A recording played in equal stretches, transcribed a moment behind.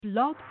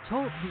Blog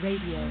Talk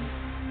Radio.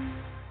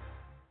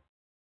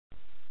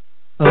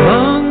 A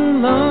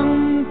long,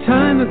 long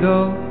time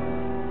ago,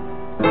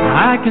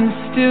 I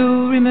can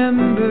still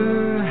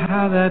remember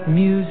how that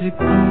music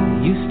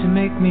used to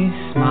make me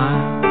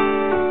smile.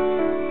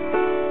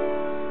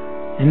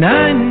 And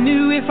I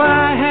knew if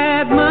I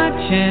had my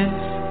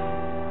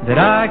chance that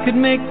I could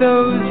make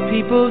those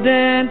people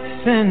dance,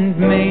 and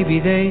maybe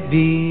they'd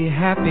be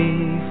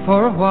happy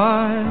for a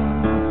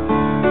while.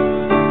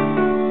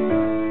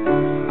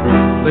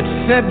 But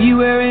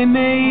February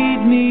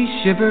made me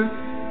shiver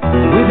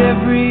with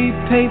every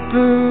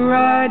paper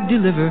I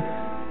deliver.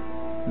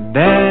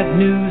 Bad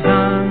news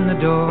on the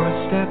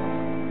doorstep,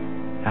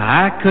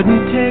 I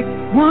couldn't take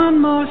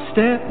one more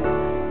step.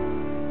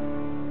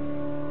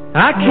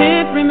 I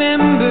can't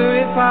remember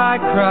if I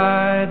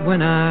cried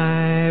when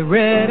I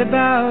read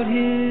about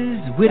his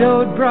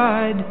widowed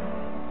bride,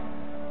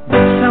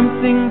 but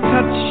something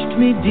touched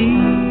me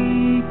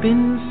deep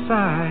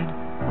inside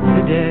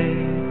the day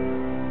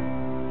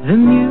the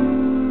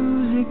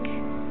music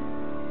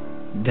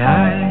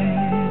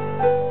died.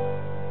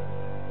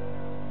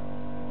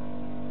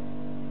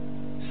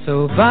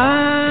 So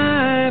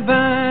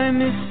bye-bye,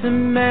 Miss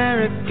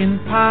American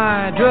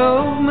Pie.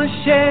 Drove my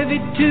Chevy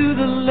to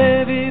the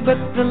levee, but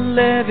the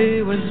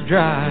levee was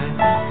dry.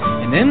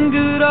 And them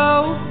good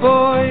old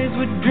boys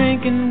were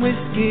drinking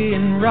whiskey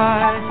and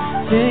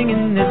rye,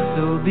 singing,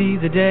 "This'll be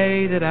the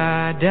day that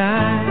I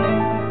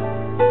die.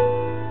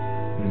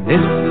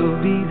 This'll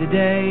be the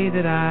day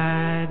that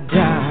I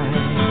die."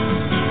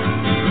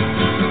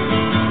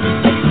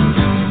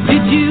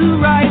 Did you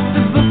write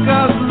the book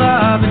of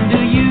love, and do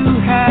you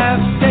have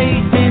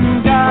faith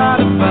in God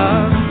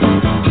above?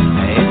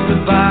 If the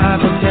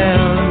Bible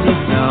tells you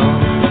so,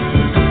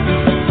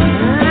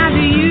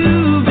 do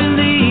you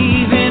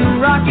believe in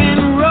rock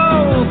and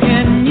roll?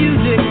 Can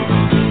music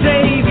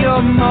save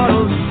your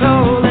mortal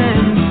soul?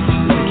 And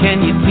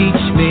can you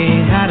teach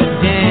me how to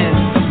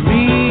dance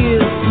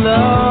real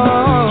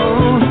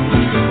slow?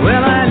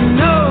 Well, I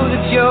know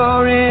that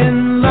you're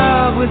in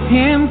love with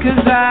him,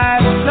 'cause I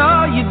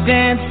saw you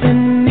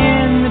dancing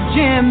in the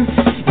gym.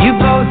 You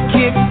both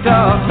kicked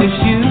off your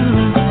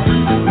shoes.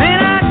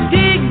 Man, I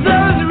dig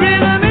those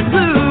rhythm and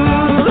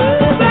blues.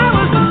 I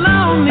was a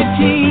lonely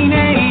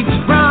teenage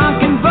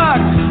bronc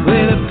buck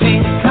with a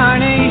pink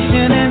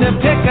carnation and a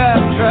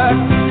pickup truck,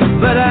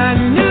 but I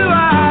knew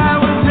I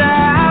was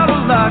out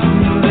of luck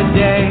the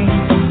day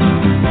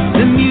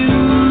the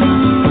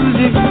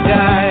music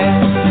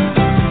died.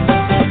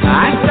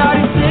 I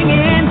started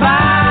singing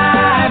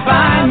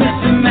bye-bye, Miss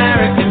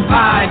American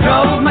Pie.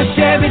 Drove my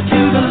Chevy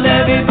to the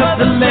levee, but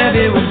the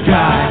levee was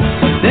dry.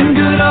 Them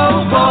good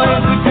old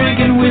boys were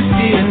drinking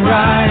whiskey and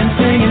rye, and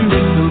singing,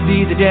 "This'll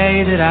be the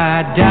day that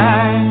I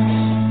die.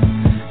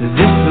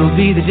 This'll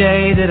be the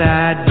day that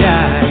I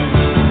die."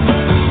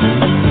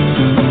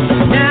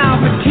 Now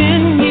for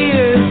 10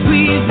 years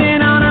we've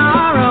been on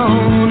our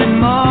own, and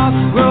moss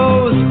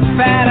grows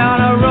fat on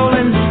a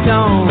rolling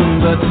stone,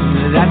 but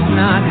that's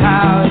not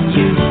how it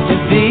used to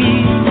be.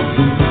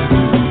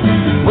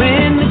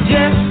 When the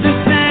jester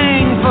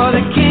sang for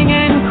the king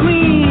and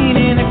queen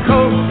in a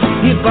coat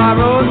he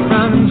borrowed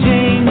from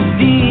James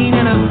Dean,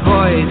 and a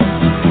voice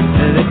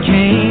that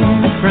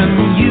came from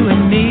you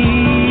and me.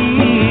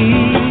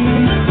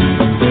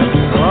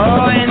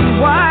 Oh, and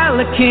while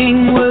the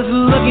king was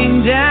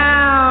looking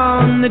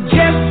down, the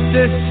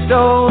jester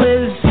stole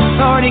his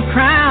thorny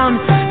crown.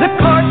 The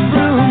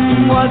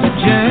courtroom was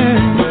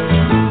adjourned.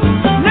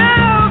 No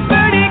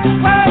verdict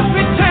was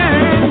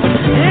returned.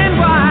 And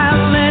while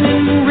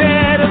Lennon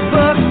read a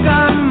book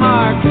on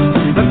Marx,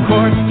 the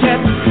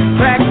quartet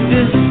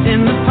practiced in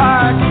the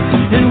park,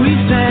 and we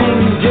sang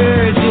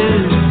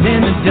dirges in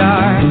the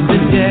dark the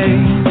day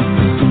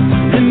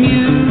the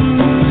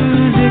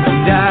music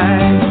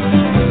died.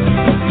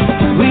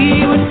 We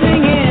were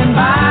singing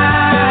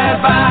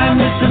bye-bye,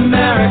 Miss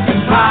American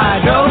Pie.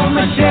 Drove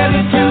my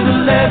Chevy to the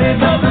levee,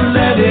 but the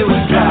levee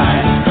was dry.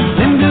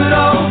 Them good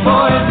old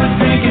boys were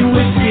drinking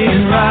whiskey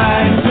and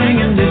rye, and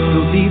singing,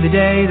 "This'll be the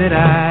day that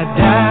I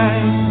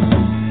die.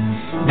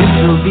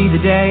 This'll be the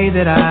day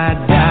that I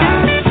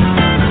die."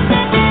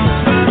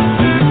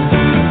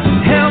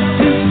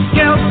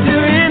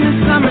 Helter-skelter in the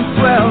summer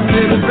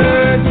swelter, the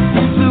birds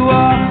flew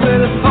off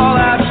with a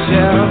fallout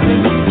shelter,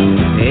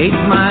 8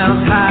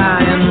 miles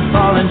high and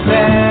falling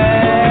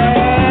fast.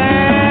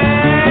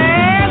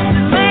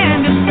 The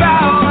land is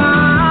foul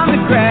on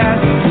the grass.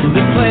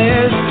 The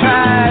players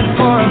tried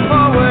for a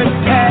forward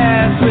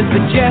pass, with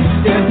the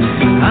jester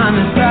on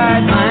the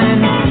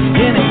sideline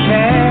in a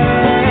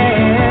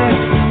cast.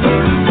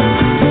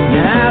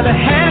 Now the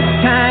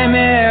halftime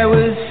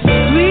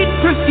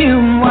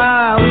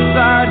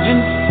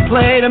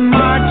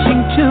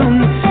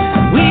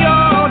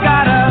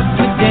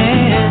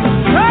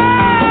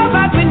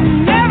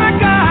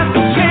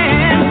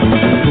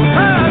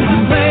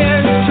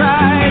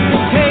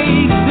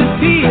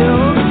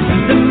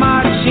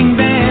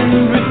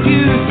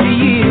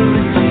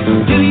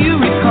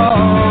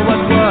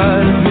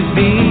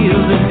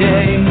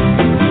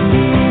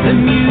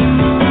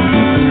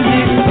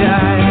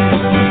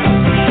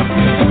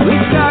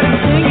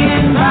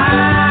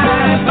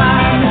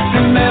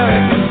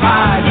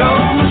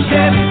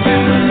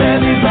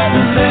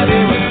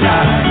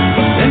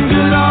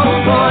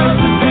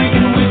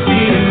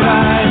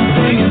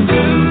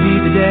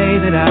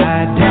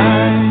I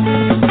die.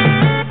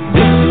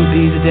 This will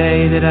be the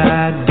day that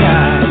I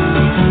die.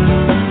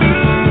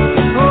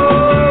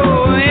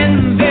 Oh,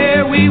 and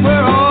there we were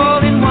all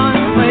in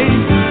one place,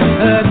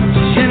 a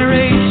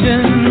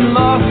generation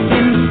lost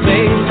in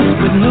space,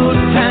 with no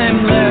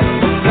time left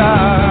to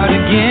start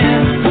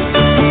again.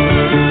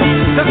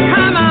 So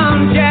come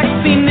on, Jack,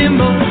 be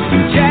nimble,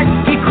 Jack,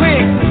 be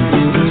quick.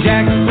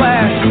 Jack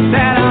Splash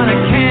sat on a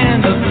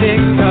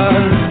candlestick,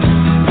 'cause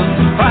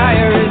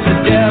fire is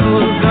the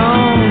devil's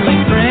only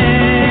friend.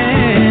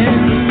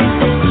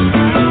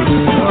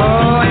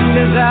 Oh, and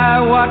as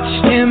I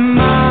watched him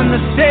on the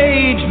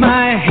stage,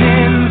 my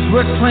hands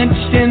were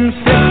clenched in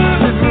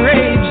fists of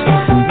rage.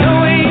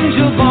 No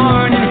angel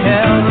born in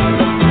hell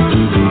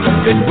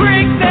could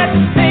break that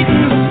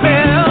Satan's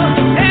spell.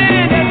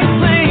 And as the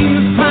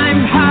flames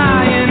climbed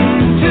high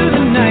into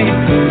the night,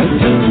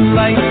 to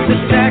light the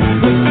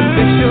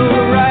sacrificial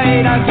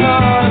rite, I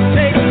saw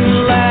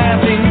Satan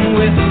laughing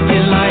with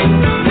delight.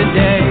 The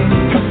day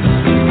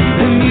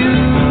the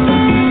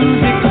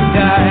music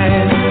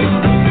died,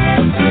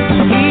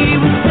 he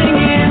was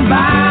singing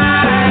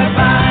bye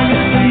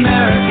bye Miss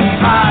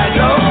American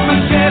Pie. Drove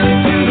my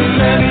Chevy to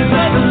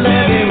the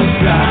levee, but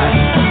the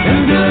levee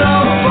was dry. And good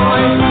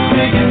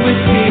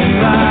old boys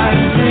were drinking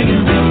whiskey and rye, singing, this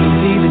will be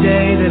the day that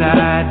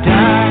I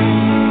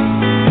die.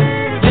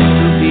 This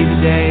will be the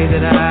day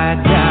that I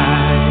die.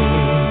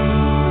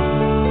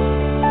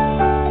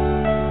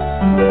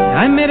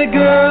 I met a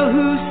girl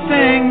who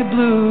sang the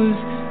blues,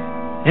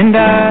 and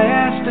I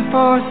asked her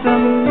for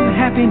some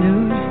happy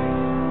news,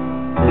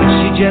 but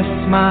she just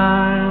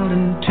smiled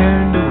and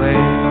turned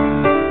away.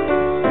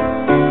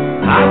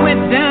 I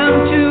went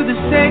down to the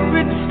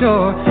sacred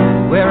store,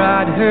 where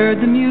I'd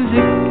heard the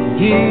music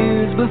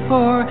years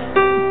before,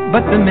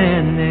 but the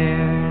man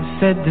there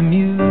said the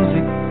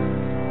music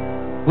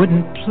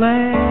wouldn't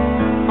play.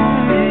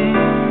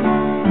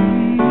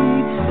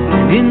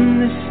 And in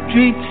the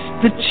streets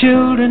the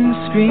children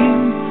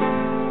screamed,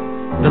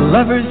 the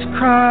lovers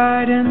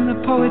cried and the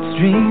poets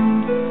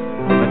dreamed,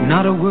 but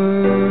not a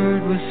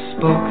word was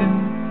spoken.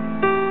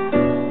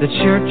 The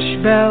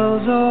church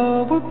bells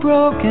all were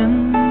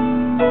broken,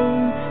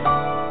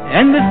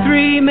 and the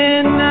three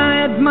men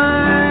I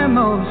admire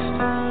most,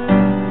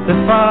 the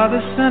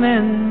Father, Son,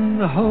 and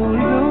the Holy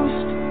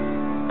Ghost,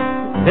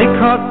 they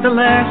caught the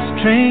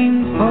last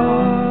train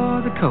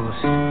for the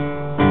coast.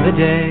 The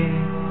day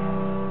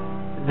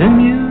the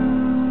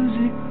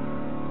music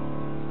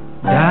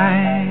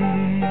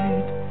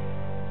died,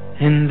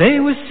 and they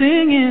were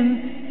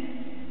singing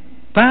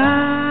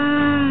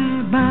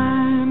bye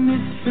bye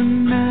Miss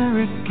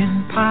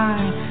American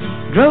Pie.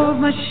 Drove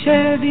my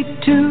Chevy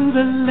to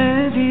the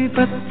levee,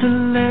 but the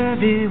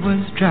levee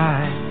was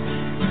dry.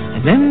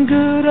 And them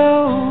good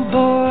old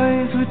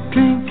boys were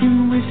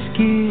drinking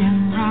whiskey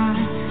and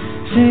rye,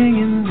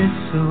 singing,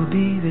 this'll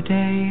be the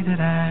day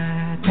that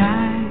I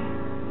die.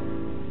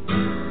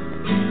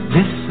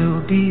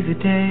 This'll be the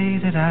day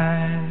that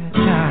I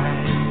die.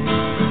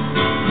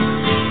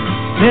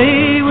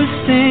 They were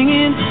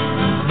singing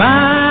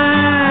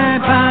bye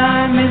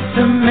bye Miss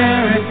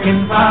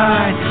American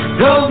Pie.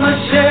 Drove my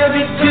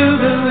Chevy to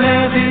the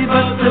levee,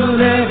 but the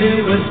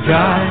levee was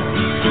dry.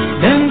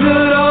 Them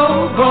good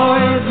old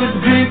boys were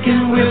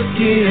drinking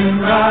whiskey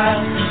and rye,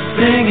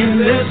 singing,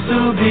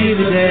 this'll be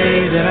the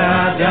day that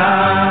I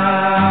die.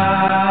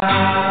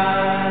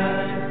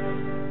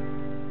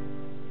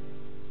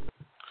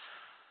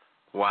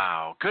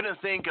 Wow, couldn't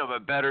think of a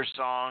better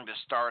song to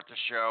start the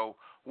show.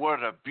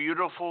 What a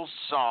beautiful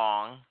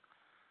song.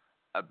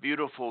 A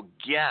beautiful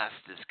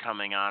guest is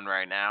coming on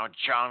right now.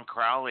 John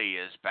Crawley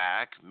is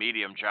back,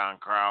 medium John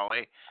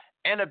Crawley,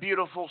 and a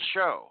beautiful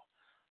show,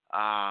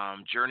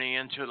 Journey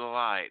into the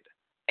Light.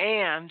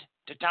 And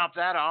to top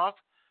that off,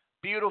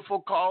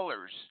 beautiful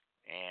callers.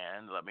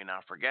 And let me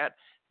not forget,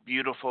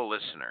 beautiful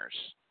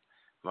listeners.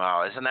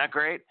 Well, isn't that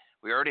great?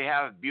 We already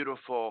have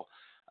beautiful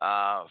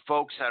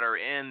folks that are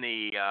in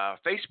the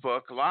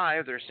Facebook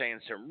Live. They're saying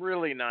some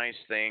really nice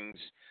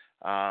things.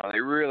 They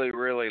really,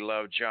 really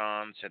love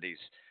John. Said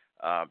he's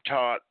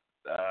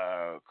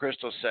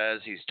Crystal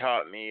says he's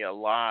taught me a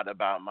lot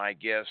about my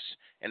gifts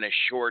in a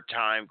short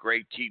time.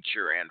 Great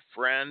teacher and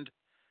friend.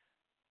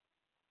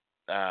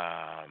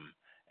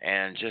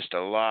 And just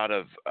a lot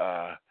of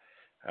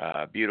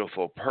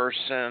beautiful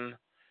person.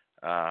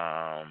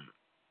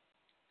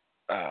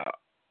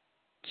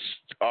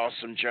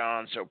 Awesome,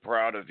 John. So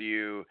proud of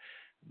you.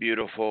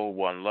 Beautiful.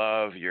 One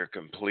love. You're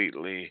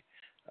completely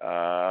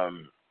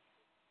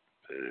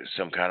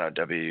some kind of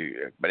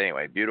but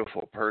anyway,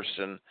 beautiful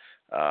person.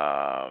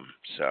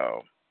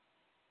 So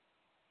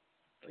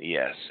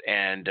yes,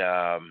 and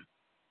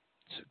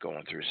so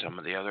going through some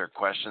of the other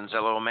questions.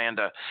 Hello,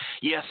 Amanda.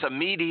 Yes, a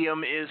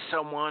medium is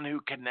someone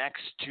who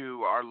connects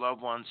to our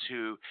loved ones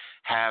who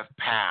have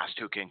passed,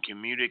 who can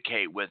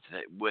communicate with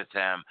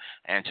them,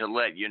 and to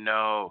let you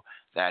know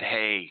that,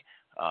 hey,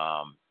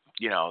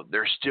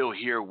 they're still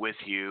here with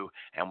you.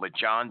 And what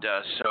John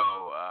does so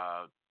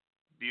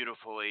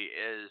beautifully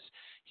is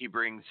he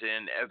brings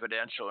in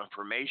evidential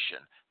information,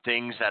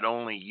 things that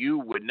only you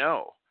would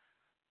know.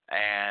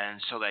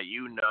 and so that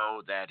you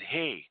know that,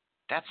 hey,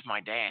 that's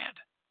my dad,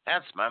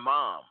 that's my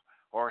mom,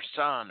 or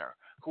son, or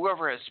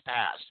whoever has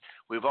passed.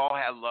 We've all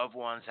had loved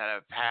ones that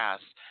have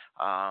passed,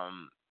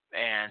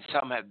 and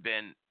some have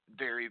been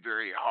very,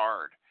 very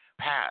hard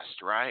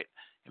passed, right?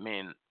 I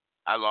mean,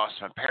 I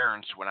lost my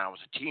parents when I was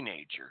a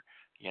teenager.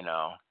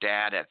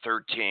 Dad at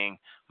 13,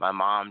 my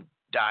mom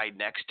died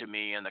next to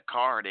me in the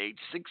car at age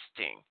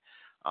 16.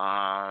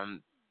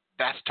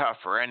 That's tough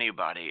for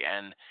anybody,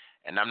 and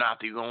I'm not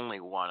the only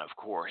one, of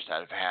course, that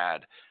have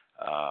had,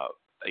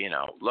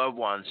 loved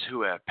ones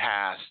who have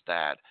passed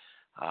that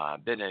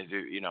been a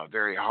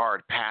very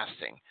hard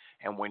passing.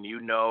 And when you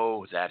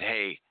know that,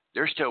 hey,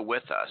 they're still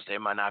with us, they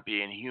might not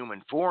be in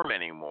human form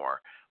anymore,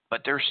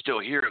 but they're still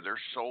here. Their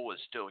soul is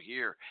still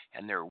here,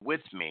 and they're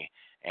with me,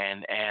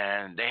 and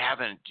they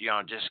haven't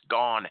just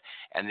gone.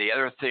 And the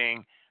other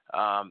thing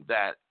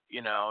that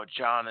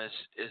John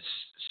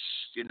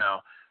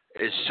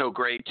is so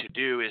great to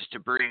do is to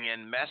bring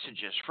in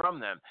messages from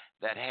them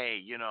that,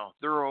 hey,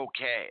 they're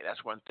okay.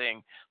 That's one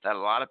thing that a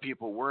lot of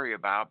people worry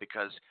about,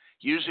 because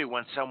usually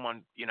when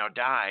someone,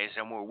 dies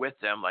and we're with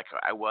them, like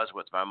I was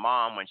with my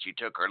mom when she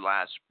took her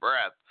last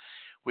breath,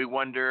 we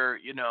wonder,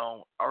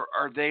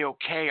 are they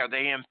okay? Are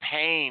they in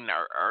pain?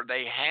 Are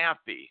they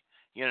happy?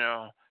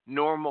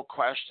 Normal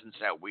questions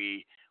that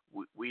we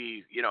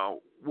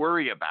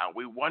worry about,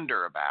 we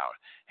wonder about.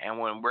 And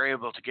when we're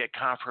able to get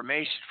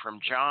confirmation from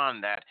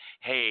John that,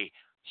 hey,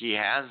 he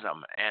has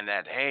them, and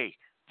that, hey,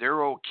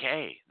 they're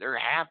okay, they're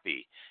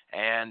happy,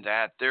 and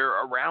that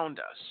they're around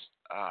us.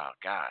 Oh,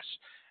 gosh.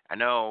 I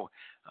know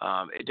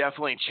it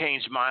definitely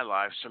changed my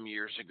life some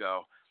years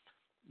ago.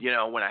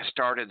 When I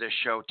started this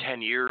show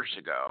 10 years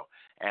ago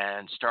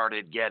and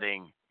started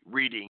getting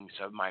readings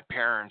of my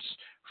parents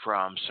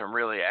from some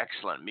really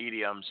excellent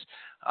mediums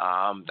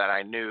that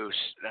I knew,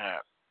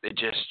 it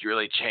just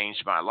really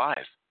changed my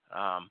life.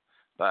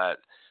 But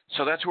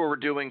so that's what we're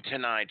doing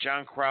tonight.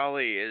 John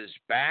Crawley is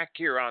back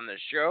here on the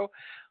show.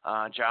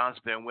 John's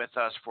been with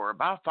us for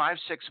about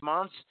 5-6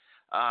 months.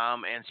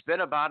 And it's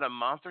been about a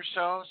month or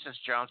so since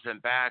John's been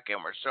back,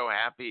 and we're so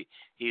happy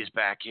he's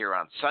back here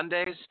on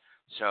Sundays.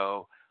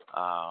 So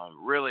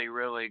really,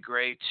 really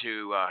great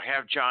to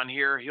have John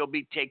here. He'll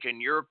be taking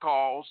your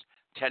calls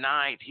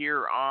tonight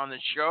here on the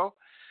show.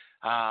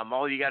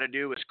 All you got to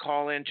do is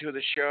call into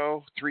the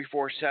show,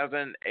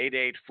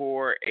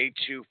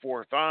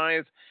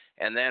 347-884-8245,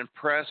 and then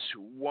press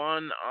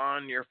 1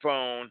 on your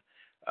phone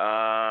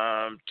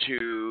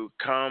to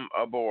come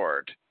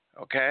aboard,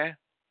 okay?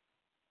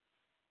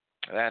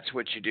 That's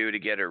what you do to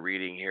get a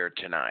reading here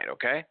tonight,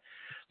 okay?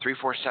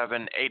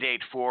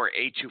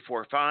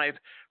 347-884-8245.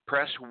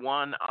 Press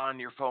 1 on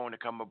your phone to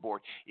come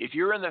aboard. If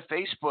you're in the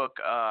Facebook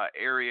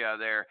area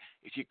there,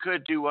 if you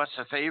could do us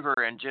a favor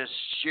and just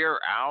share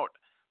out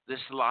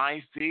this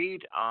live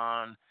feed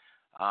on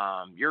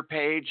your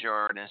page,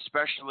 or and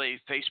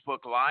especially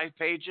Facebook Live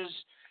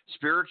pages,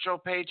 spiritual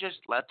pages,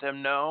 let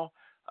them know,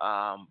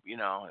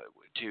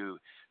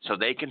 so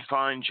they can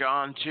find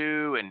John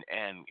too, and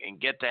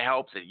get the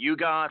help that you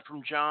got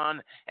from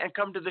John, and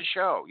come to the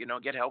show,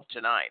 get help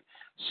tonight.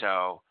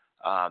 So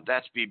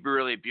that's be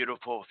really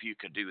beautiful if you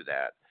could do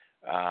that.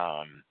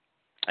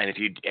 And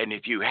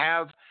if you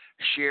have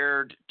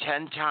shared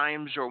 10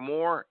 times or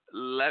more,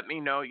 let me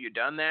know you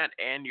done that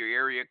and your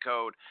area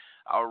code.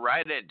 I'll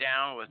write it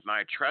down with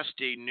my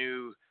trusty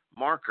new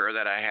marker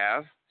that I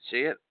have.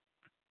 See it?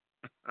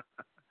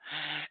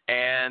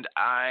 And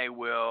I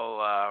will,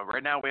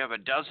 right now we have a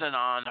dozen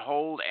on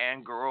hold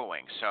and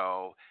growing.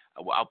 So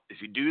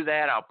if you do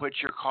that, I'll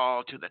put your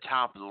call to the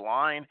top of the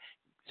line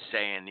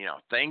saying,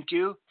 thank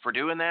you for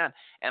doing that.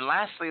 And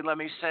lastly, let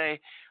me say,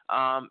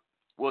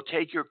 we'll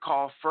take your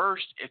call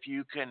first if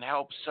you can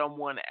help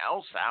someone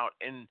else out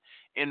in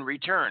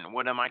return.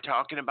 What am I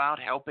talking about?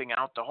 Helping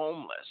out the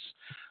homeless.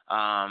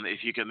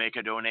 If you can make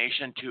a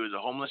donation to the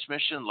Homeless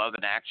Mission, Love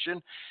in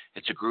Action.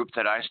 It's a group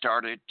that I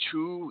started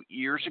 2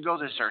 years ago.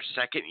 This is our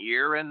second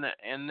year in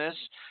this.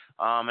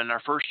 In our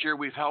first year,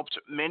 we've helped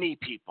many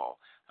people,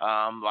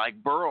 like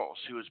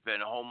Burroughs, who has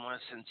been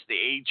homeless since the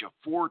age of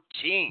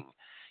 14.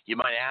 You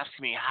might ask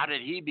me, how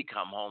did he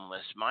become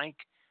homeless,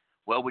 Mike?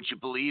 Well, would you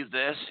believe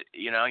this?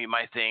 You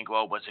might think,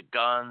 well, was it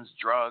guns,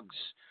 drugs,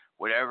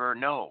 whatever?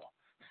 No.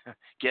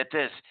 Get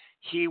this.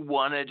 He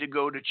wanted to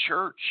go to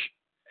church,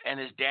 and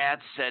his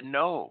dad said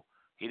no.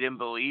 He didn't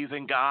believe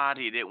in God.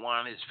 He didn't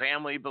want his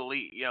family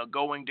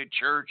going to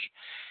church.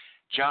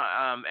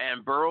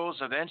 And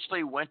Burroughs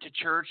eventually went to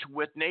church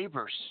with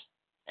neighbors.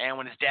 And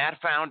when his dad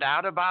found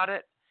out about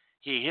it,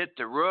 he hit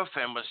the roof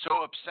and was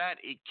so upset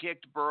he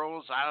kicked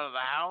Burroughs out of the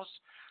house,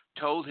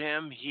 told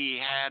him he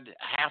had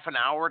half an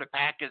hour to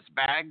pack his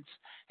bags,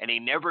 and he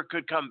never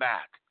could come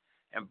back.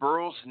 And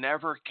Burroughs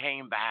never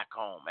came back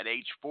home. At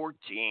age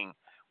 14,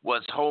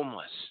 was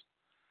homeless.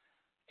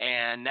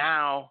 And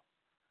now,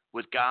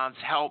 with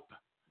God's help,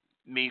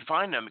 me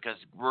find him,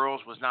 because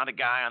Burroughs was not a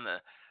guy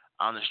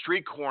on the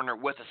street corner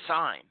with a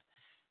sign.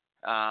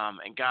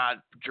 And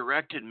God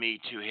directed me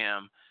to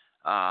him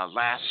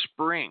last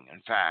spring,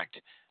 in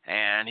fact,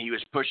 and he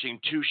was pushing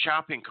 2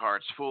 shopping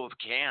carts full of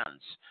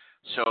cans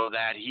so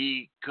that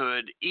he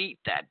could eat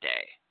that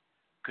day.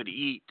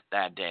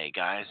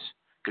 Guys.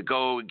 Could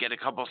go get a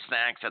couple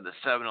snacks at the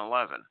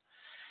 7-Eleven.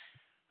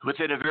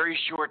 Within a very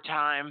short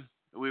time,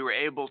 we were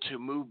able to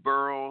move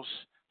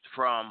Burroughs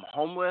from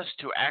homeless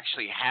to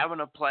actually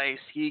having a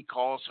place he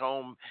calls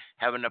home,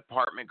 have an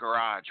apartment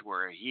garage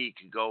where he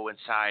could go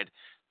inside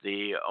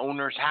the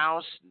owner's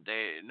house.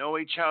 They know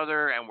each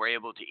other, and we're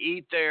able to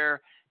eat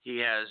there. He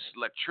has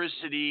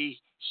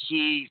electricity,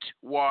 heat,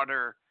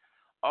 water,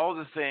 all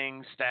the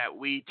things that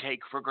we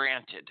take for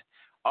granted,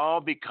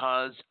 all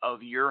because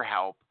of your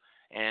help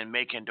and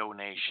making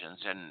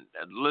donations. And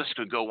the list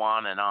could go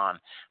on and on.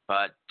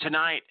 But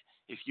tonight,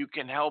 if you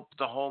can help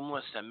the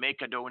homeless and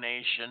make a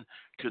donation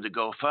to the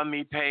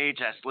GoFundMe page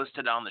that's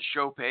listed on the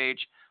show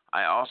page,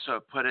 I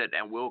also put it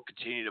and will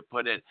continue to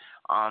put it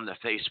on the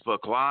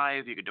Facebook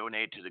Live. You can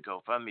donate to the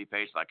GoFundMe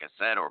page, like I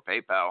said, or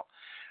PayPal,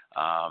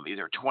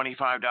 either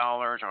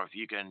 $25, or if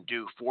you can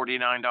do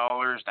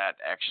 $49, that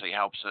actually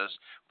helps us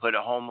put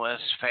a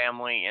homeless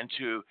family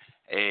into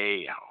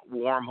a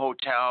warm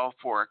hotel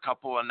for a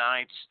couple of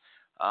nights.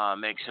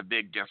 Makes a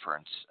big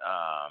difference.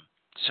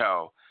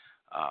 So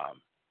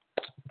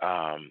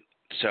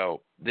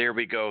there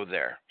we go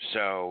there.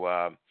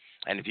 So,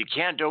 and if you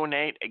can't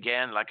donate,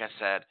 again, like I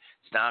said,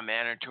 it's not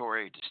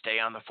mandatory to stay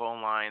on the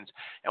phone lines,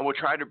 and we'll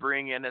try to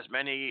bring in as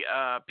many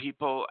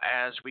people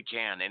as we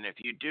can. And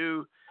if you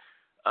do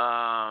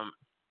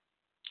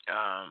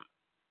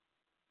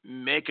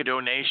make a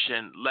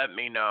donation, let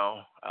me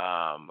know,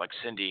 like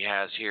Cindy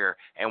has here.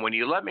 And when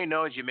you let me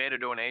know that you made a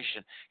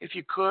donation, if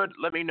you could,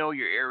 let me know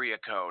your area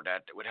code.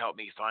 That would help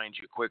me find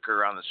you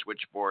quicker on the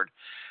switchboard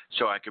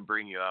so I could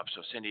bring you up.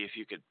 So, Cindy, if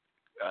you could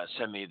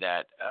send me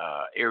that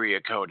area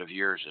code of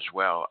yours as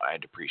well,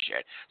 I'd appreciate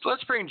it. So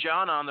let's bring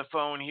John on the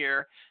phone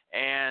here,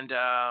 and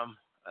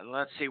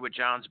let's see what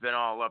John's been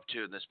all up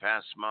to this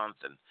past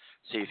month, and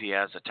see if he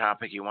has a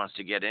topic he wants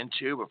to get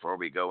into before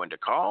we go into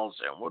calls,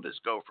 and we'll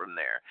just go from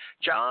there.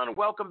 John,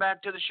 welcome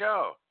back to the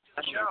show.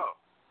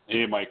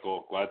 Hey,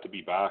 Michael. Glad to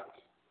be back.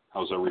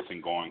 How's everything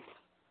going?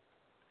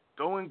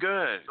 Going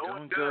good.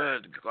 Going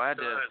good. Glad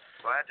to.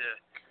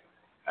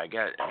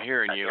 I'm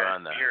hearing you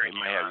on the. You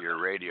might have your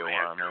radio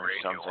on or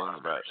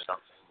something, but.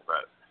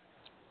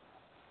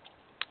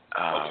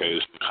 Okay,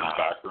 is there some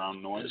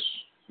background noise?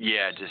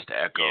 Yeah, just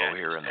echo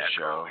here in the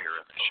show.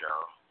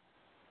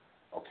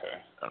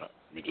 Okay. Let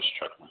me just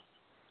check my. I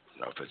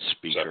don't know if it's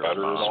speaker or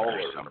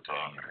something.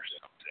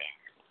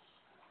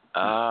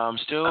 I'm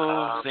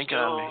still thinking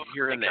I'm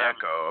hearing the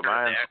echo. Am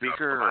I on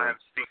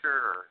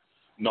speaker?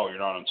 No, you're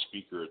not on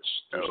speaker.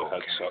 There's a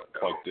headset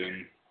plugged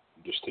in.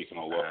 I'm just taking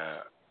a look.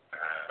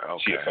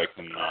 Okay. See if I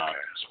can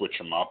switch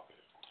them up.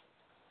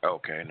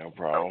 Okay, no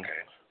problem.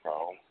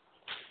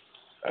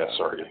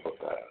 Sorry about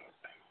that.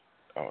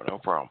 Oh, no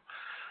problem.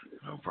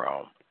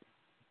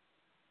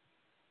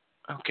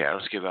 Okay,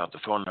 let's give out the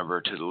phone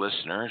number to the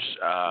listeners.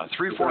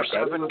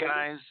 347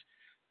 guys,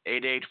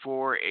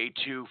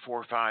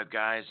 884-8245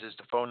 guys is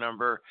the phone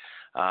number.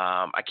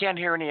 I can't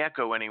hear any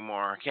echo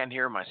anymore. I can't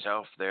hear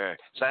myself there,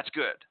 so that's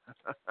good.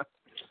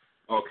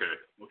 Okay,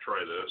 we'll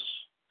try this.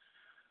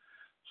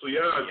 So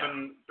I've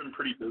been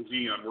pretty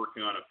busy. I'm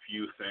working on a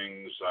few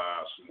things,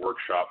 some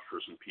workshops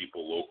for some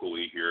people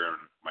locally here in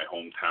my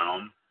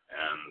hometown,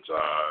 and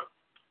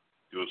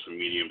doing some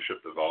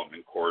mediumship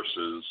development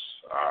courses,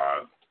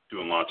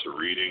 doing lots of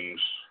readings,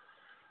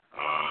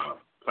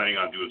 planning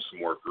on doing some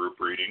more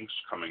group readings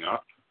coming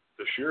up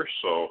this year.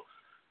 So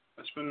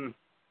it's been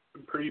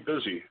pretty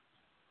busy.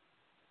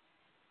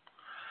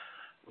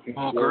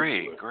 Well,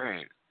 great.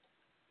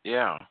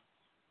 Yeah.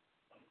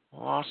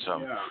 Well,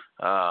 awesome.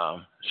 Yeah.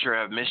 Sure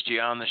have missed you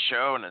on the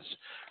show, and it's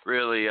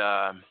really,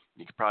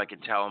 you probably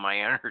can tell in my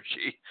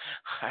energy.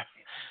 I'm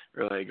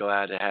really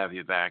glad to have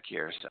you back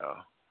here, so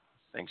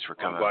thanks for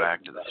coming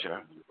back to the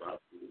show.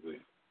 Absolutely.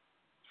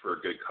 It's for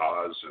a good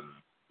cause, and,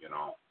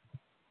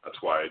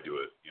 that's why I do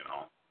it,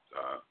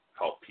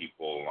 help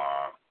people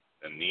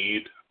in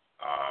need,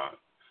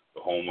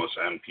 the homeless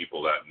and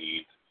people that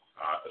need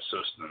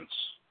assistance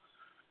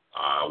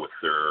with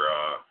their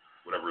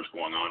whatever's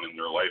going on in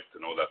their life,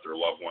 to know that their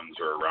loved ones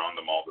are around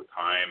them all the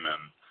time,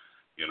 and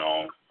they're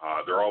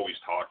always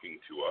talking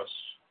to us.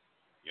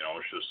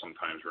 It's just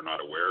sometimes we're not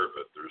aware of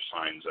it. There's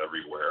signs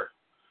everywhere.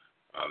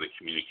 They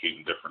communicate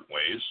in different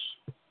ways.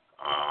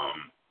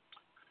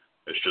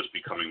 It's just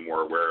becoming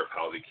more aware of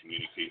how they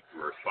communicate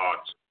through our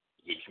thoughts.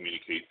 We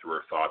communicate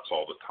through our thoughts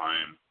all the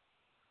time.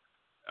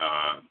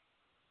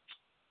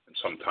 And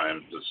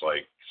sometimes it's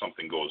like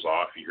something goes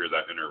off. You hear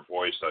that inner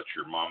voice. That's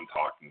your mom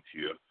talking to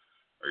you,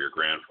 or your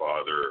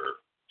grandfather, or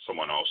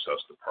someone else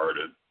has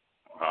departed.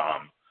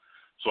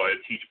 So I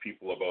teach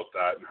people about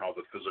that and how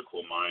the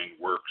physical mind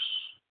works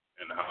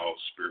and how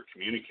spirit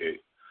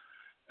communicate.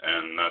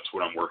 And that's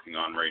what I'm working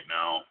on right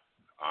now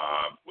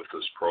with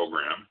this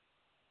program,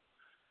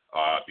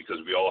 because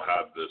we all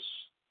have this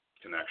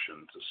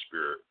connection to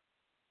spirit.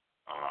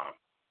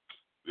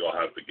 We all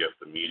have the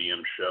gift of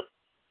mediumship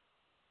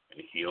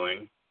and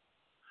healing.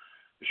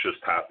 it's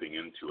just tapping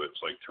into it.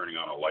 It's like turning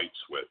on a light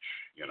switch,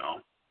 you know.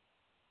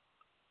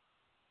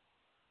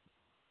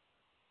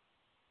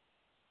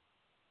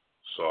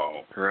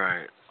 So,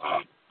 right.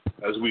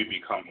 As we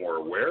become more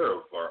aware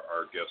of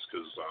our gifts,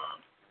 because,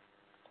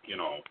 you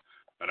know,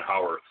 and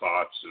how our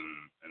thoughts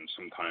and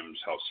sometimes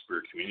how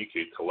spirit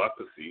communicate,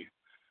 telepathy,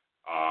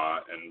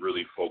 and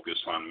really focus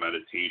on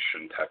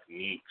meditation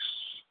techniques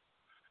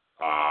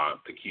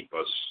to keep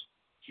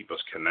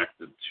us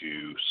connected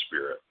to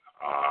spirit.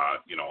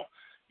 You know,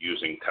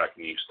 using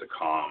techniques to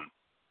calm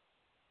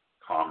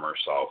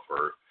ourselves,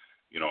 or,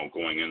 you know,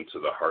 going into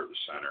the heart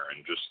center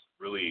and just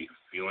really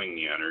feeling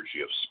the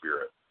energy of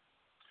spirit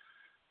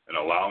and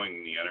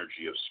allowing the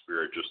energy of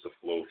spirit just to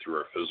flow through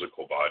our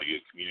physical body.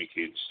 It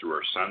communicates through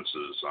our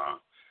senses.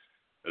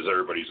 As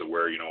everybody's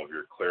aware, you know, of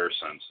your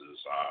clairsenses,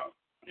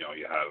 you know,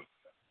 you have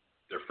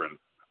different,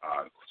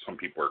 some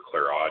people are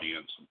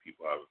clairaudient, some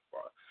people have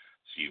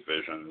see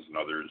visions, and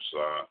others,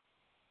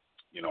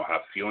 you know,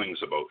 have feelings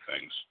about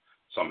things.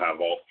 Some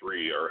have all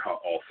three or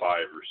all 5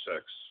 or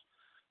 6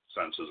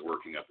 senses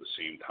working at the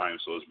same time.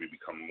 So as we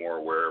become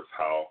more aware of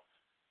how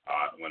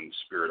when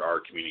spirit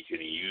are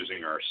communicating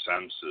using our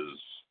senses,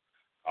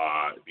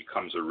 it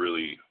becomes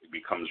really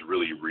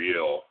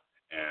real,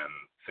 and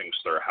things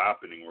start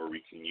happening where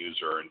we can use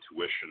our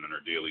intuition in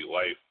our daily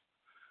life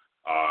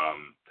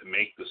to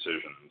make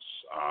decisions,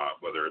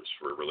 whether it's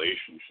for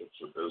relationships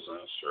or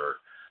business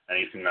or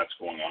anything that's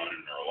going on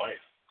in our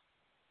life.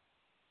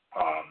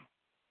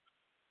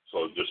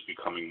 So just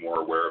becoming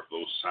more aware of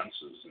those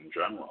senses in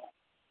general.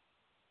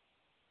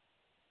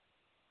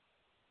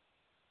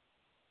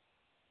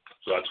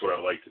 So that's what I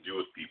like to do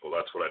with people.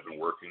 That's what I've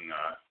been working,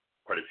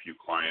 quite a few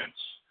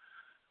clients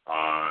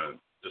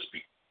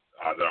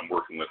that I'm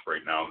working with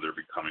right now. They're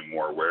becoming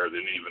more aware.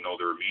 They didn't even know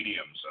they were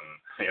mediums. And,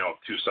 you know,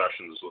 2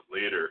 sessions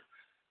later,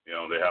 you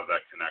know, they have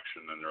that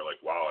connection and they're like,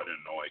 wow, I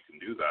didn't know I can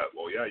do that.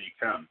 Well, yeah, you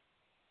can.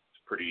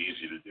 It's pretty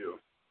easy to do.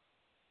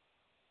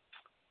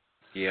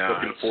 Yeah.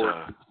 Looking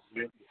forward.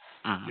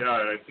 Yeah,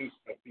 I think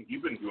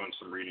you've been doing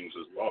some readings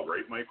as well,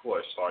 right, Michael?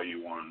 I saw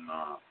you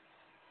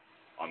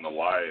on the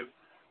live.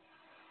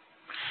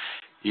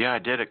 Yeah, I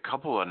did a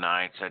couple of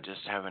nights. I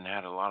just haven't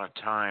had a lot of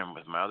time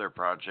with my other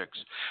projects,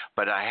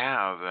 but I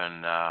have,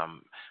 and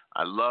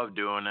I love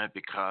doing it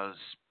because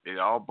it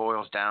all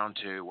boils down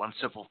to one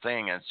simple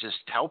thing, and it's just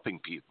helping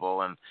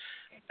people.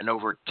 And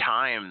over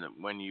time,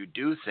 when you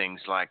do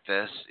things like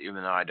this, even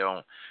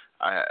though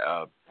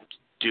I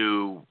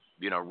do,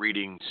 you know,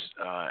 readings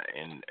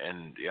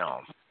in you know,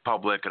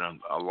 public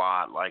and a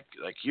lot like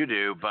you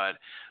do, but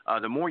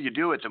the more you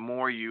do it, the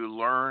more you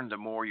learn, the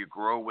more you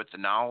grow with the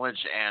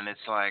knowledge. And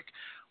it's like,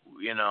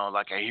 you know,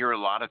 like I hear a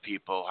lot of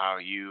people how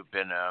you've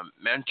been a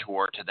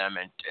mentor to them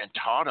and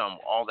taught them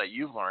all that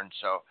you've learned.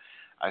 So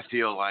I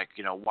feel like,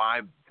 you know,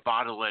 why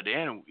bottle it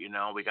in? You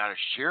know, we got to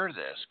share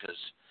this because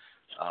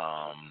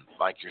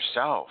like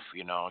yourself,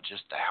 you know,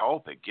 just the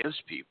help it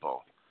gives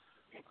people.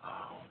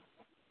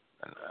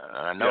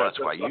 And I know that's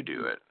why you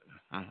do it.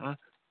 Mm-hmm.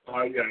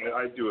 Yeah,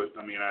 I do it.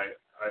 I mean,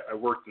 I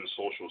worked in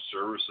social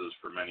services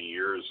for many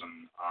years,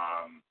 and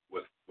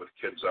with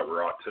kids that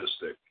were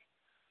autistic,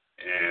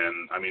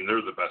 and I mean,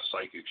 they're the best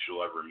psychics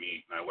you'll ever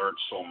meet. And I learned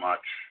so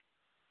much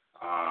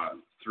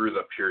through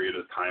the period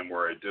of time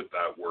where I did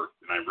that work,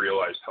 and I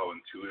realized how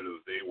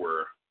intuitive they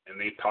were, and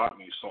they taught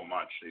me so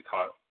much. They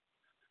taught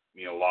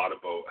me a lot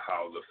about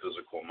how the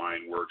physical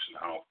mind works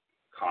and how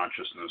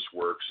consciousness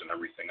works and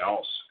everything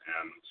else.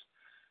 And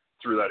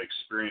through that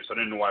experience, I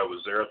didn't know why I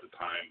was there at the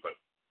time, but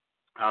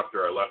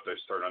after I left, I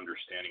started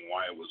understanding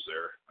why I was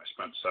there. I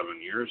spent 7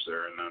 years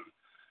there, and then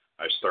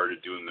I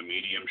started doing the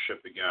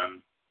mediumship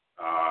again,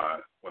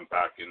 went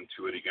back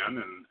into it again,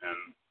 and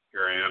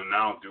here I am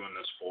now doing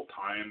this full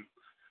time.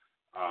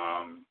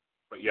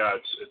 But yeah,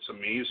 it's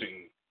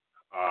amazing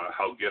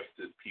how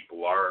gifted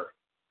people are,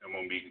 and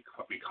when we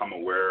become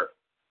aware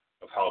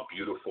of how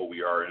beautiful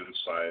we are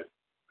inside,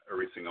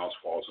 everything else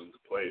falls into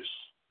place.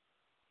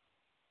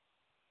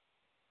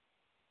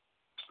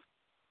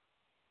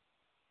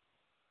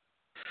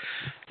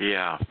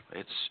 Yeah,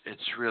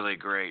 it's really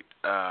great.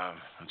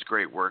 It's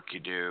great work you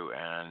do,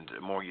 and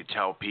the more you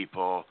tell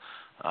people,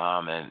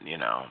 and you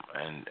know,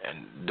 and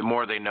the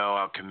more they know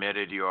how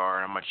committed you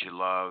are, how much you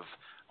love,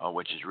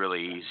 which is really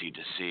easy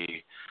to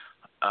see.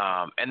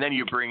 And then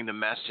you bring the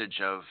message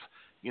of,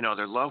 you know,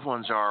 their loved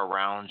ones are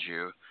around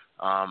you,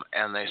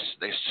 and they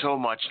so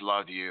much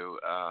love you.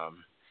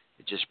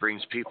 It just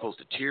brings people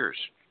to tears.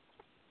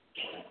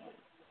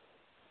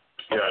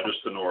 Yeah,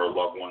 just to know our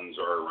loved ones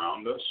are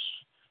around us.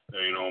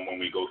 You know, when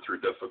we go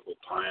through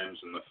difficult times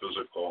in the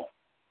physical,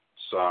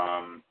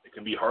 it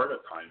can be hard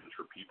at times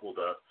for people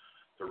to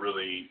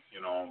really,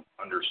 you know,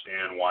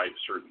 understand why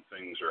certain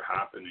things are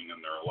happening in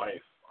their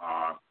life.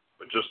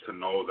 But just to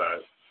know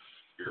that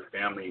your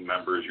family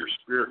members, your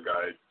spirit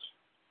guides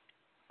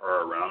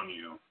are around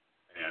you,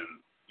 and,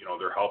 you know,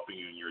 they're helping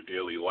you in your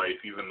daily life,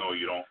 even though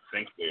you don't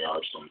think they are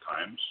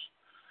sometimes.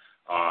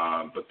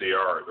 But they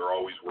are. They're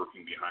always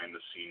working behind the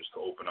scenes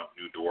to open up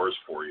new doors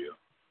for you.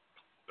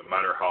 No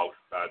matter how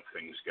bad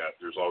things get,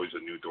 there's always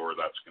a new door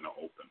that's going to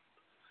open.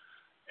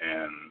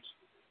 and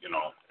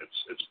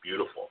it's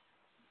beautiful.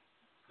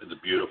 It's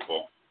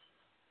beautiful.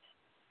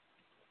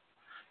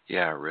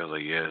 Yeah, it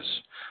really is.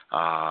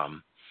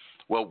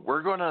 Well,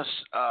 we're going to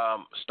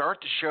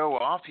start the show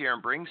off here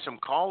and bring some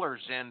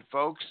callers in,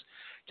 folks,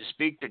 to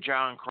speak to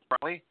John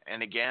Crawley.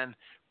 And again,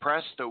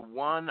 press the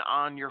 1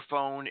 on your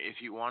phone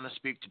if you want to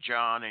speak to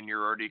John and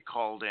you're already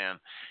called in.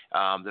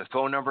 The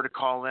phone number to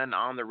call in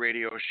on the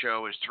radio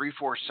show is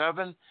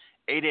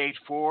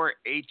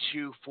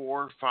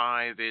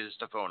 347-884-8245 is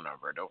the phone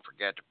number. Don't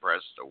forget to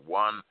press the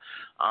 1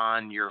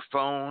 on your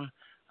phone.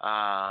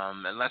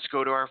 And let's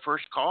go to our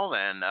first call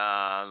then.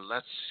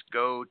 Let's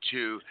go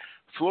to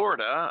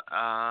Florida,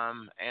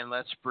 and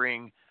let's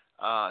bring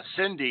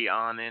Cindy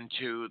on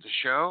into the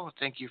show.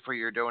 Thank you for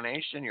your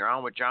donation. You're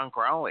on with John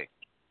Crawley.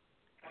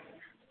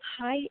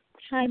 Hi,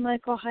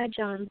 Michael. Hi,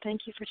 John.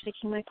 Thank you for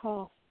taking my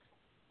call.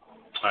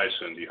 Hi,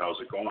 Cindy.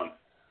 How's it going?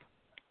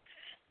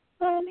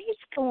 He's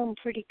going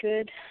pretty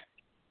good.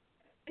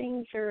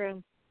 Things are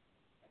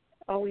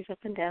always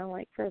up and down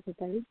like for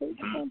everybody, but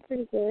he's going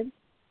pretty good.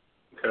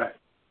 Okay.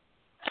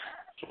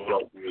 So what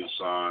I'll do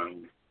is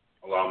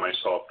allow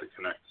myself to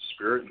connect to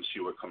Spirit and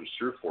see what comes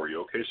through for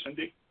you. Okay,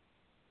 Cindy?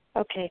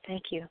 Okay,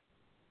 thank you.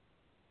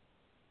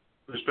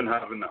 Who's been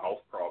having the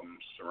health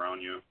problems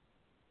around you?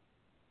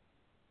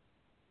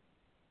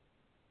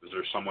 Is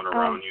there someone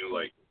around you,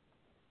 like,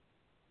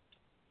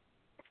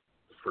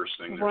 the first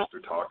thing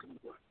they're talking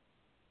about?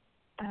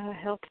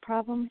 Health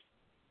problems?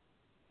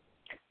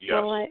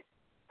 Yes. Well,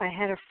 I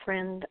had a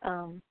friend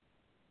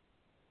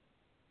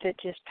that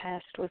just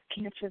passed with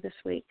cancer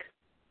this week.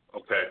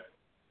 Okay.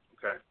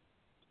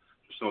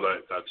 Just know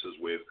that that's his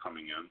way of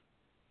coming in.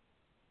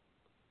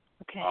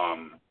 Okay.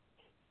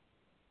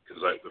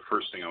 Because the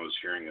first thing I was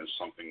hearing is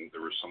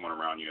there was someone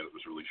around you that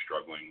was really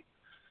struggling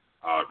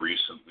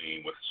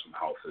recently with some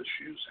health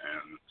issues,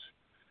 and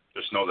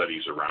just know that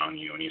he's around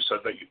you. And he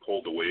said that you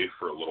pulled away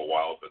for a little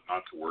while, but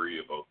not to worry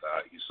about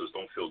that. He says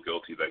don't feel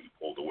guilty that you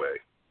pulled away.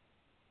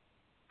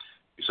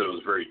 He said it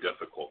was very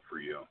difficult for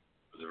you.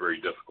 It was a very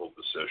difficult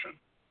decision.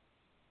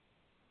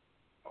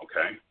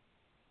 Okay?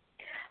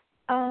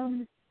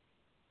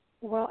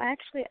 Well,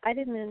 actually, I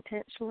didn't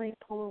intentionally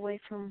pull away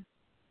from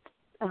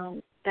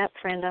that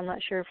friend. I'm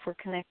not sure if we're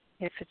connected,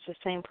 if it's the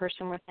same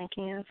person we're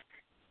thinking of,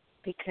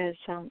 because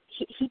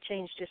he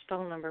changed his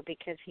phone number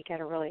because he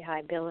got a really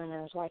high bill, and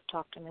his wife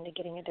talked him into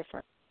getting a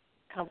different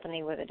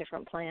company with a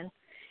different plan.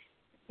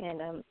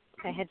 And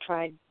I had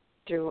tried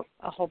through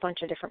a whole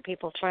bunch of different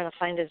people trying to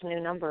find his new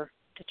number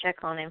to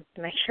check on him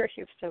to make sure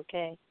he was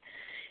okay.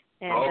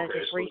 And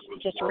just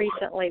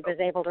recently was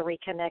able to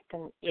reconnect,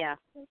 and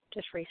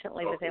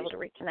was able to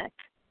reconnect.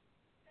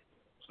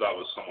 So that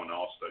was someone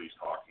else that he's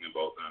talking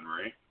about then,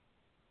 right?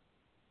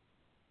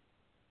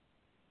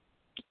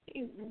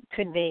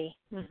 Could be.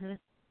 Mhm.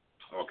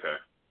 Okay.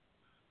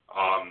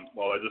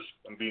 Well,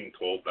 I'm being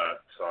told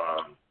that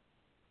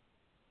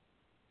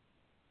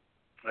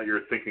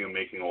you're thinking of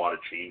making a lot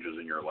of changes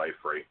in your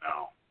life right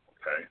now.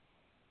 Okay.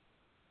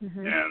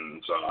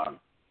 Mhm.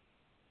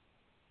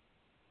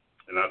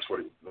 And that's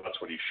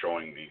what he's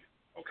showing me.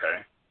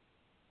 Okay.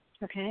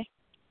 Okay.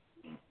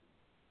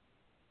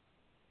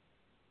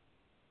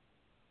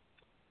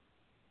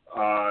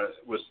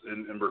 Was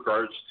in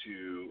regards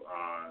to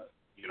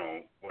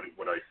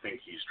what I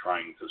think he's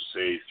trying to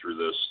say through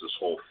this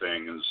whole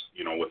thing is,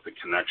 with the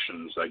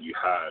connections that you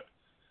had,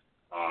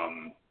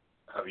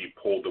 have you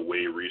pulled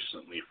away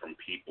recently from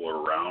people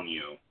around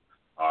you?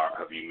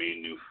 Have you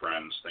made new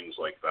friends, things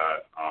like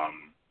that?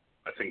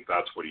 I think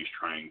that's what he's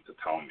trying to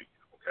tell me.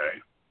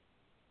 Okay.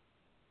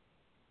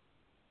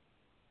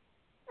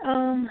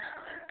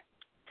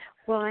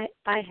 Well,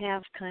 I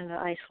have kind of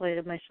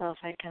isolated myself.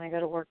 I kind of go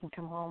to work and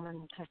come home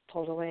and have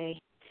pulled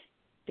away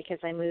because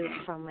I moved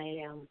from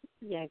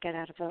got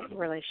out of a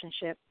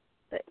relationship,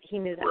 but he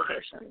knew that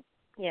person.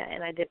 Yeah,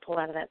 and I did pull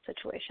out of that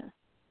situation.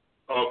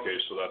 Okay,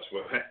 so that's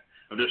what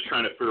I'm just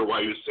trying to figure out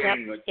why he was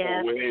saying,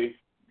 pull away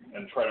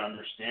and try to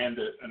understand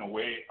it in a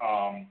way.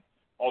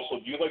 Also,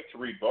 do you like to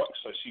read books?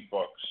 I see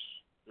books.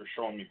 They're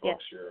showing me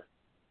books here.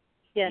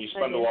 Yes, you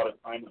spend a lot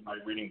of time at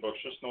night reading books.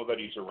 Just know that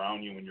he's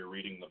around you when you're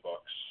reading the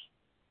books.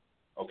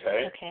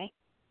 Okay?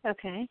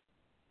 Okay.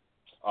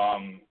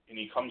 And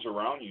he comes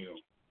around you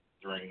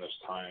during this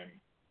time,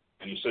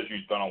 and he says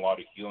you've done a lot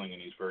of healing,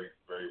 and he's very,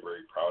 very,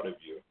 very proud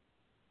of you,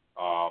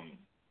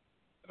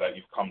 that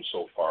you've come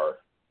so far,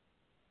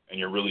 and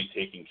you're really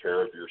taking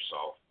care of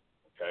yourself.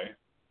 Okay?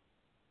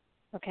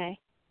 Okay.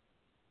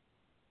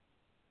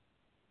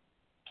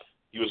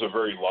 He was a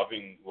very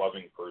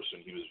loving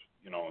person. He was,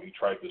 he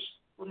tried to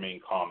remain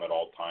calm at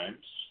all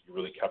times. He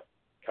really kept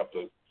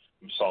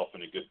himself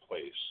in a good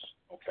place.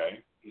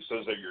 Okay? He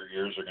says that your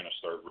ears are going to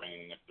start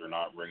ringing if they're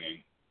not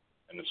ringing,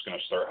 and it's going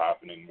to start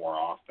happening more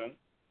often.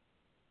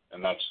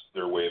 And that's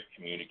their way of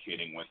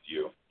communicating with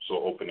you.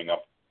 So opening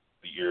up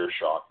the ear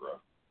chakra.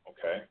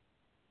 Okay?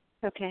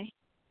 Okay.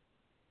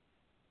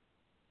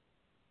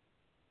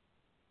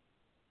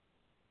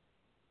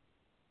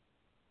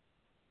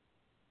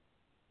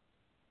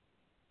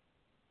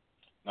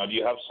 Now, do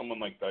you have someone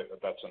like that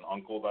that's an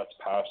uncle that's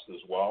passed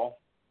as well?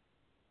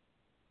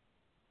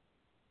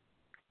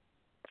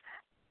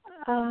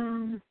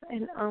 An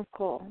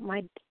uncle.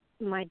 My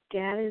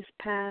dad is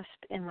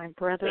passed, and my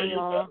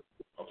brother-in-law.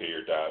 Yeah,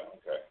 your dad.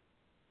 Okay.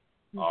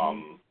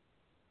 Mm-hmm.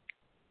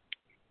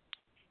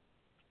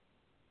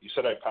 You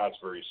said I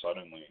passed very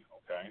suddenly.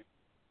 Okay.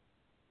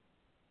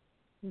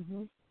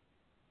 Mhm.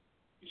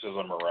 He says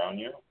I'm around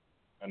you.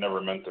 I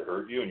never meant to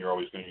hurt you, and you're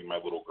always going to be my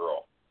little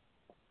girl.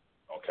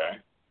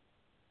 Okay.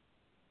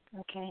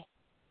 Okay.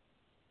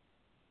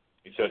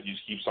 He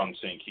keeps on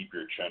saying, keep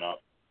your chin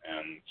up,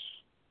 and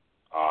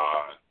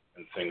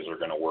things are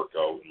going to work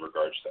out in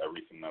regards to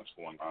everything that's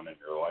going on in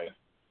your life.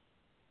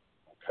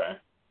 Okay?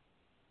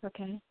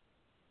 Okay.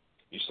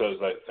 He says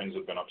that things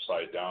have been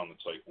upside down.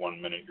 It's like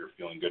 1 minute you're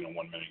feeling good and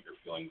 1 minute you're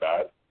feeling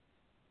bad.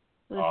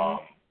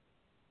 Mm-hmm.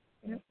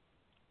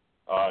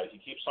 He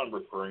keeps on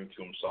referring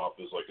to himself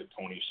as like a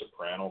Tony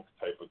Soprano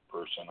type of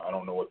person. I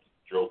don't know what the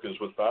joke is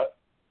with that,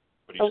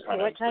 but he's kind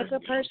of... What type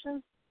of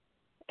person?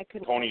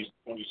 Tony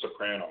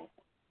Soprano.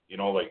 You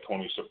know, like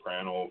Tony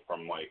Soprano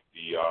from like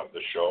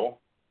the show,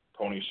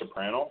 Tony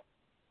Soprano.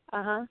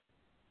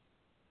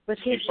 Was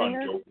he a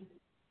singer?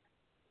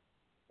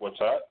 What's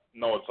that?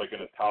 No, it's like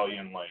an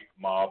Italian like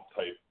mob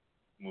type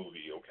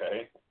movie.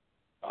 Okay.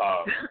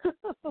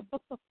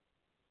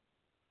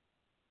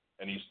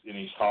 And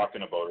he's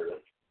talking about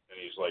it, and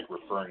he's like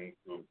referring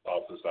to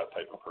himself as that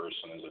type of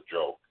person as a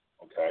joke.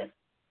 Okay.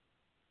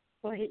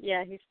 Well,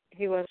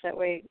 he was that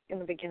way in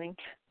the beginning.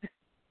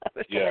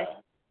 Yeah.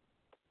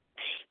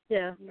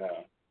 Yeah.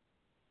 Yeah.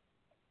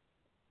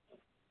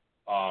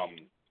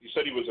 He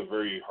said he was a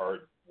very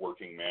hard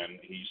working man.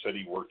 He said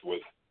he worked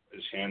with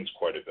his hands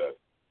quite a bit.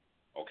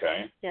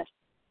 Okay? Yes.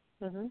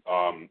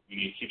 Mhm.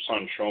 He keeps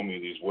on showing me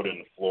these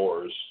wooden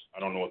floors. I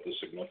don't know what the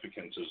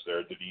significance is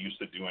there. Did he used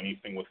to do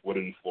anything with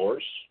wooden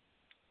floors?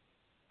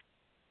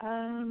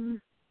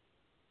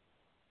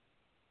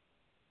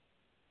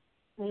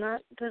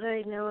 Not that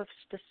I know of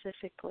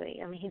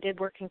specifically. I mean, he did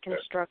work in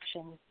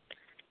construction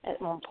at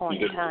one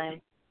point in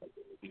time.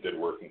 He did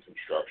work in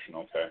construction,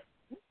 okay.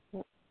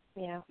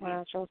 Yeah, when I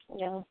was so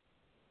young.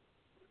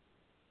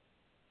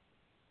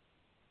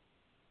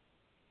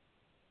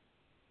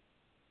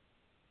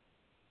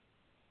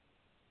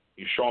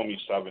 He's showing me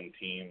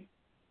 17,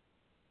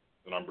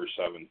 the number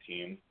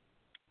 17.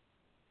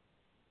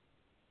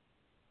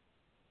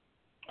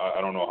 I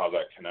don't know how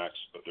that connects,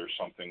 but there's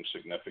something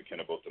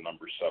significant about the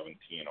number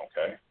 17,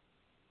 okay?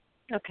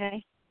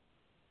 Okay.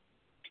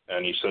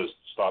 And he says,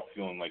 stop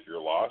feeling like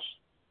you're lost.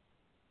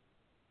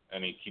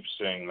 And he keeps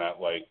saying that,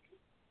 like,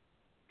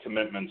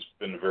 commitment's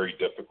been very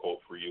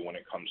difficult for you when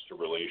it comes to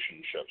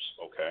relationships,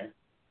 okay?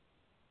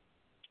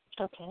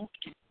 Okay.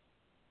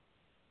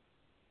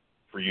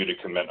 For you to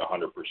commit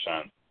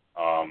 100%.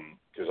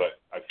 Because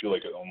I feel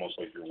like it almost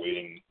like you're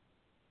waiting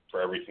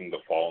for everything to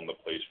fall into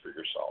place for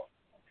yourself,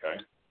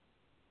 okay?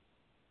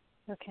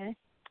 Okay.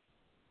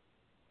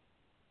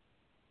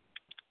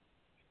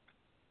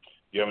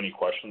 Do you have any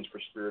questions for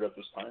Spirit at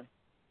this time?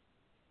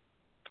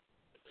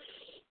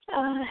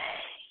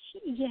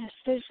 Yes,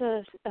 there's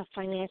a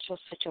financial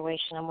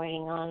situation I'm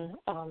waiting on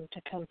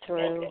to come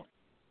through, Okay.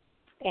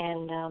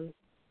 And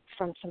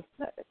from some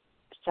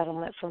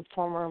settlement from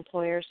former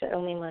employers that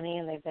owe me money,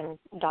 and they've been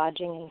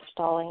dodging and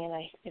stalling, and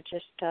I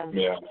just got a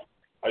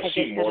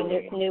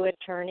new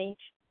attorney.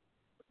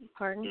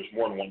 Pardon? There's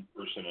more than one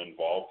person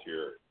involved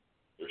here.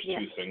 There's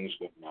two things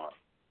going on.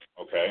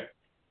 Okay.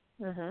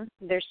 Mhm.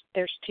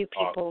 There's two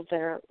people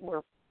that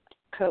were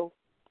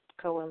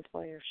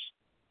co-employers.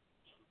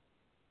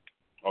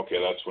 Okay,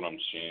 that's what I'm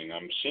seeing.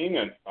 I'm seeing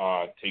it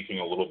taking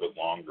a little bit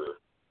longer.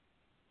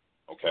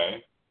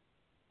 Okay.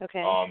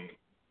 Okay.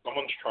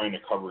 Someone's trying to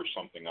cover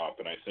something up,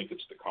 and I think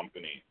it's the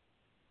company.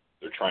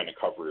 They're trying to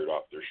cover it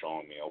up. They're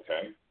showing me.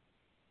 Okay.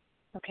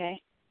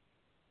 Okay.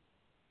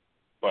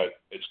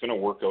 But it's going to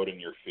work out in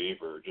your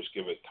favor. Just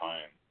give it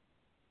time.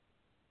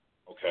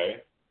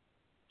 Okay.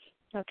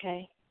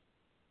 Okay.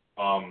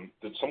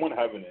 Did someone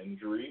have an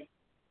injury?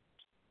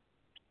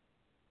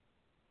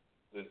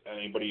 Did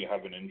anybody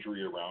have an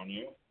injury around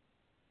you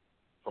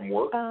from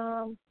work?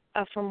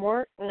 From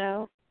work,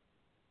 no.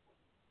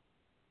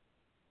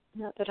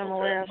 Not that I'm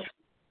aware of.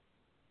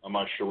 I'm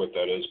not sure what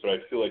that is, but I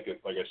feel like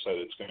like I said,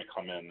 it's going to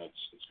come in.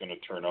 It's going to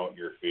turn out in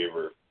your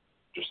favor.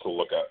 Just to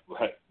look at,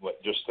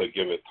 just to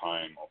give it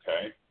time.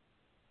 Okay.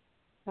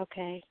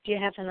 Okay. Do you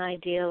have an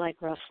idea,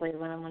 like roughly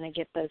when I'm going to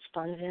get those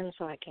funds in,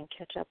 so I can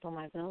catch up on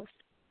my bills?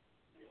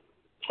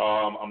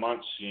 I'm not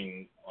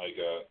seeing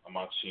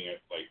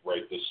it like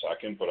right this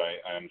second, but I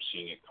am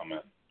seeing it come in.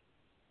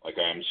 Like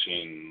I am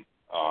seeing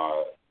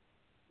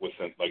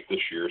within like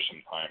this year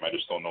sometime. I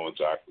just don't know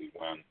exactly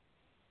when.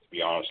 To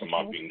be honest, I'm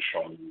not being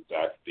shown the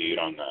exact date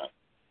on that.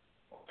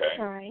 Okay.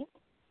 All right.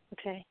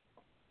 Okay.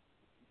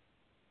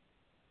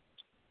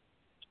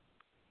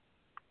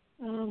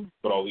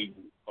 But I'll leave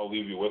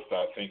you with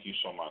that. Thank you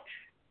so much.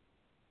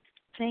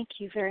 Thank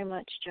you very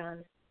much,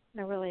 John.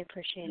 I really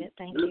appreciate it.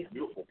 Thank You're you. a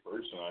beautiful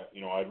person.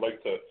 I'd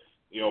like to,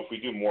 if we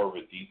do more of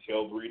a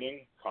detailed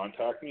reading,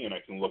 contact me and I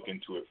can look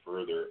into it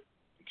further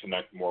and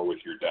connect more with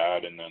your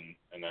dad and then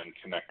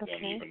connect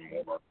them even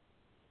more.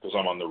 because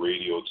I'm on the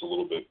radio, it's a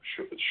little bit,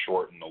 it's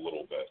shortened a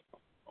little bit.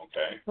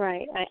 Okay.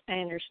 Right. I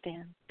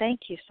understand.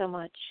 Thank you so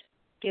much.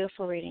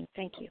 Beautiful reading.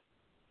 Thank you.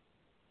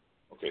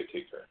 Okay.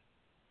 Take care.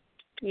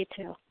 You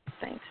too.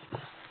 Thanks.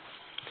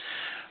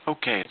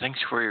 Okay, thanks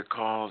for your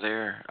call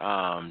there.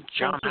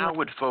 John, how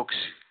would folks,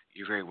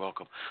 you're very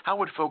welcome, how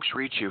would folks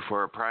reach you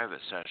for a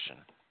private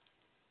session?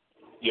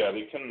 Yeah,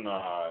 they can,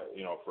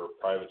 for a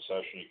private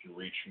session, you can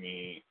reach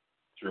me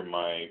through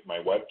my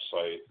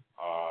website,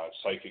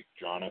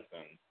 psychicjonathan.net.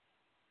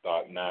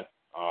 And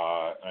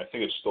I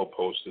think it's still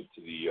posted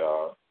to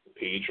the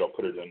page. I'll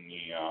put it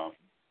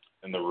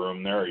in the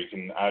room there. You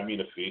can add me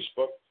to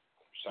Facebook,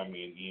 send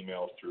me an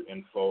email through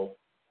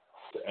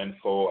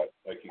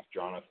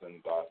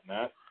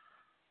info@psychicjonathan.net.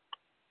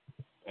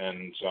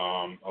 And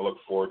I look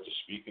forward to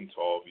speaking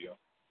to all of you.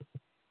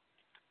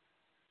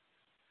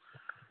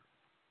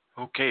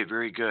 Okay,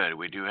 very good.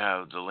 We do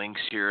have the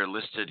links here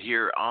listed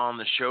here on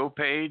the show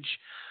page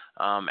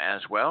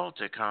as well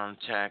to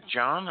contact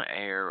John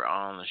here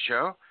on the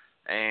show.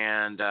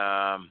 And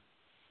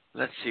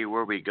let's see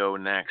where we go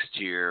next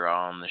here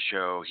on the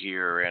show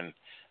here. And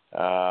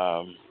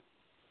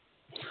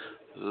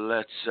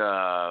let's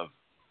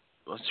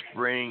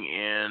bring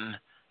in,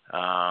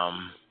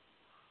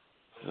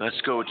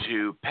 let's go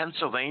to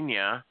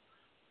Pennsylvania,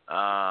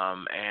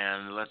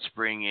 and let's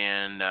bring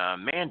in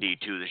Mandy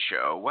to the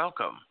show.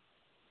 Welcome.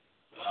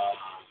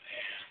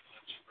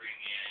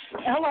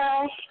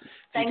 Hello.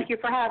 Thank you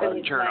for having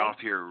me. Turn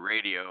off your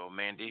radio,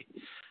 Mandy.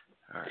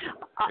 All right.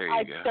 There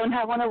you go. I don't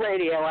have on a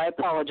radio. I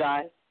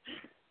apologize.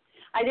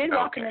 I did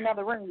walk in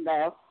another room,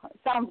 though. It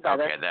sounds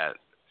better. Okay,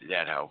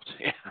 that helped.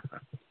 Yeah.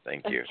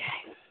 Thank you.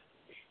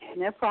 Okay.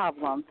 No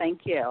problem.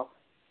 Thank you.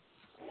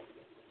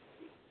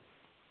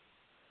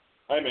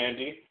 Hi,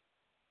 Mandy.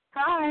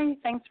 Hi.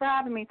 Thanks for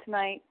having me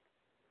tonight.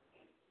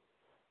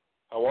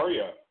 How are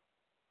you?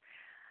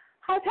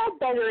 I've had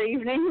better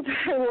evenings.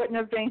 I wouldn't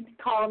have been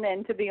calling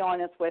in, to be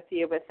honest with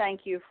you, but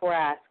thank you for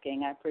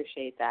asking. I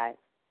appreciate that.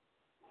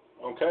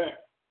 Okay.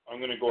 I'm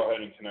going to go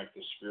ahead and connect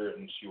the spirit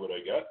and see what I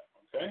get.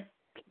 Okay?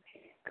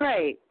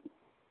 Great.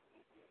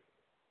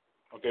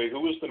 Okay,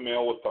 who was the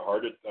male with the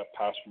heart that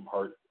passed from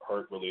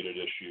heart-related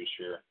issues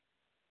here?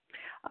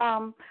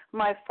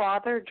 My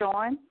father,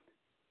 John.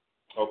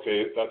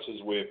 Okay, that's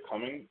his way of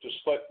coming. He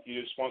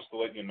just wants to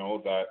let you know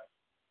that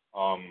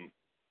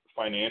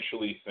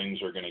financially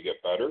things are going to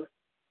get better.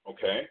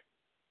 Okay?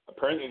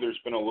 Apparently there's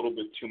been a little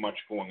bit too much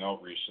going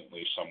out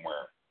recently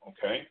somewhere.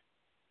 Okay?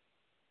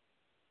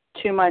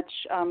 Too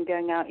much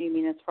going out, you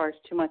mean as far as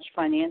too much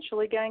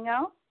financially going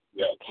out?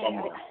 Yeah,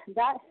 somewhere.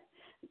 That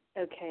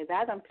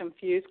I'm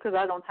confused because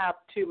I don't have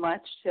too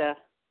much to,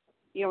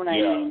 you know what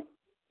I mean,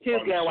 to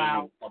go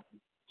out.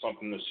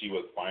 Something to see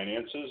with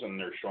finances, and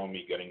they're showing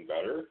me getting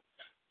better.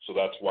 So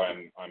that's why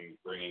I'm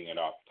bringing it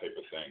up, type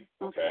of thing.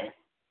 Okay.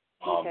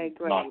 Okay,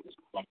 great. Not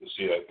to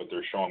see that, but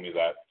they're showing me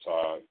that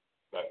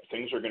that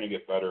things are going to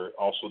get better.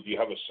 Also, do you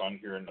have a son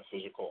here in the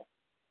physical?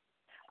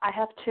 I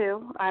have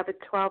two. I have a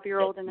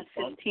 12-year-old and a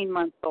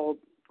 15-month-old.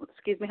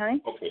 Excuse me,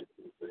 honey? Okay.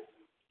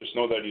 Just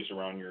know that he's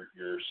around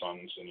your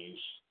sons, and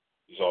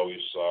he's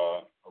always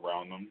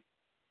around them.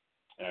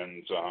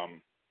 And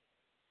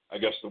I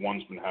guess the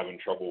one's been having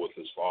trouble with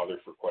his father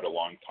for quite a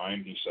long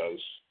time, he says.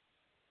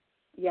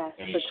 Yes,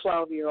 the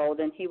 12-year-old,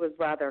 and he was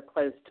rather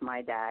close to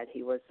my dad.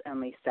 He was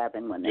only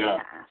 7 when they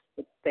passed.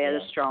 But they had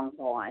a strong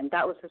bond.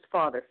 That was his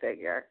father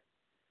figure.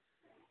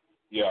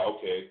 Yeah,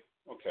 okay.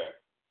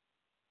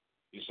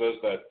 He says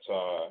that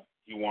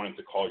he wanted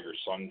to call your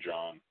son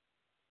John.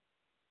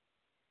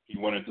 He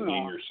wanted to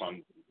name your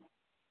son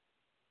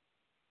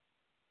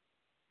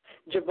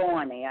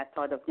Giovanni. I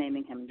thought of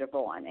naming him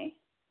Giovanni.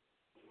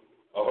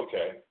 Oh,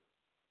 okay.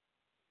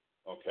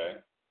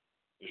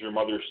 Is your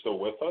mother still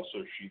with us,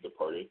 or is she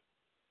departed?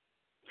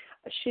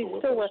 She's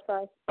still with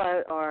us,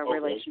 but our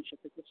relationship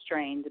is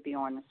strained, to be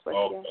honest with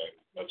you. Okay,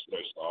 that's what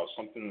I saw.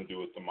 Something to do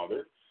with the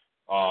mother.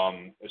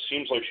 It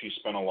seems like she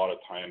spent a lot of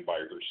time by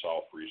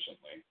herself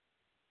recently.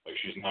 Like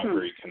she's not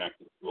very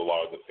connected to a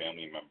lot of the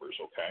family members,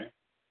 okay?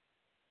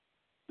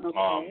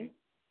 Okay.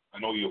 I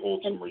know you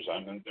hold some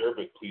resentment there,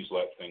 but please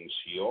let things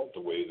heal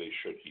the way they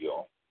should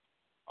heal.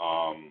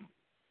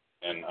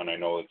 And I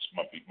know it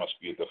must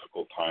be a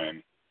difficult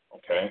time,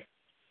 okay?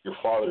 Your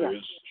father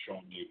is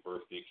showing you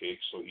birthday cake,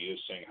 so he is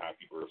saying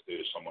happy birthday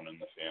to someone in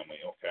the family,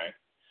 okay?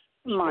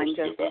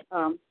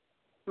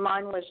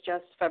 Mine was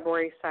just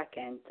February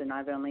 2nd, and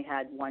I've only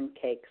had one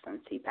cake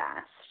since he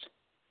passed.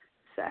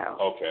 So.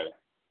 Okay.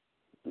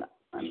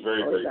 He's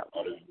very, very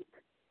proud of you.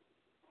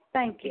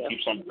 Thank you. He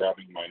keeps on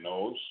grabbing my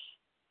nose,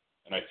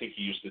 and I think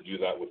he used to do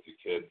that with the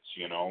kids,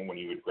 when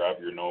he would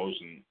grab your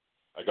nose and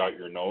I got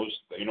your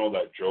nose. You know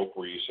that joke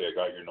where you say I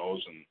got your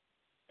nose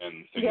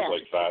and things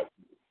like that?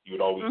 He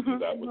would always do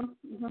that with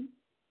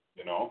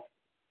He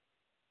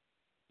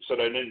said,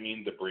 I didn't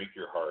mean to break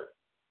your heart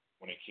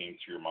when it came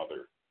to your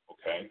mother,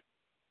 okay?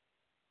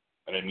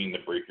 I didn't mean to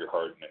break your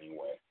heart in any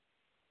way.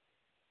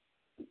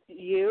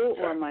 You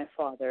or my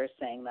father is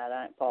saying that?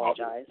 I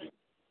apologize.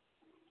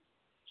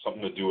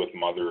 Something to do with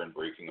mother and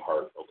breaking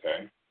heart,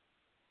 okay?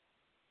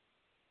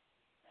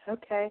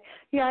 Okay.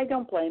 Yeah, I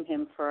don't blame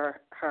him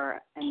for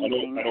her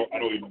anything. I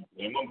don't even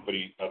blame him, but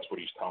that's what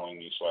he's telling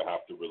me, so I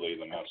have to relay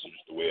the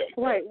message the way I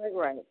can. Right.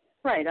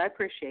 Right, I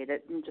appreciate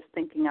it. I'm just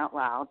thinking out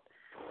loud.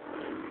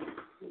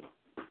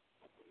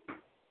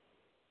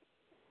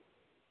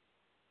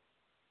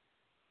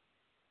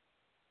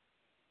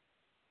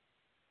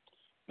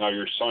 Now,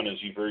 your son, is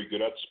he very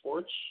good at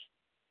sports?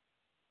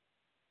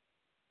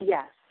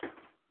 Yes.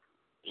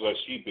 Because I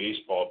see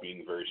baseball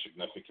being very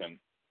significant.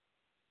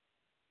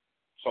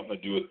 Something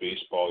to do with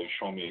baseball. He's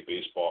showing me a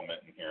baseball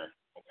mitten here,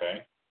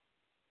 okay?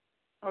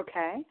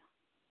 Okay.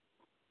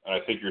 And I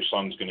think your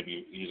son's going to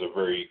be, he's a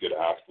very good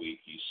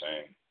athlete, he's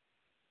saying,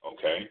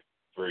 okay?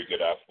 Very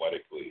good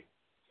athletically,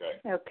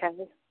 okay?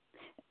 Okay.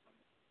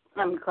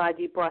 I'm glad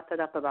you brought that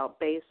up about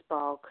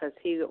baseball because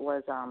he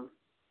was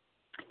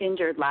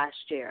injured last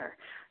year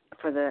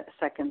for the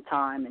second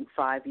time in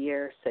 5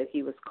 years, so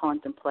he was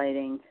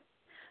contemplating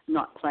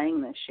not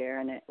playing this year,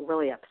 and it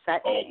really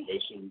upset me. Okay,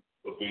 so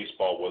the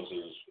baseball was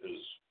his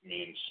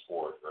main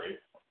sport, right?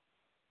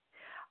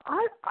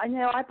 I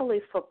know. I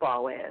believe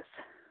football is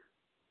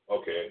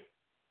Okay.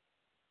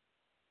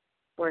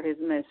 where his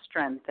most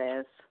strength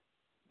is.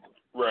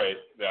 Right.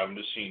 Yeah, I'm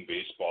just seeing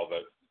baseball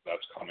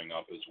that's coming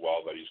up as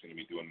well, that he's going to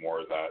be doing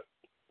more of that.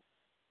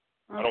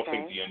 Okay. I don't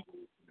think the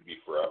injury is going to be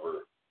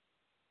forever.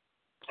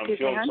 I'm Excuse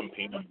feeling me, some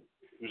pain.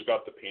 Who's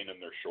got the pain in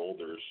their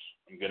shoulders?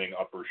 I'm getting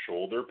upper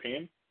shoulder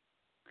pain.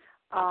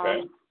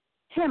 Okay.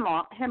 Him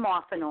off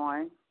and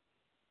on.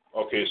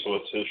 Okay, so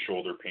it's his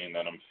shoulder pain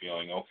that I'm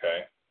feeling.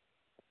 Okay.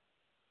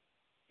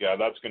 Yeah,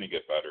 that's going to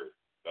get better.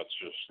 That's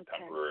just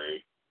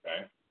temporary.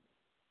 Okay.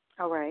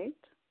 All right.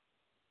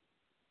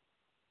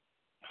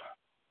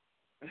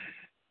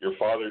 Your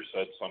father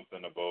said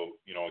something about,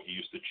 he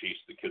used to chase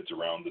the kids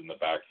around in the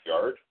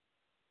backyard,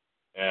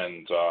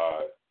 and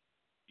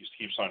he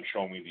keeps on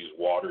showing me these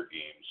water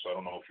games. So I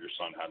don't know if your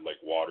son had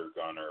like water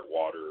gun or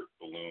water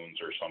balloons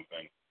or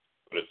something,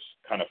 but it's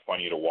kind of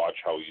funny to watch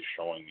how he's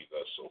showing me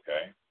this,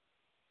 okay?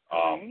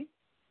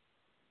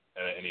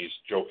 And he's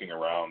joking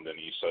around, and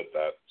he said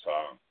that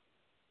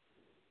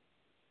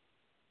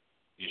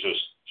he's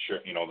just,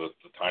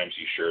 the times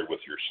he shared with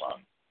your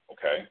son,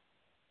 okay?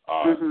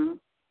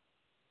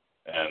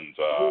 And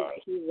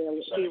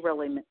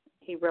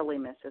he really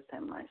misses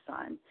him, my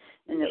son,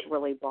 and it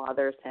really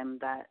bothers him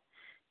that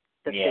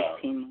the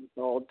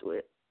 15-month-old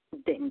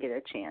didn't get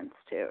a chance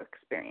to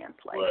experience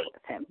life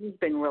with him. He's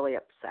been really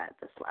upset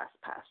this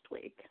past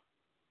week.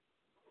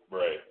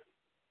 Right.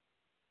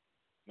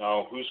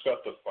 Now, who's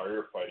got the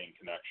firefighting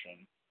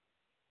connection?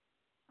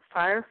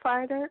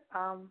 Firefighter?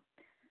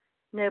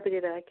 Nobody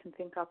that I can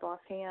think of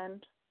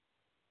offhand.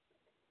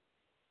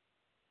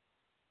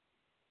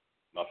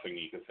 Nothing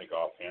you can think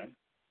offhand?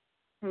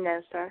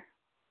 No, sir.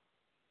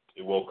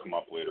 It will come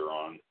up later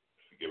on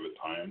if you give it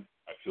time.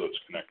 I feel it's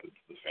connected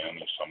to the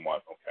family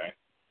somewhat, okay?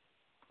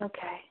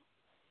 Okay.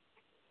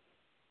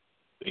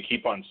 They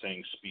keep on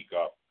saying speak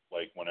up,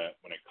 like when it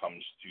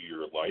comes to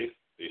your life,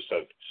 they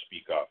said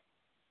speak up.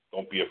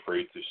 Don't be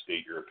afraid to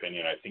state your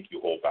opinion. I think you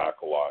hold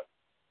back a lot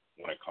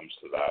when it comes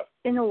to that.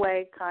 In a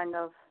way, kind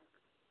of.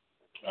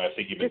 I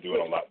think you've been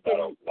doing a lot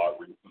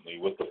recently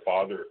with the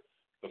father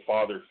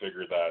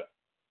figure that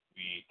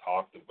we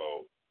talked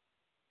about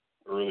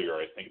earlier.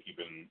 I think you've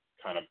been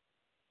kind of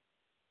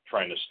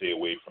trying to stay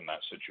away from that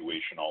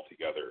situation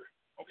altogether,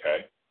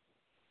 okay?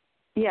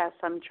 Yes,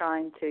 I'm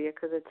trying to,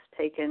 because it's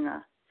taken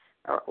a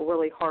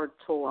really hard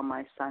toll on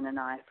my son and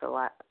I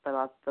for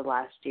the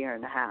last year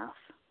and a half.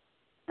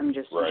 I'm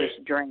just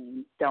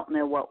drained, don't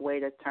know what way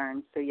to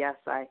turn. So, yes,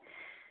 I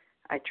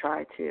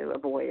try to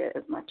avoid it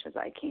as much as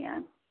I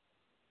can.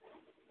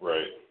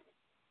 Right.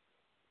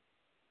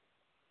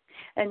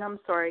 And I'm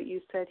sorry, you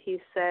said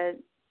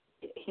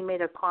he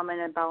made a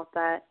comment about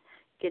that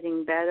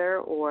getting better,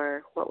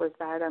 or what was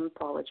that? I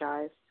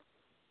apologize.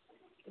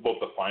 About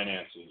the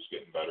finances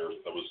getting better.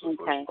 That was the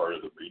first part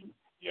of the reading.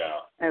 Yeah.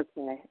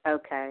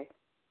 Okay.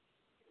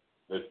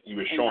 But he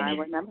was showing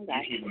me,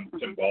 that. Usually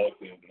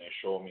symbolically when they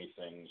show me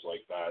things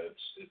like that,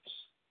 it's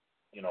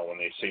when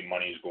they say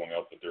money is going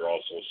up, but they're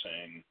also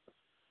saying,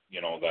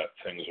 that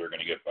things are going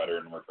to get better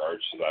in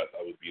regards to that.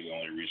 That would be the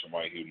only reason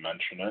why he would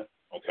mention it.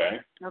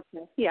 Okay.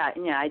 Okay. Yeah,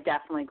 I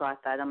definitely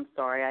got that. I'm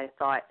sorry. I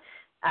thought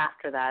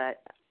after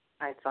that,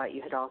 I thought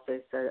you had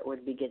also said it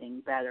would be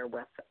getting better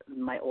with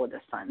my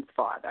oldest son's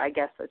father. I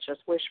guess it's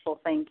just wishful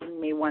thinking,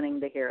 me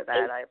wanting to hear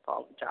that. I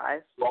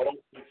apologize. Well, I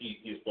don't think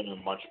he's been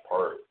in much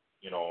part.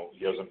 He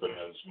hasn't been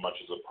as much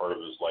as a part of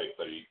his life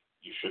that he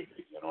should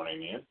be. You know what I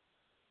mean?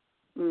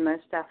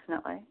 Most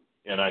definitely.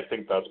 And I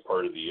think that's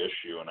part of the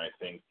issue. And I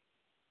think,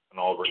 and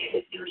Oliver,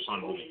 your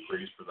son really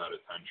prays for that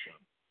attention.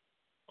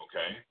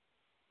 Okay.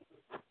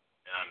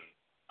 And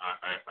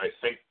I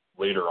think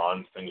later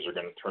on things are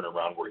going to turn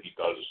around where he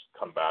does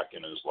come back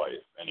in his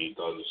life and he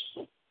does,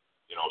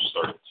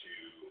 start to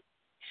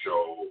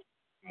show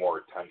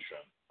more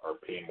attention or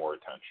pay more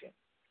attention.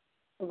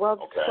 Well,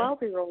 okay.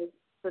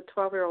 The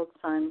 12-year-old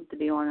son, to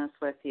be honest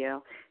with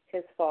you,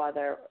 his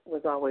father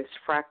was always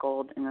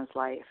freckled in his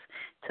life.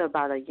 So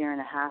about a year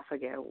and a half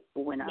ago,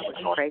 when I was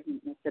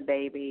pregnant with the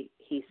baby,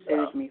 he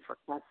sued me for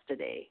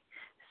custody.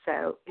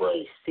 So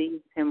he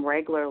sees him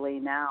regularly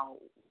now,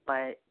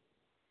 but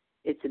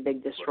it's a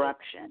big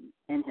disruption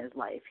in his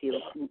life. He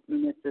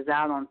misses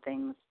out on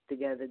things to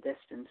go the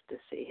distance to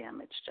see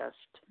him. It's just...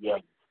 Yeah,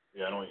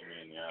 I know what you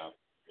mean, yeah.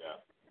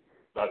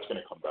 That's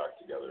going to come back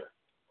together,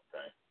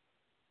 okay?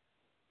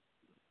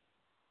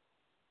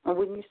 Well,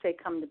 when you say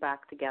come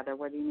back together,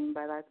 what do you mean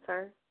by that,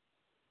 sir?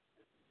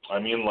 I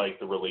mean, like,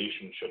 the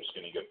relationship's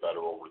going to get better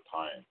over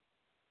time.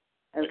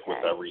 Okay. Like,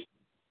 with everything.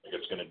 Like,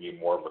 it's going to be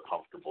more of a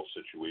comfortable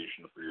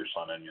situation for your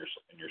son and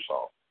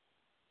yourself.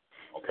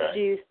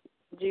 Okay?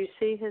 Do you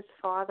see his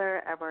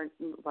father ever,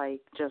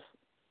 like, just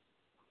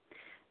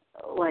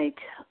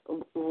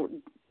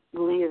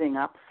leaving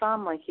up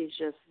some? Like, he's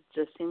just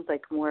seems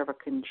like more of a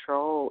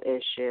control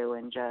issue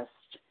and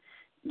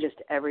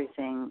just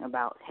everything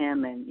about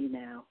him and,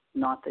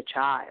 not the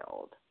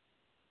child.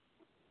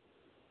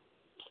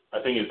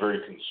 I think he's very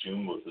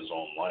consumed with his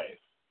own life.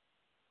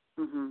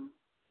 Mhm.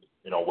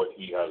 What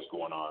he has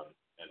going on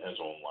in his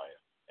own life.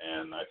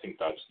 And I think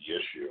that's the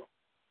issue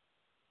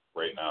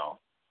right now.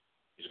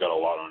 He's got a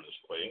lot on his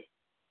plate.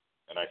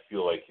 And I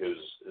feel like his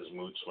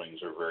mood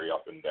swings are very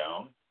up and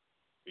down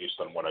based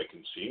on what I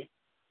can see.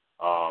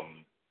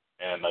 And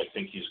I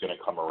think he's going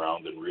to come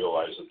around and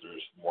realize that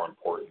there's more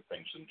important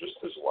things than just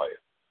his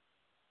life.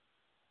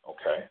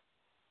 Okay?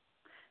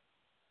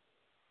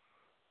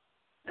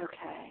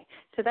 Okay.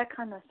 So that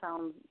kind of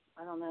sounds,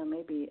 I don't know,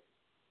 maybe,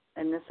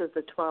 and this is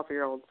the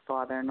 12-year-old's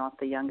father, not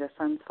the youngest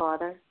son's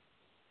father?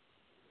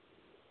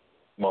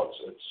 Well,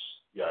 it's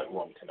who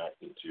I'm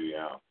connected to,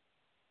 yeah.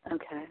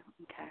 Okay.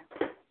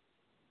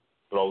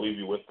 But I'll leave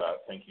you with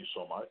that. Thank you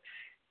so much.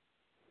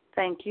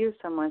 Thank you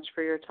so much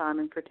for your time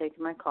and for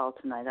taking my call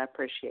tonight. I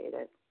appreciate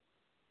it.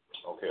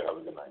 Okay, have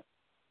a good night.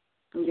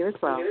 You as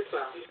well.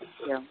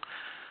 Yeah.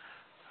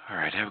 All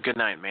right, have a good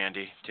night,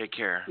 Mandy. Take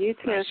care. You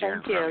too. Nice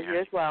Thank you. You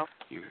as well.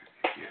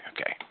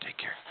 Okay, take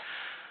care.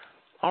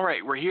 All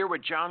right, we're here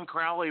with John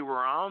Crawley.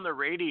 We're on the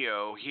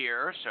radio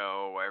here,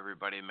 so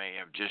everybody may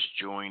have just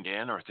joined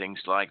in or things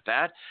like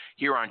that.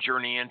 Here on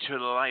Journey into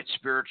the Light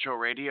Spiritual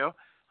Radio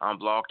on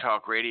Blog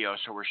Talk Radio.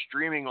 So we're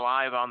streaming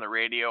live on the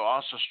radio,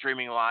 also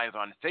streaming live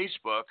on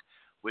Facebook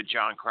with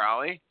John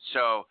Crawley.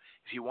 So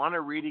if you want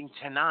a reading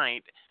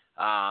tonight,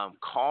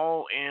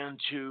 call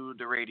into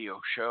the radio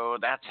show.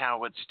 That's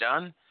how it's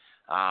done.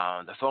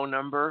 The phone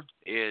number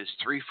is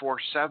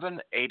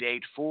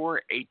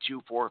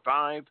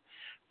 347-884-8245.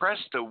 Press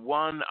the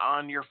 1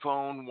 on your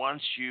phone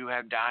once you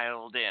have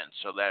dialed in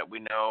so that we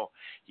know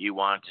you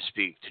want to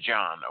speak to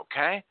John,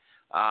 okay?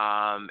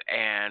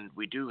 And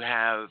we do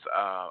have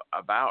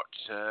about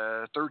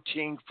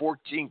 13,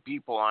 14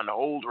 people on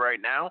hold right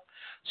now.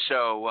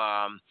 So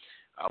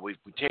we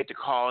take the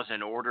calls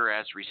in order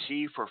as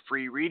received for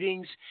free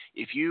readings.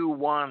 If you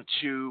want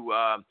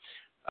to,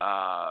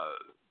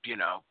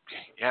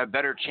 have a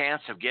better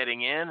chance of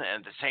getting in and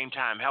at the same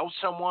time help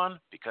someone,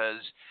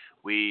 because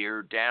we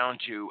are down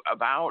to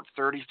about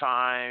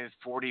 35,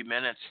 40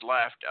 minutes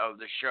left of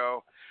the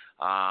show.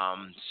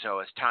 So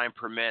as time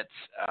permits,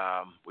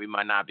 we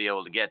might not be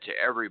able to get to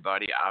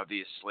everybody,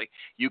 obviously.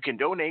 You can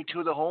donate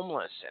to the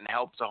homeless and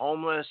help the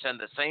homeless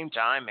and at the same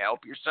time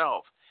help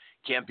yourself.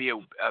 Can't be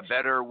a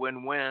better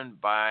win-win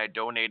by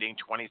donating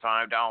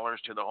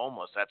 $25 to the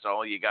homeless. That's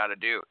all you got to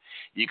do.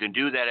 You can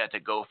do that at the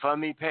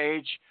GoFundMe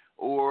page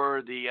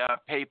or the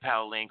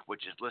PayPal link,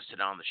 which is listed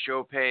on the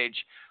show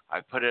page. I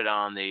put it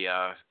on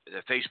the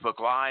Facebook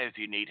Live. If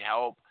you need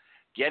help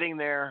getting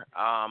there,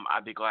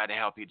 I'd be glad to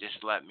help you.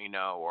 Just let me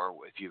know,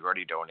 or if you've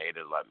already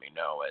donated, let me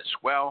know as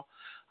well.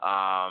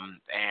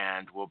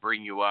 And we'll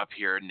bring you up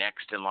here.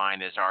 Next in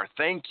line is our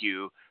thank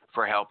you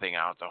for helping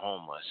out the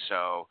homeless.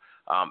 So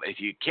if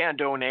you can't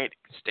donate,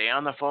 stay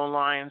on the phone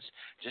lines.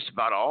 Just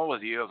about all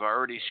of you have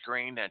already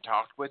screened and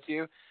talked with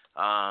you.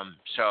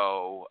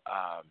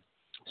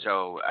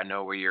 So I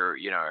know where you're,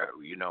 you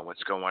know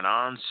what's going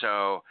on.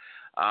 So,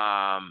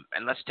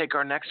 and let's take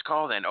our next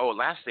call then. Oh,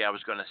 lastly, I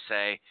was going to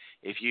say,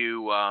 if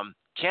you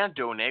can't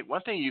donate,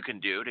 one thing you can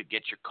do to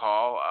get your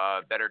call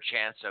a better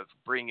chance of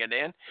bringing it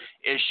in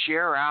is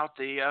share out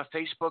the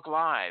Facebook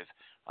Live.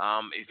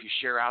 If you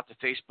share out the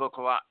Facebook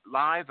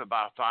Live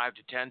about 5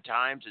 to 10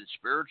 times in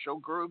spiritual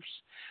groups,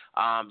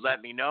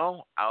 let me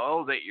know. I'll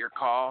elevate your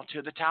call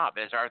to the top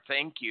as our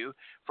thank you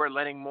for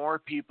letting more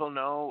people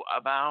know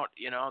about,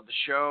 the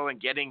show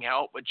and getting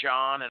help with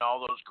John and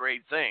all those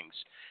great things.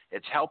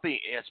 It's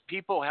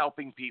people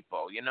helping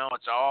people.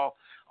 It's all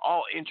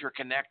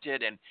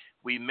interconnected, and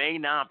we may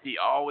not be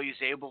always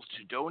able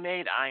to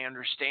donate. I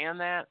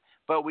understand that.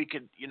 But we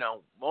could,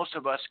 most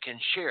of us can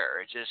share.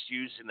 It's just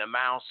using the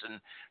mouse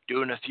and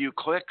doing a few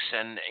clicks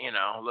and,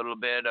 a little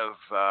bit of,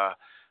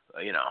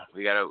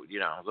 we got a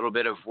little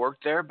bit of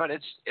work there, but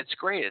it's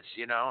great. It's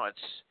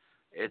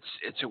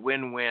a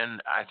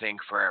win-win, I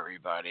think, for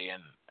everybody.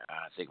 And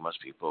I think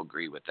most people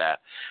agree with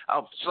that.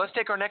 So let's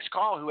take our next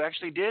call, who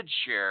actually did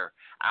share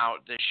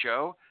out the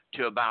show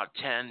to about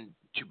 10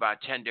 to about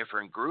 10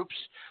 different groups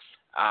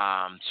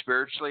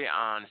spiritually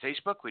on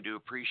Facebook. We do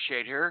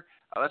appreciate her.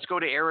 Let's go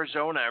to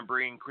Arizona and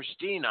bring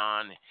Christine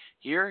on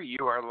here.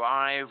 You are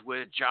live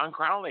with John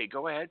Crawley.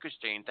 Go ahead,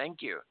 Christine.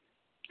 Thank you.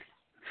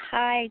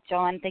 Hi,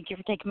 John. Thank you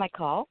for taking my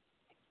call.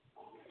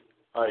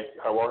 Hi,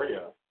 how are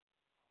you?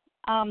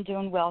 I'm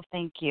doing well,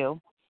 thank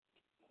you.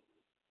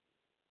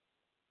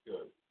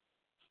 Good.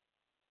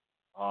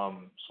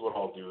 So what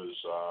I'll do is,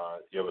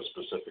 do you have a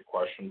specific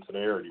question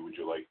today, or would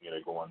you like me to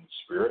go on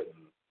spirit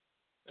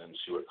and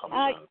see what comes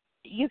in?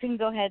 You can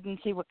go ahead and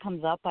see what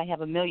comes up. I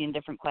have a million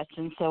different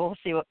questions, so we'll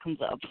see what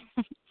comes up.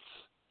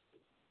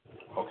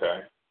 Okay.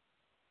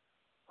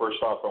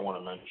 First off, I want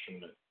to mention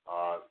that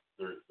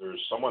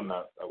there's someone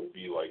that would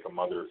be like a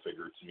mother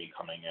figure to me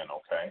coming in,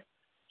 okay?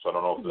 So I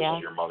don't know if this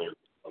is your mother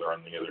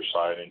on the other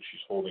side, and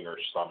she's holding her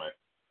stomach,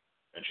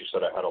 and she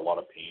said I had a lot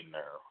of pain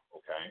there,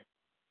 okay?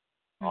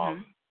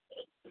 Mm-hmm.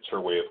 It's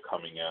her way of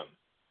coming in,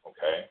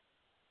 okay?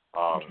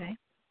 Okay.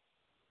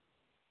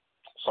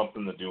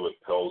 Something to do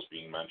with pills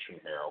being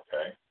mentioned here,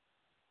 okay?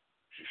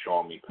 She's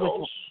showing me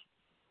pills.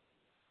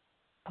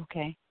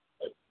 Okay.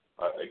 It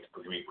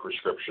could be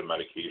prescription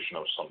medication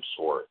of some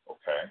sort,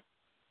 okay?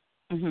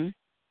 Mhm.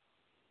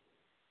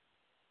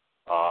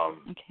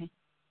 Okay.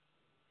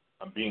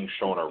 I'm being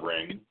shown a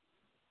ring.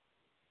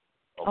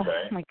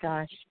 Okay. Oh my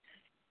gosh.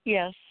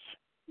 Yes.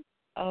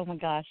 Oh my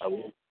gosh.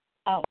 Oh,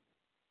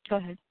 go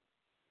ahead.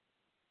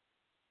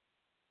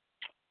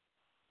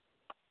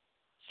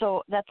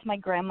 So that's my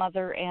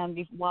grandmother,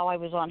 and while I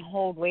was on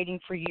hold waiting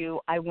for you,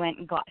 I went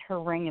and got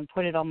her ring and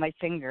put it on my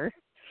finger.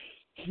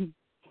 Okay.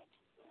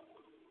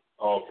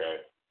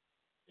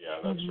 Yeah,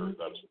 that's her.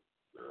 That's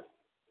her.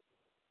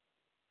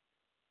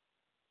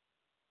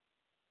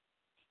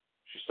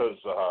 She says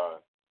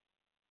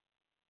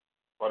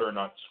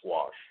butternut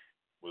squash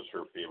was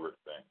her favorite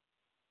thing.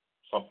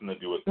 Something to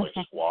do with like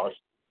squash.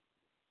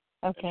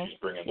 Okay. And she's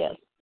bringing. Yes.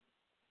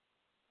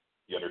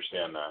 You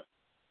understand that?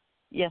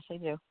 Yes, I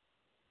do.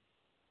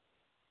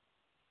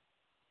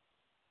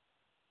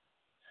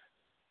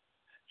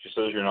 She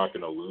says you're not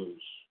going to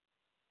lose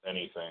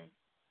anything.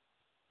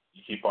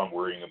 You keep on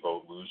worrying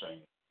about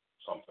losing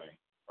something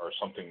or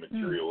something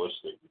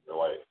materialistic in your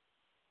life,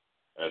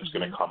 and it's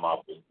going to come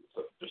up and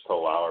just to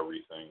allow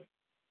everything.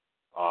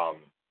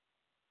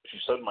 She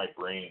said my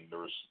brain.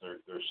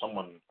 There's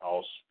someone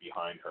else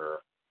behind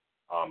her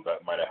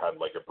that might have had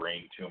like a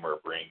brain tumor,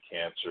 brain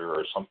cancer,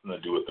 or something to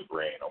do with the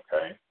brain.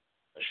 Okay,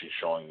 and she's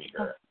showing me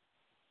here.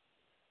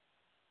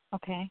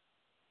 Okay.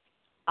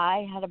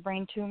 I had a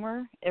brain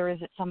tumor, or is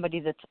it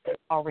somebody that's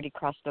already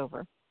crossed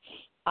over?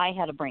 I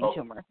had a brain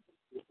tumor.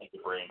 The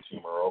brain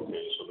tumor,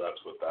 okay, so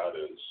that's what that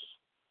is.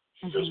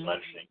 She's just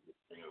mentioning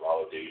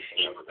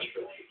validation,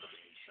 information,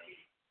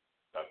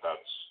 that's,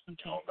 that's,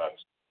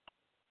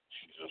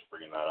 she's just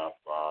bringing that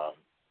up.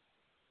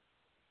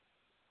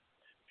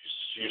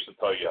 She used to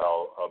tell you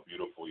how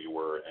beautiful you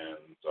were,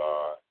 and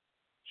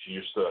she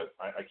used to,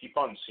 I keep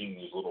on seeing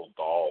these little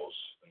dolls,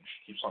 and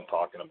she keeps on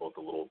talking about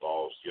the little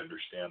dolls. Do you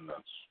understand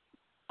this?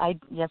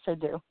 Yes, I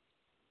do.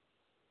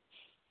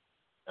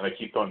 And I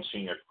keep on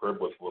seeing a crib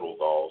with little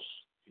dolls.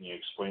 Can you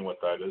explain what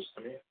that is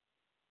to me?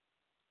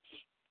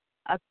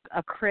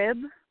 A crib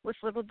with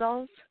little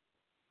dolls?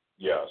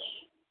 Yes.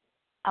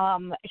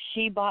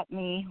 She bought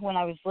me when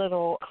I was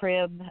little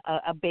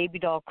a baby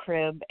doll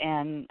crib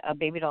and a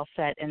baby doll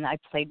set, and I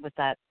played with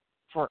that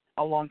for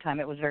a long time.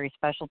 It was very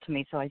special to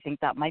me, so I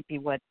think that might be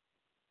what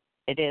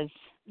it is.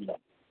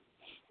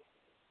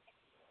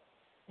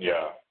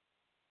 Yeah.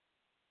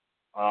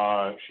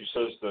 She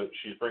says that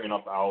she's bringing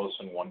up Alice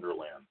in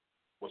Wonderland.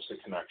 What's the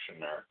connection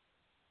there?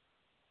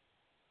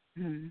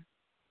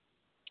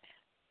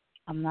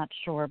 I'm not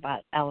sure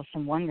about Alice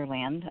in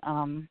Wonderland.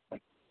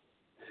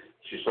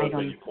 She says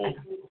that you pulled.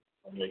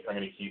 I'm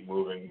going to keep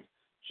moving.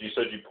 She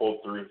said you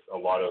pulled through a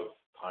lot of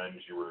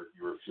times. You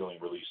were feeling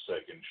really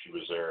sick, and she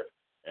was there,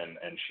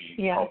 and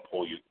she helped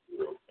pull you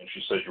through. And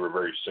she says you were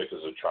very sick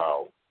as a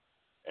child,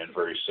 and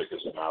very sick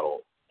as an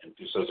adult. And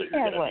she says that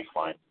you're going to be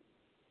fine.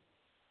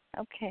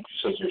 Okay. She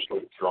says you're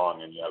so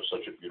strong, and you have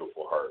such a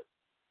beautiful heart.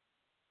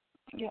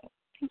 Yeah,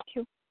 thank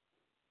you.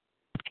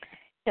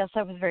 Yes,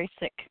 I was very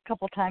sick a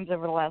couple times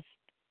over the last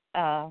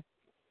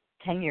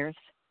 10 years.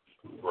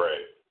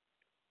 Right.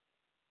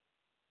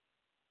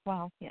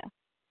 Wow, yeah.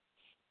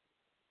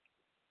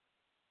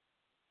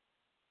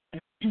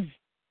 She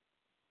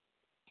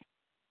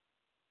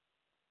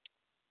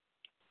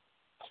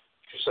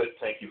said,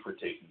 thank you for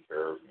taking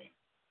care of me.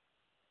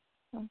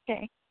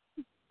 Okay.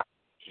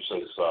 She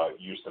says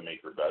you used to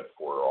make her bed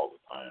for her all the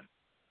time.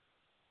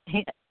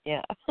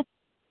 Yeah.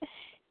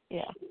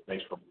 Yeah.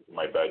 Thanks for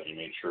my bed. You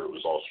made sure it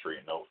was all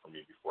straightened out for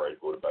me before I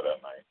go to bed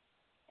at night.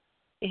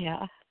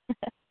 Yeah.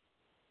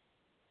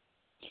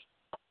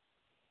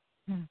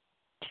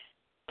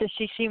 Does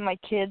she see my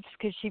kids?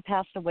 Because she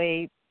passed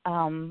away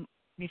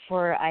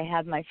before I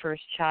had my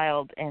first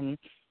child, and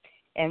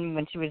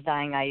when she was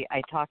dying,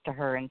 I talked to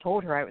her and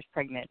told her I was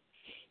pregnant.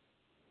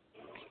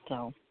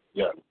 So.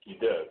 Yeah, you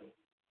did.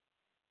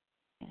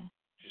 Yeah.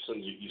 She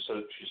says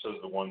she says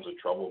the one's a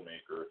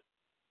troublemaker.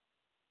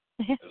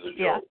 as a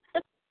Yeah.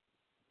 joke.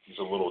 He's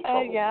a little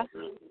troublemaker, yeah. is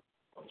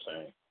what I'm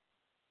saying.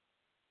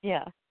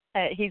 Yeah.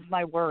 He's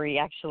my worry,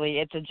 actually.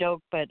 It's a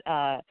joke, but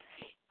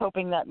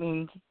hoping that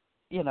means,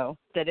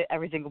 that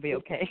everything will be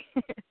okay.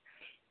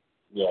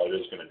 Yeah, it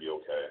is going to be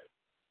okay.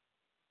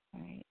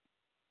 All right.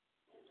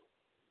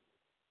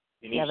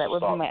 Yeah, that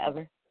would be my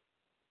other.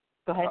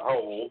 Go ahead. How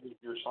old is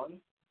your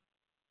son?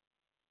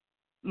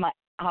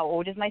 How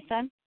old is my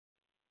son?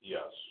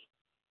 Yes.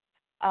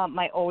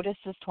 My oldest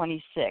is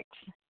 26.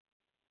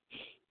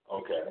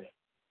 Okay.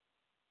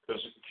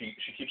 Because she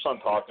keeps on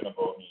talking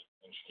about me,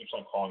 and she keeps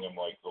on calling him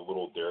like the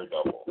little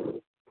daredevil. As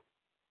a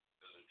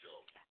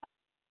joke.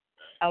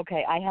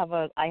 Okay, I have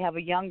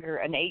a younger,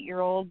 an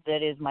 8-year-old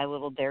that is my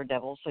little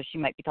daredevil, so she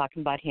might be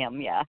talking about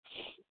him. Yeah.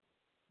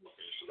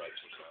 Okay, so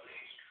that's what that is.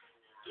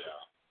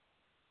 Yeah.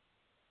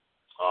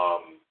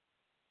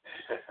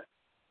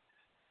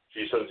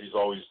 She says he's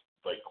always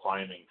like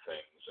climbing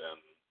things,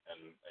 and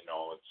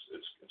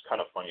it's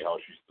kind of funny how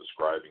she's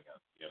describing it.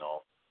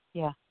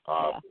 Yeah.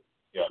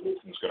 Yeah,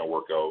 everything's going to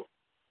work out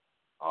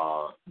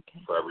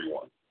for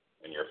everyone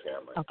in your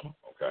family. Okay.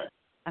 Okay.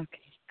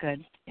 Okay.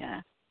 Good.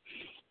 Yeah.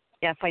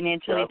 Yeah.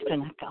 Financially, it's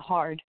been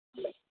hard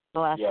the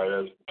last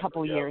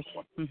couple years.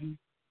 Mm-hmm.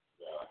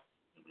 Yeah.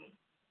 Mm-hmm.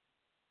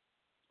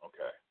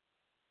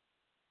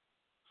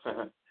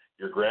 Okay.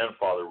 Your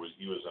grandfather was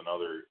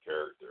another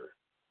character.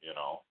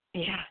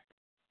 Yeah.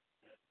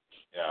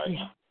 Yeah.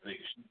 He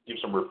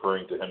keeps on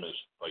referring to him as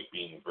like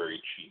being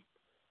very cheap,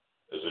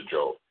 as a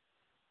joke.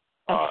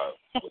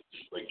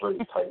 Like very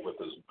tight with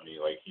his money.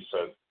 Like she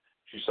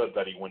said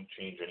that he wouldn't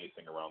change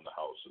anything around the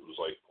house. It was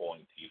like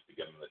pulling teeth to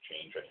get him to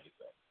change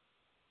anything.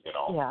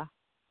 Yeah.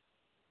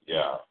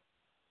 Yeah.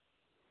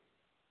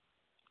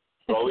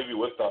 So I'll leave you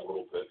with that a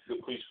little bit.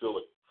 Please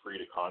feel free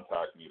to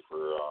contact me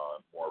for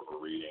more of a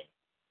reading.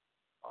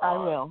 I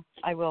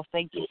will.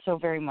 Thank you so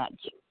very much.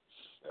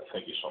 Yeah,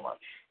 thank you so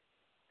much.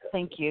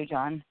 Thank you,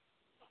 John.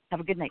 Have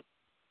a good night.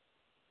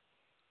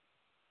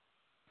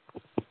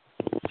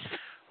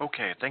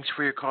 Okay, thanks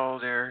for your call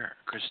there,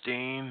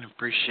 Christine.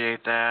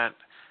 Appreciate that.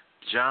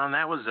 John,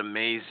 that was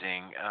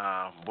amazing.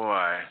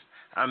 Boy,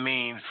 I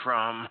mean,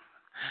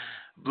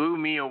 blew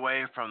me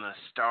away from the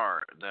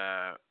start.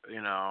 The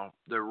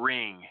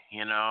ring,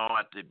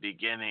 at the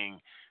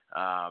beginning,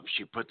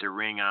 she put the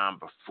ring on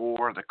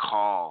before the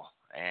call,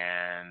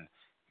 and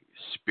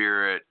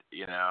Spirit,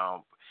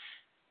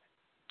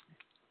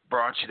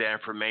 brought you that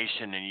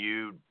information, and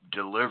you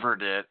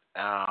delivered it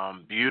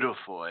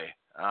beautifully.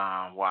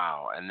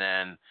 Wow. And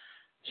then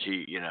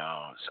she, is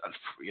a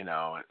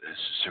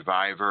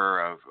survivor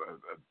of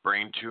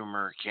brain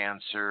tumor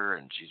cancer,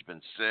 and she's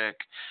been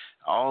sick.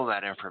 All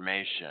that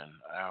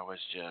information was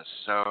just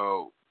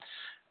so.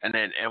 And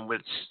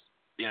what's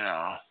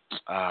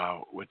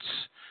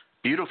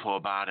beautiful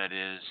about it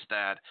is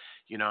that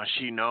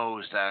she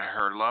knows that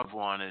her loved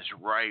one is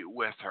right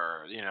with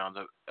her.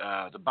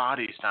 The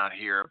body's not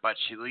here, but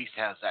she at least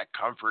has that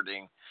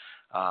comforting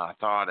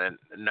thought and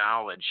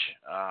knowledge,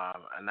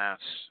 and that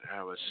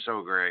was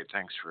so great.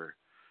 Thanks for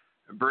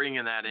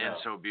bringing that in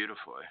so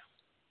beautifully.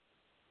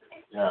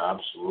 Yeah,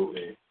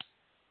 absolutely.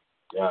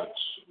 Yeah,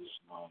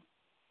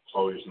 it's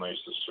always nice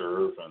to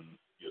serve and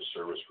be a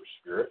service for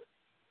Spirit.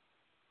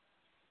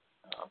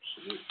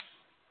 Absolutely.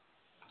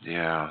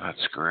 Yeah,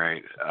 that's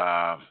great.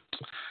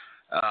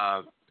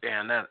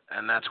 And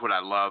that's what I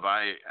love.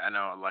 I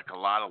know, like a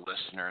lot of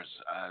listeners,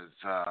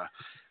 I've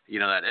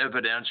that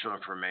evidential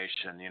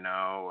information,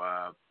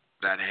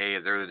 that hey,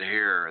 they're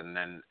here, and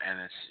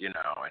it's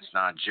it's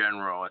not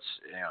general. It's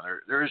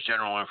there is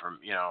general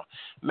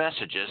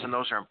messages, and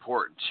those are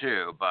important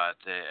too. But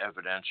the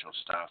evidential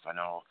stuff, I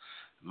know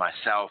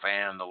myself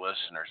and the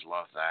listeners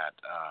love that.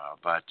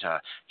 But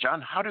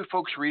John, how do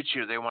folks reach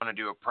you? They want to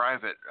do a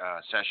private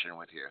session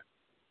with you.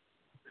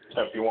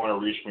 If you want to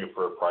reach me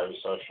for a private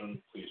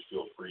session, please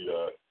feel free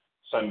to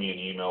send me an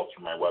email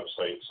through my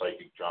website,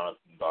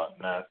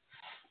 psychicjonathan.net,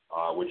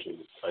 which is,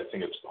 I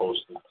think it's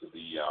posted to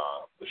the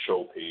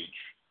show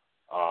page,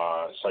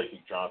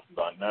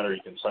 psychicjonathan.net, or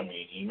you can send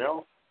me an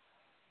email,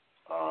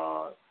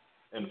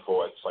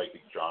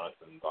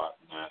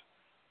 info@psychicjonathan.net,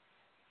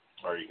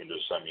 or you can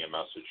just send me a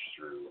message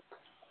through,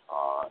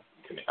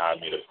 you can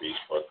add me to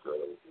Facebook, or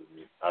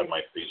add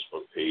my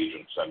Facebook page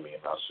and send me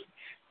a message.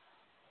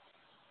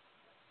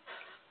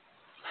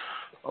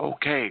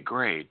 Okay,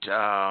 great.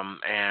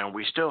 And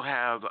we still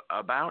have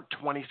about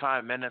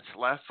 25 minutes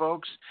left,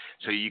 folks,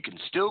 so you can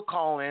still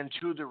call in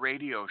to the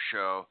radio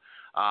show.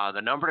 The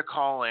number to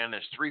call in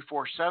is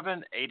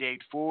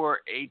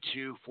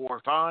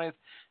 347-884-8245,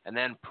 and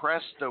then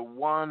press the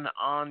 1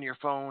 on your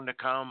phone to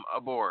come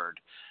aboard.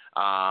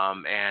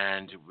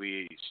 And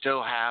we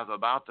still have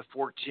about the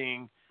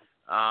 14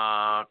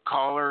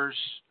 callers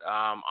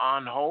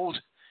on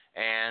hold,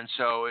 and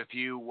so if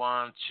you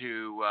want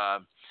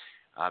to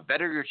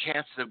better your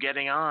chances of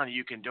getting on,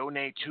 you can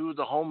donate to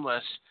the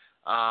homeless,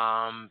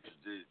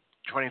 the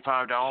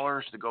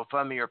 $25, the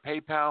GoFundMe or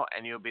PayPal,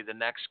 and you'll be the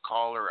next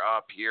caller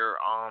up here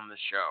on the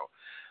show.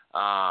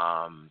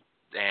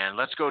 And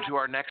let's go to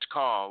our next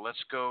call.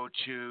 Let's go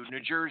to New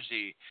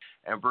Jersey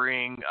and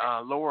bring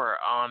Laura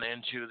on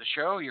into the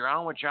show. You're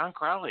on with John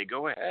Crawley.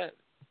 Go ahead.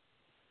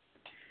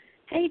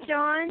 Hey,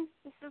 John.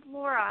 This is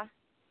Laura.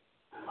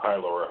 Hi,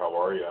 Laura. How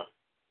are you?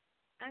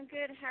 I'm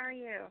good. How are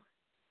you?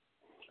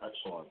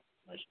 Excellent.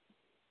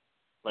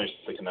 Nice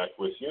to connect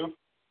with you.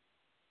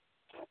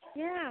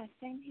 Yeah,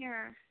 same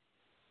here.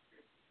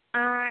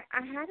 I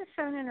had a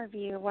phone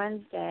interview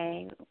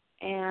Wednesday,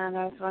 and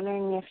I was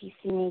wondering if you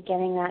see me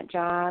getting that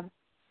job,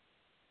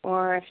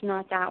 or if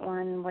not that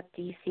one, what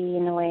do you see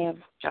in the way of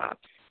jobs?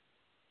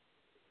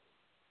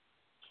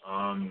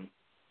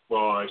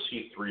 Well, I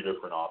see three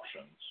different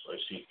options. I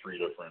see three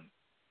different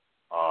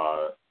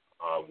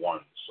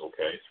ones,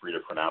 okay? Three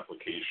different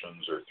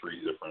applications or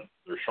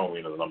they're showing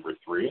me the number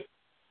 3.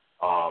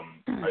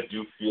 I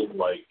do feel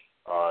like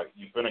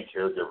you've been a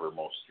caregiver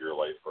most of your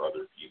life for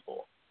other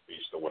people,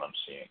 based on what I'm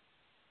seeing,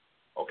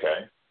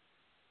 okay?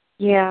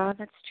 Yeah,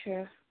 that's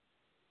true.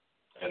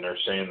 And they're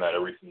saying that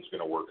everything's going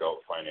to work out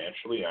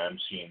financially. I am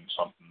seeing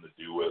something to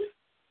do with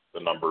the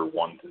number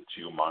 1 to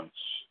 2 months.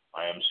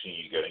 I am seeing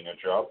you getting a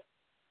job.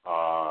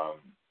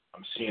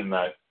 I'm seeing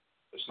that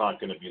it's not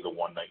going to be the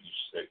one that you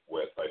stick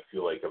with. I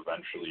feel like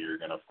eventually you're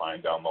going to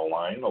find down the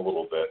line a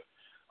little bit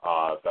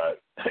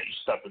that you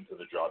step into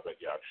the job that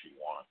you actually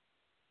want.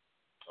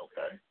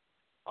 Okay?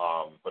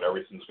 But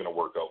everything's going to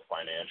work out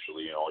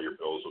financially and all your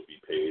bills will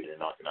be paid. You're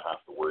not going to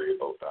have to worry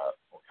about that.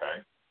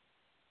 Okay?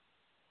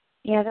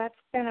 Yeah, that's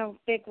been a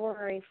big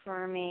worry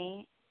for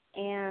me.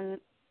 And,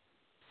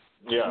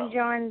 yeah.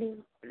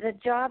 John, the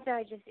job that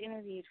I just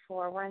interviewed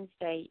for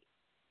Wednesday,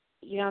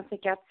 you don't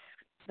think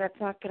that's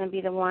not going to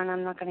be the one?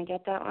 I'm not going to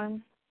get that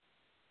one?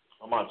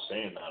 I'm not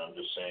saying that. I'm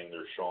just saying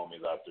they're showing me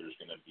that there's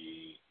going to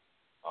be,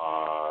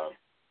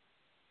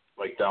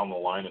 like down the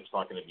line, it's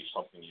not going to be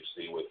something you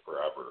stay with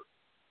forever.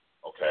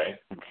 Okay?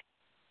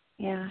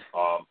 Yeah.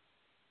 I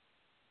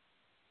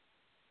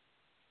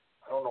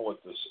don't know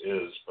what this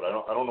is, but I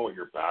don't know what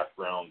your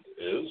background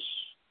is.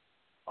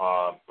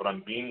 But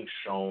I'm being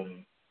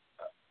shown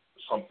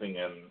something,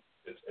 and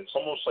it's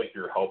almost like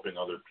you're helping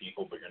other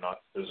people, but you're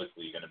not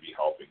physically going to be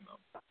helping them.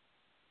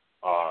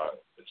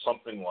 It's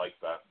something like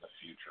that in the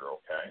future,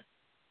 okay?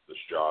 This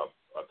job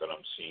that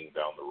I'm seeing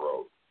down the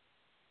road,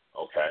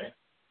 okay?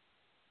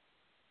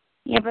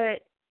 Yeah,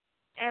 but,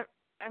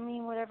 I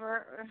mean,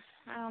 whatever,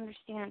 I don't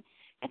understand.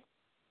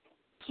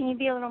 Can you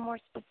be a little more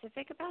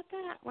specific about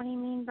that? What do you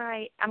mean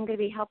by I'm going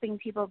to be helping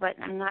people, but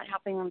I'm not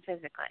helping them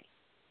physically?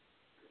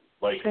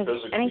 Like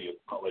physically,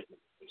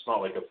 it's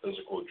not like a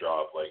physical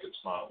job. Like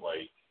it's not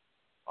like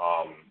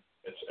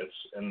it's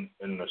in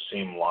the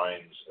same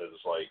lines as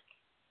like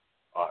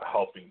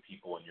helping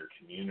people in your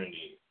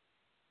community,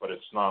 but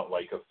it's not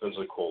like a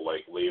physical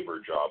like labor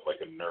job, like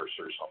a nurse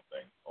or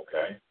something.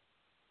 Okay.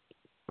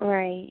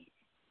 Right.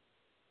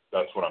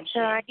 That's what I'm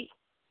saying.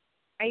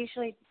 I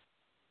usually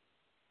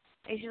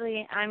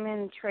I'm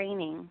in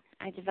training.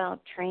 I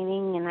develop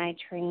training and I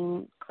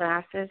train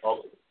classes.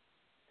 Oh,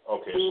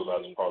 okay, so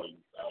that's probably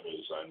what that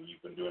is, and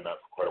you've been doing that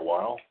for quite a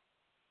while?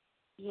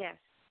 Yes.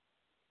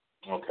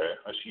 Okay,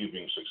 I see you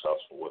being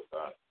successful with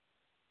that,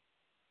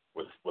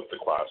 with the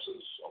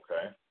classes,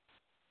 okay?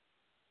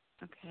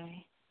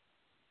 Okay.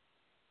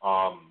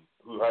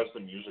 Who has the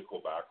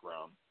musical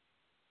background?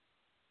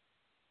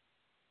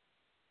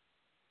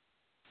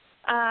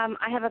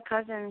 I have a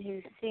cousin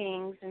who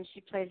sings and she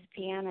plays the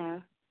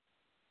piano.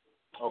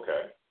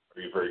 Okay.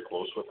 Are you very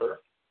close with her?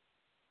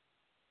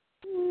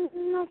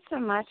 Not so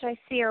much. I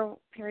see her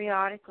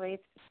periodically.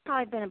 It's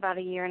probably been about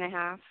a year and a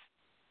half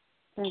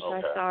since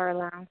I saw her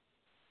last.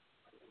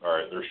 All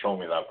right. They're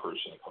showing me that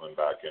person coming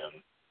back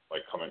in,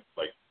 like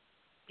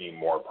being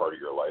more a part of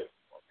your life.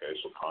 Okay,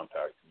 so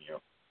contacting you.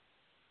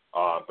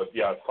 But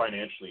yeah,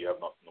 financially you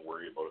have nothing to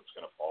worry about. It's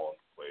going to fall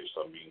into place.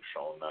 I'm being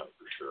shown that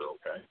for sure.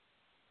 Okay.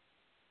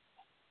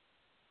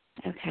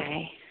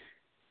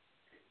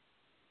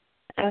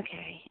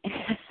 Okay.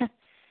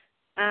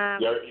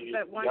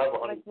 But one, you have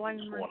 100 like one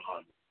things month. going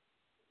on.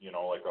 You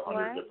know, like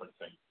 100 different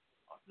things.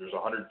 There's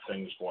 100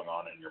 things going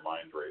on in your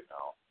mind right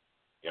now.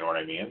 You know what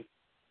I mean?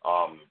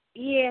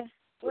 Yeah.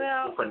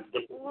 Well, different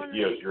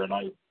ideas.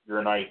 You're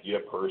an idea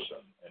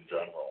person in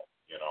general.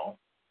 You know.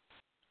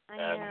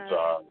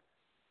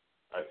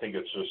 I think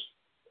it's just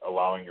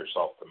allowing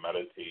yourself to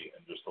meditate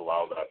and just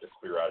allow that to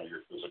clear out of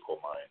your physical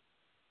mind.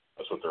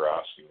 That's what they're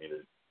asking me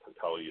to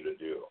tell you to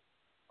do.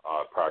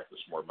 Practice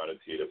more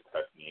meditative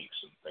techniques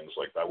and things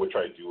like that, which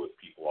I do with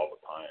people all the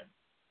time.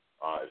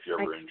 If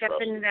you're ever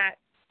interested.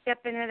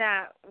 Step into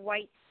that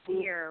white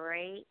sphere,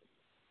 right?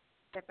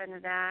 Step into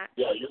that.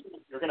 Yeah,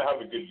 you're going to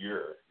have a good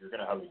year. You're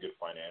going to have a good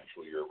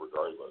financial year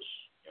regardless,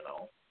 you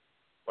know.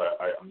 But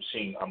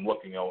I'm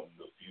looking out in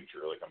the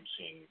future, like I'm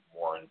seeing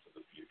more into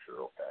the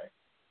future, okay?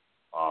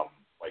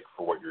 Like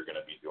for what you're going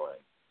to be doing,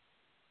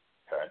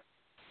 okay?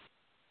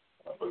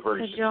 But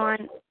very successful.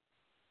 John,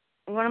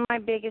 one of my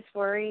biggest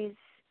worries,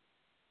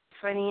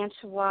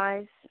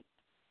 financial-wise,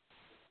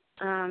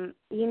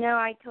 you know,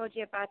 I told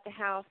you about the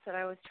house that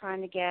I was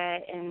trying to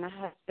get, and my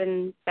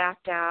husband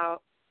backed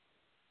out.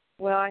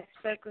 Well, I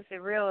spoke with a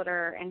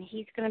realtor, and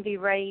he's going to be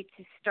ready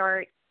to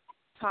start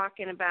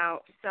talking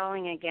about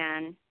selling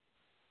again.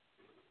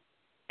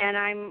 And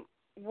I'm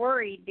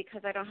worried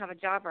because I don't have a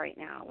job right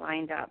now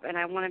lined up, and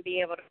I want to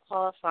be able to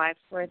qualify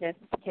for this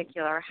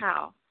particular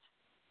house.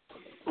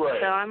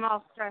 Right. So I'm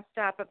all stressed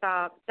up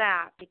about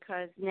that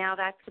because now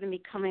that's going to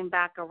be coming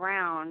back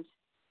around,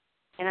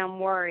 and I'm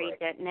worried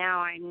that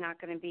now I'm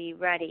not going to be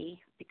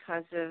ready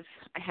because of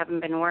I haven't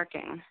been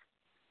working.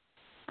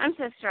 I'm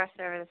so stressed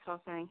over this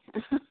whole thing.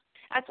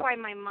 That's why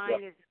my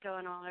mind is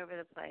going all over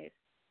the place.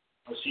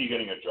 I see you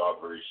getting a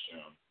job very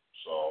soon,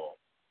 so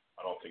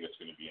I don't think it's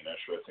going to be an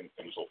issue. I think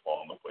things will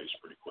fall into place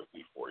pretty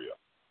quickly for you.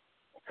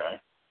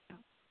 Okay?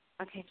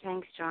 Okay,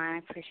 thanks, John. I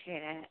appreciate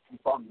it.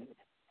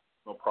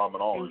 No problem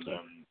at all. Thank you.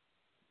 And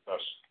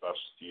best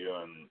to you,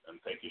 and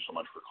thank you so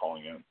much for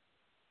calling in.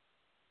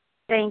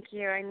 Thank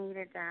you. I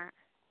needed that.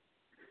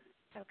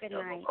 So good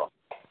night. No problem.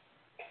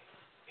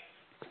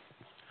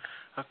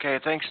 Okay,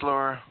 thanks,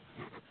 Laura.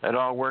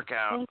 It'll all work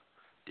out. Thanks.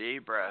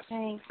 Deep breath.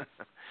 Thanks.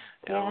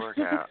 It'll work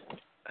out.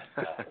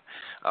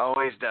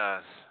 Always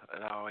does.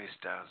 It always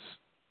does.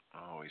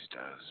 Always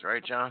does.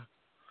 Right, John?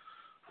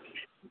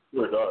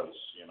 Sure does.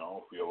 You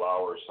know, if we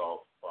allow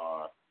ourselves,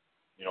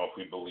 if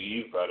we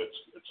believe that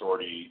it's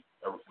already,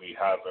 we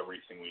have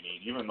everything we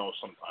need, even though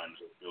sometimes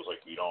it feels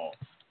like we don't.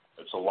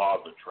 It's a law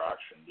of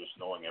attraction, just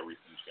knowing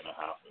everything's going to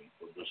happen.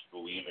 We're just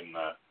believing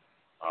that,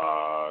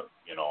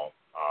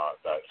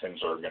 that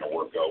things are going to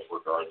work out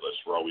regardless.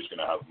 We're always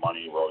going to have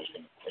money.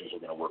 Things are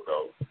going to work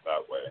out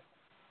that way.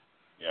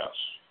 Yes.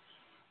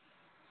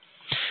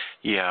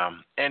 Yeah,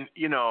 and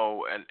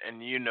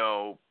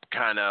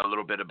kind of a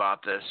little bit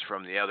about this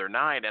from the other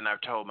night, and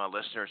I've told my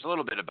listeners a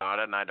little bit about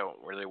it, and I don't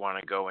really want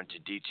to go into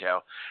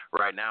detail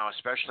right now,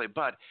 especially,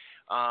 but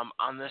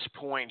on this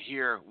point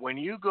here, when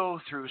you go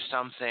through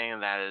something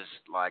that is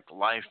like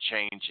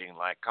life-changing,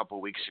 like a couple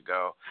weeks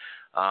ago,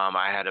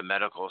 I had a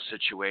medical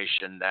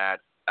situation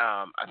that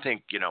I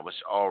think, was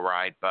all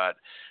right, but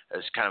it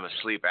was kind of a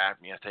sleep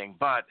apnea thing,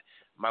 but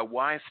my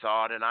wife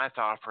thought, and I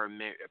thought for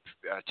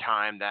a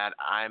time, that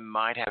I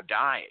might have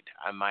died.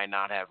 I might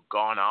not have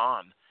gone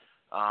on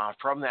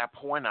from that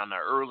point on an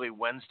early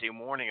Wednesday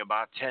morning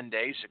about 10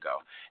 days ago.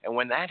 And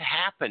when that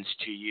happens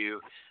to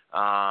you,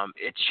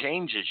 it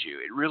changes you.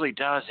 It really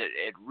does.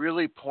 It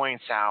really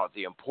points out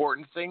the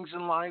important things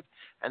in life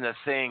and the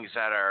things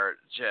that are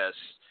just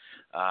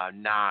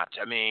not.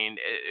 I mean,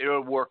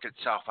 it'll work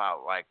itself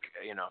out, like,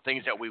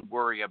 things that we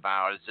worry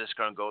about. Is this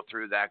going to go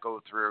through, that go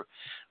through,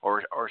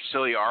 or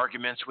silly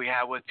arguments we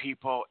have with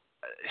people?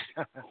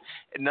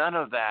 None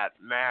of that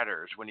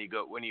matters when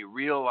you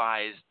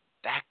realize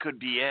that could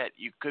be it.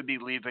 You could be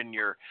leaving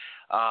your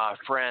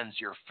friends,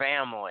 your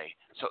family.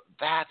 So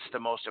that's the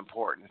most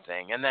important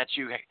thing. And that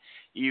you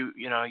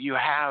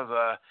have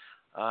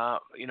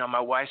my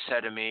wife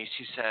said to me,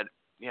 she said,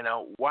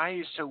 why are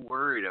you so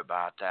worried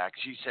about that?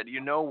 She said,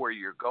 where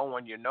you're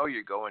going. You're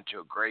going to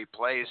a great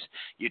place.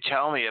 You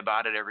tell me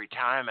about it every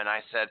time. And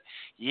I said,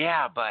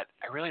 yeah, but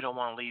I really don't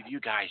want to leave you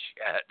guys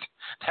yet.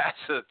 That's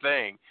the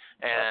thing.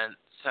 And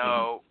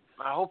so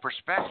my whole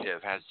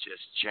perspective has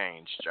just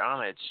changed,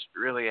 John. It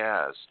really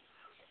has.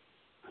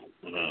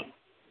 Mm-hmm.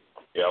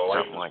 Yeah,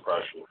 life is like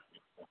precious.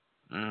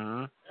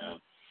 Mm-hmm.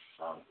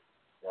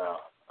 Yeah,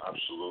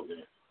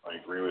 absolutely. I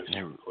agree with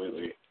you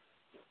completely.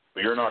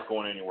 But you're not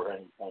going anywhere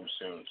anytime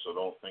soon, so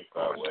don't think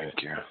that way.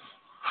 Thank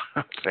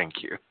you.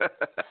 Thank you.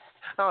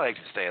 I like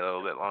to stay a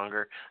little bit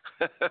longer.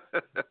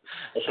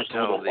 It's just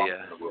a little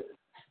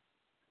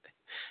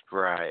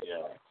right.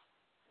 Yeah.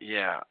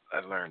 Yeah, I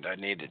learned I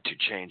needed to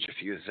change a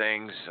few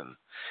things, and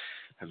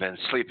I've been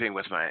sleeping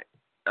with my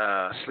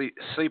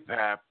sleep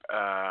app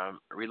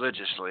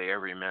religiously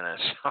every minute,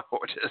 so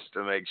just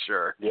to make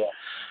sure. Yeah.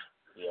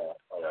 Yeah.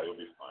 Oh, yeah, you'll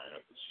be fine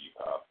with the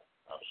CPAP.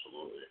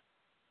 Absolutely.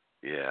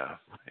 Yeah.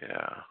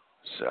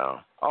 So,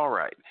 all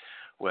right.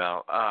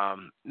 Well,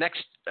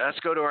 next, let's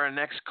go to our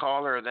next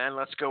caller. Then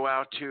let's go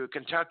out to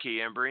Kentucky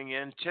and bring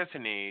in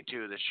Tiffany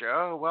to the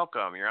show.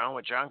 Welcome. You're on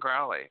with John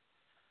Crawley.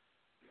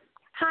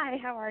 Hi.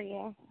 How are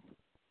you?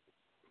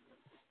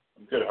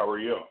 I'm good. How are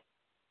you?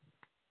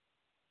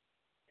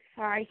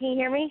 Sorry. Can you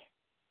hear me?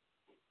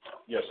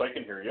 Yes, I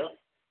can hear you.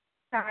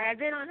 Sorry. I've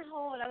been on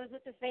hold. I was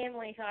with the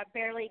family, so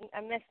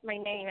I missed my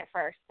name at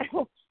first.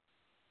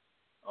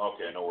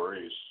 Okay. No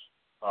worries.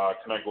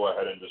 Can I go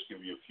ahead and just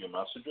give you a few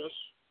messages?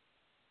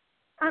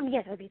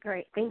 Yes, that'd be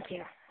great. Thank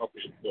you. Okay,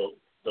 so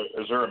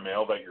is there a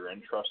male that you're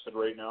interested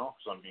right now?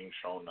 Because I'm being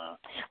shown that.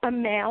 A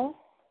male?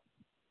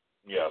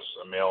 Yes,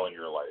 a male in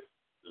your life.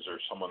 Is there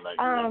someone that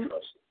you're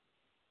interested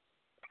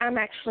in? I'm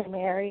actually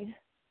married.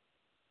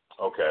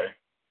 Okay.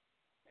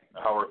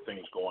 How are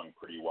things going?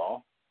 Pretty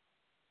well?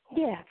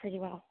 Yeah, pretty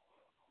well.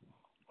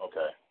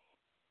 Okay.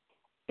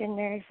 Been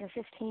married for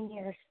 15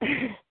 years.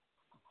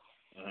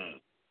 Mm-hmm.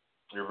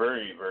 You're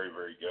very, very,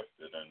 very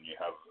gifted, and you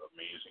have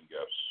amazing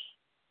gifts.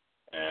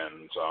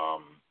 And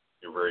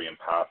you're very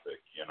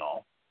empathic, and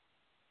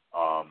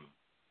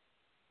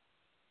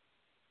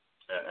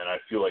I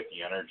feel like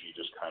the energy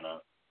just kind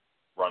of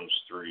runs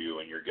through you,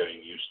 and you're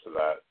getting used to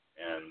that.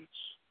 And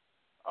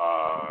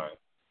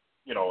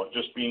you know,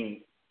 just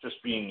being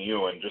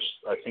you, and just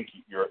I think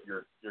you're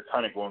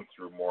kind of going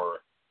through more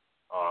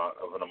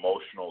of an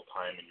emotional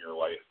time in your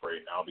life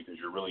right now because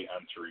you're really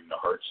entering the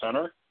heart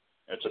center.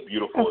 It's a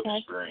beautiful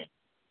experience.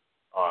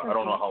 I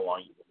don't know how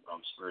long you've been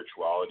on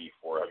spirituality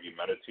for. Have you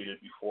meditated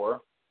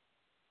before?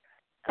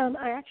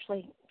 I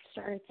actually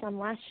started some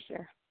last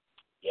year.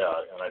 Yeah,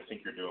 and I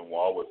think you're doing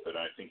well with it. And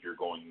I think you're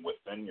going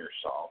within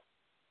yourself.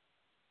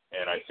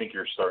 And I think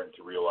you're starting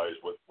to realize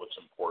what's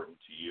important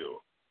to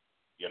you.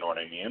 You know what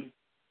I mean?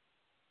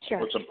 Sure.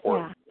 What's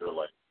important in your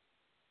life.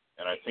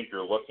 And I think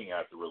you're looking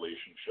at the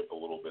relationship a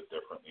little bit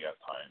differently at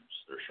times,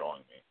 they're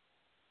showing me.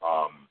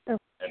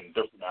 And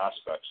different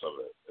aspects of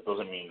it. It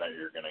doesn't mean that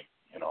you're going to,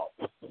 you know,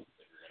 that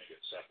you're going to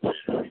get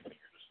separated or anything.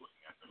 You're just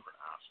looking at different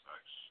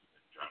aspects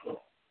in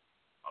general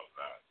of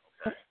that,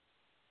 okay?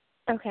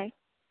 Okay.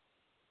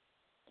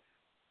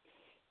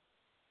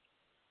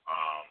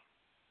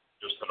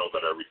 Just to know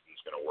that everything's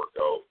going to work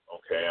out,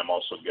 okay? I'm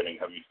also getting,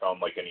 have you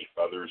found, like, any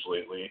feathers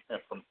lately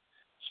from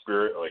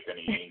spirit, like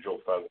any angel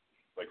feathers,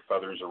 like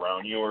feathers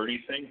around you or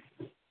anything?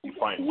 You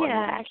find money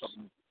and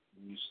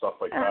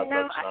stuff like that?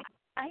 No,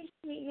 I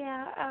see,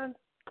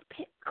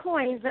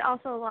 coins, but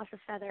also lots of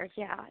feathers,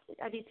 I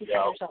do see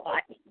feathers a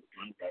lot.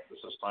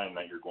 This is time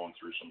that you're going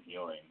through some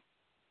healing,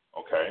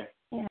 okay?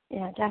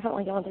 Yeah,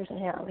 definitely going through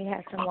some healing. We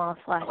had some loss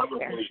last year. I have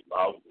a really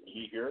loud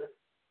lady here,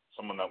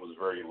 someone that was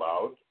very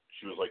loud.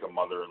 She was like a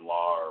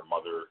mother-in-law or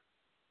mother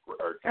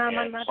or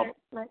my mother.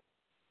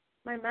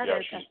 My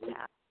mother does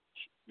that.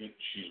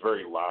 She's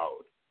very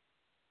loud,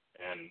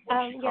 and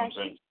when she comes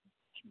in,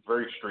 she's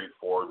very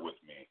straightforward with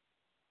me.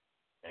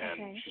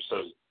 And she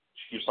says,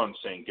 she keeps on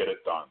saying, "Get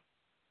it done."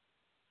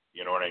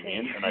 You know what I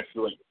mean? And I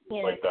feel like it's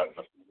like that in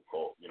the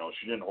physical. You know,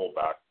 she didn't hold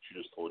back. She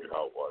just told you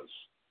how it was.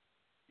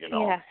 You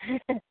know.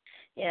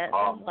 Yeah.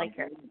 Sounds like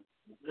her.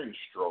 Getting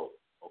stroke.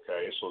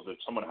 Okay, so did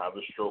someone have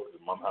a stroke? Did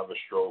mom have a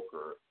stroke,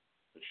 or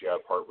did she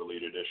have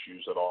heart-related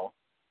issues at all?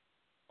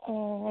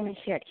 I mean,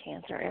 she had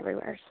cancer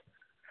everywhere.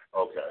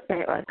 Okay.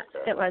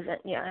 It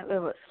wasn't. Yeah, it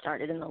was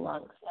started in the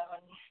lungs. So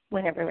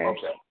went everywhere.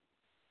 Okay.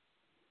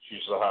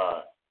 She's so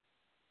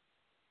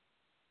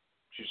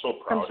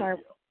proud of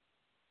you.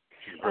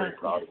 She's very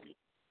proud of you.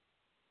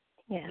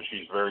 Yeah.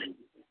 She's very.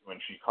 When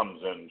she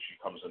comes in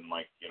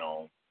like, you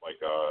know,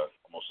 like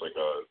almost like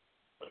a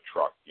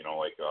truck. You know,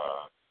 like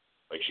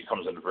she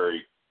comes in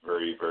very,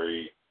 very,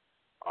 very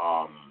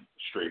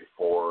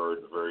straightforward.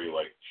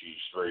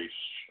 She's very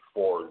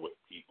forward with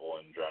people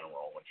in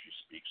general when she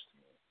speaks to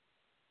me.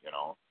 You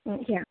know?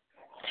 Yeah.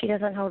 She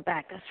doesn't hold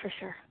back, that's for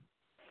sure.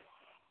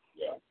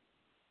 Yeah.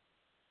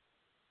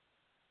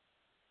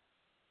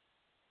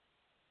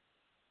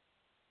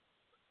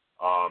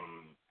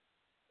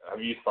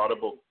 Have you thought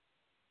about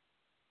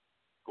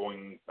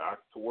going back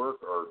to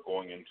work or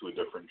going into a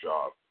different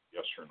job?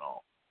 Yes or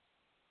no?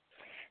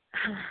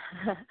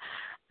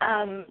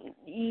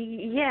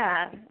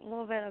 Yeah, a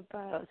little bit of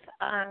both.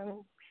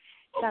 Thought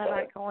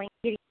about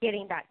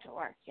getting back to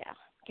work. Yeah,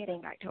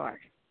 getting back to work.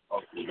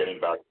 Okay, getting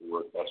back to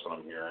work. That's what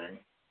I'm hearing.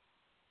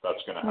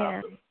 That's going to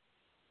happen.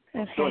 Okay.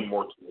 I'm feeling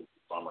more towards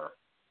the summer.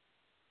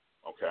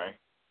 Okay.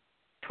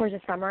 Towards the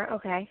summer.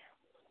 Okay.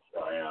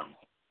 I am.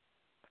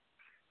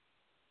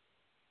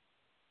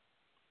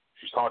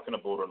 She's talking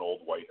about an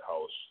old white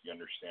house. You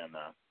understand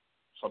that?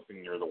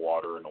 Something near the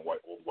water in a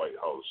old white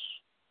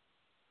house.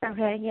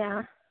 Okay.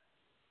 Yeah.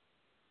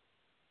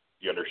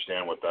 You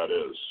understand what that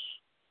is?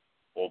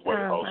 Old white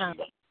house.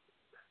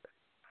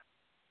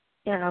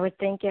 Yeah, I would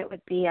think it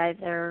would be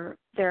either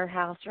their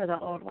house or the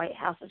old White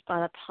House is by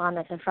the pond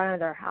that's in front of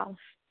their house.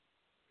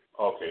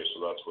 Okay,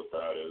 so that's what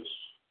that is.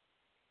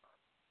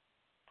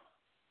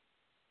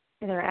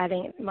 They're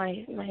adding,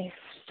 my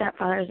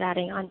stepfather's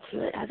adding on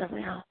to it as of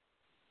now.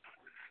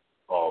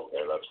 Oh,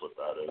 okay, that's what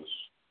that is.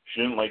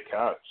 She didn't like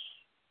cats.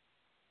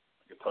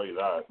 I can tell you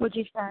that. What'd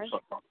you say?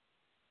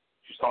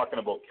 She's talking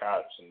about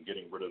cats and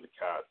getting rid of the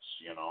cats,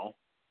 you know?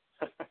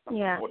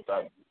 Yeah. What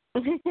that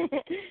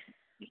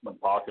She's been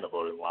talking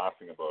about it and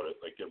laughing about it,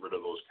 like get rid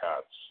of those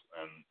cats.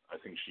 And I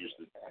think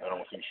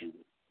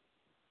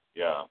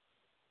yeah.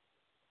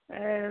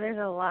 There's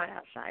a lot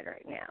outside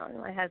right now, and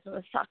my husband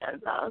was talking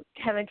about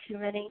having too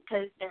many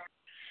because they're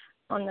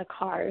on the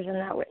cars, and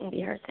that wouldn't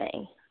be her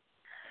thing.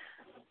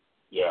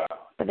 Yeah.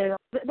 But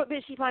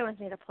she probably wants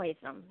me to place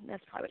them.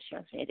 That's probably what she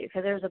wants me to do,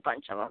 because there's a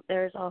bunch of them.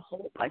 There's a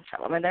whole bunch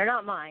of them, and they're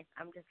not mine.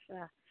 I'm just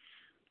a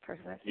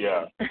person that's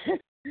Okay.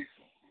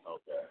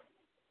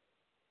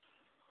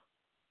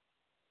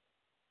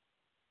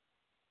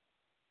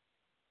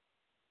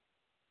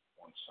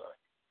 One sec.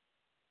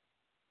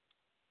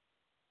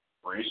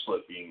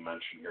 Bracelet being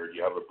mentioned here. Do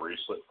you have a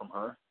bracelet from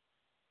her?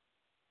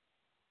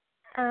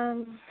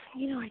 I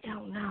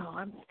don't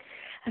know.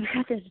 I've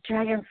got this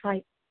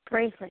dragonfly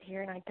bracelet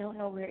here, and I don't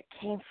know where it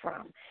came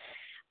from.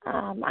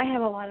 I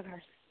have a lot of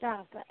her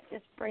stuff, but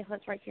this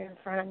bracelet's right here in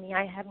front of me.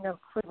 I have no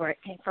clue where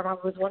it came from. I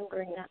was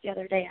wondering that the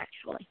other day,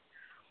 actually.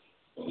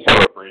 You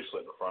have a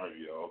bracelet in front of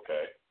you,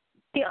 okay.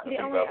 The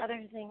only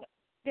other thing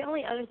The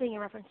only other thing in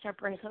reference to a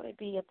bracelet would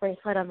be a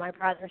bracelet of my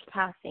brother's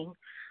passing.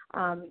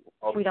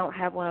 We don't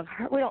have one of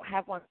her. We don't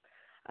have one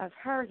of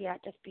her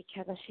yet, just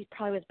because she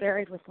probably was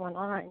buried with one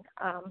on,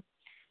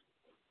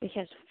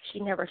 because she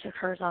never took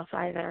hers off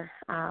either.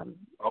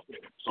 Okay,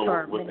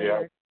 so would they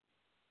have?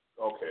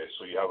 Okay,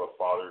 so you have a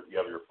father. You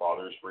have your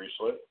father's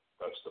bracelet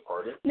that's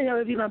departed. No,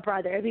 it'd be my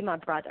brother. It'd be my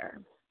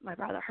brother. My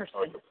brother, her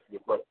son.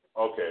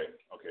 Okay.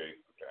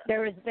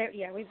 There was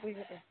we have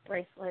this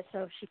bracelet,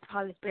 so she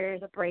probably was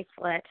buried with a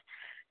bracelet,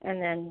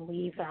 and then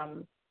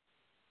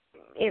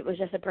it was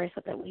just a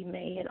bracelet that we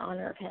made in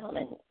honor of him,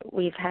 and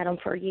we've had them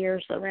for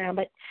years around.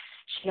 But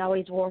she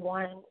always wore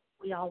one, and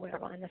we all wear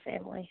one in the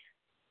family.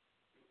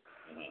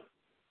 Mm-hmm.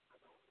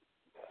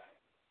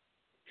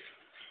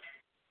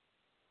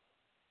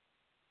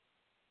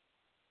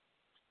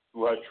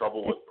 Who had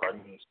trouble with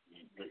pregnancy?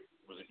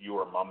 Was it you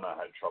or Mom that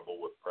had trouble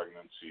with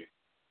pregnancy?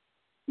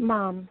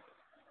 Mom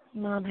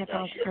had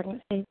problems with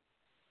pregnancy.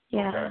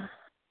 Yeah. Okay.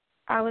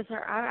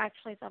 I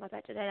actually thought about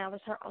that today. I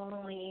was her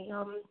only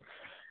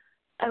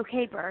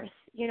okay birth.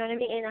 You know what I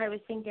mean? And I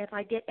was thinking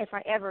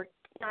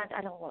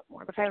I don't want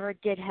more, but if I ever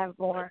did have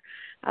more,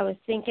 I was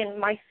thinking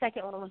my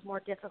second one was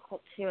more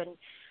difficult too, and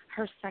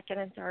her second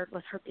and third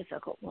was her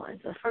difficult ones.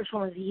 The first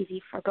one was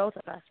easy for both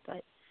of us,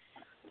 but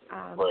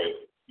right.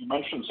 You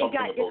mentioned something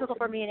about difficult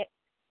for me.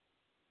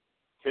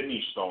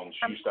 Kidney stones.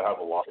 She used to have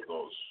a lot of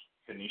those.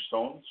 Kidney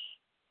stones?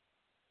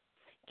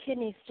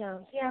 Kidney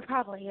stones. Yeah,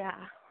 probably,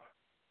 yeah.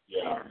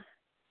 Yeah.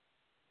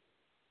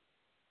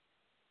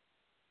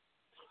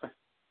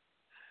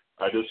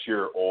 I just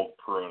hear old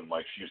prune,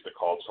 like she used to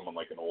call someone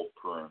like an old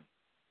prune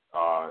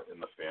in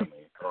the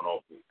family. I don't know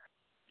if it's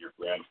your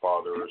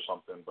grandfather or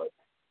something, but...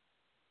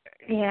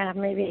 Yeah,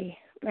 maybe.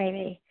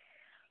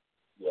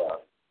 Yeah.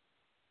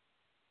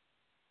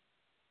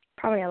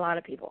 Probably a lot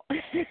of people,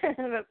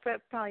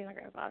 but probably my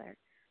grandfather.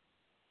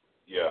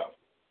 Yeah.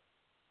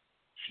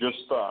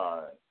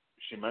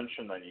 She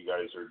mentioned that you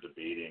guys are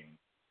debating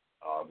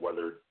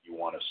whether you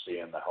want to stay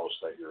in the house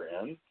that you're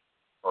in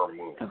or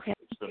move. Okay.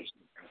 It's been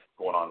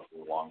going on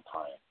for a long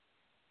time.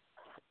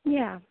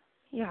 Yeah.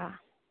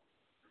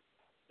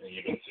 And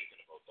you've been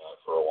thinking about that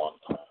for a long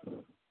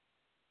time.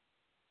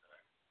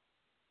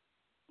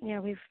 Yeah,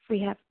 we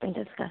have been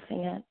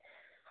discussing it.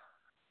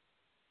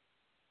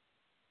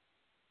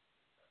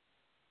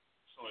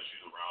 So as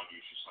she's around you,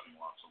 she's sending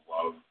lots of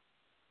love.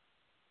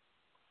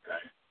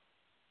 Okay.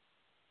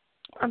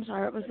 I'm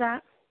sorry, what was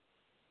that?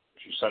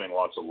 She's sending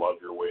lots of love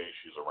your way.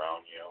 She's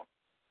around you.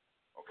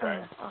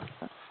 Okay. Oh,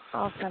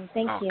 awesome.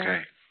 Thank you.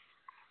 Okay.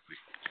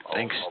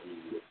 Thanks.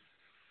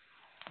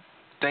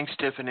 Thanks,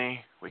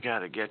 Tiffany. We got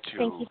to get to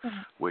Thank you so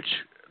much.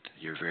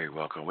 You're very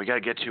welcome. We got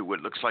to get to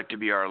what looks like to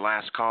be our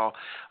last call.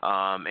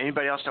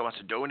 Anybody else that wants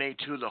to donate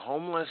to the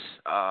homeless,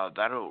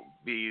 that'll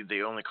be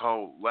the only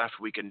call left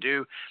we can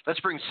do. Let's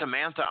bring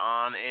Samantha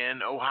on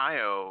in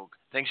Ohio.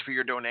 Thanks for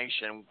your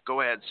donation.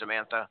 Go ahead,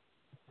 Samantha.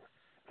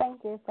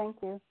 Thank you.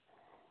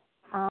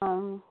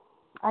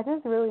 I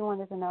just really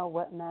wanted to know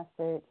what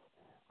message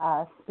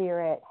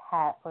Spirit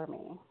had for me.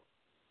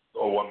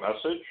 Oh, what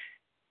message?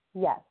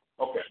 Yes.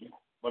 Okay.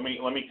 Let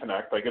me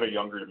connect. I get a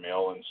younger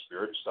male in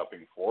Spirit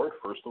stepping forward,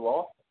 first of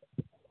all.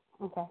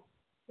 Okay.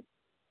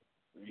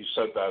 You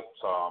said that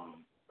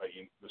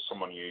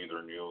someone you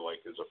either knew, like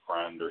as a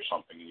friend or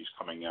something, and he's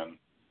coming in, and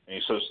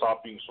he says,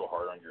 stop being so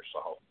hard on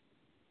yourself.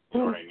 You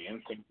know what I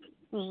mean?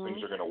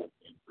 Things are going to work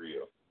in for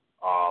you.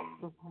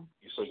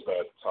 He says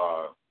that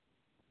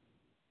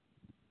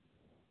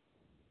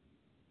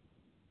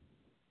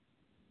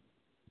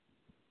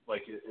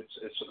like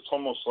it's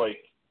almost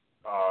like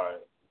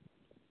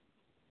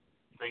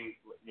thing,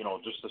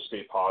 just to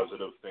stay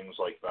positive, things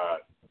like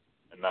that,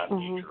 and that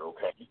nature.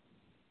 Okay.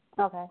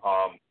 Okay.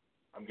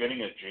 I'm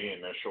getting a J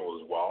initial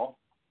as well,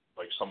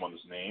 like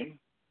someone's name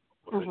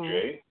with a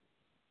J.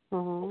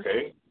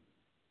 Okay.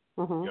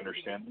 You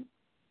understand me?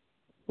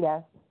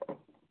 Yes.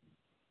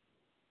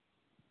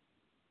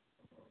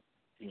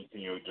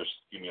 Can you just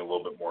give me a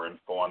little bit more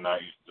info on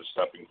that? You're just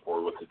stepping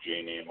forward with the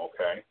J name,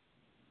 okay?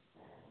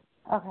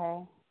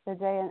 Okay.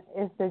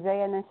 Is the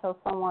J initial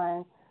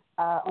someone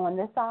on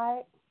this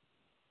side?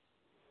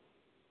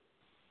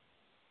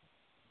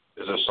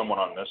 Is there someone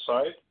on this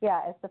side?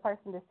 Yeah, it's the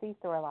person deceased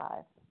or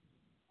alive.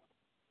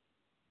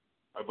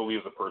 I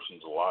believe the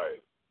person's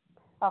alive.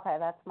 Okay,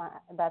 that's my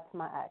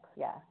ex.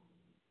 Yeah.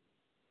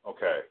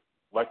 Okay,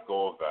 let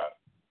go of that,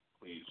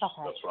 please.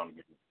 Okay. That's what I'm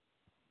getting.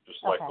 Just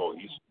let go.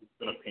 He's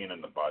been a pain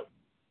in the butt.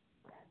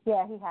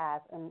 Yeah, he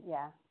has, and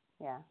yeah.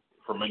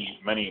 For many,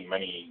 many,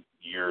 many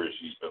years,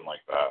 he's been like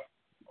that.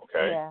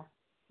 Okay.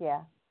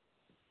 Yeah.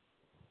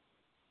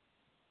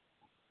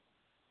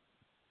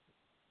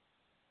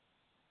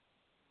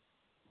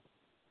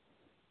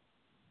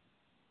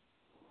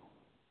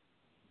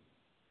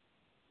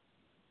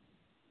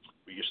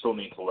 But you still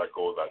need to let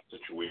go of that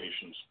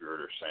situation,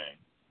 Spirit, are saying.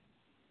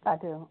 I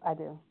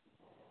do.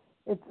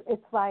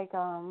 It's like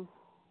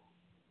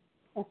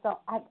and so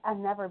I've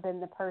never been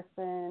the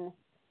person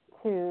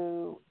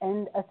to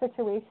end a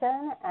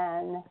situation,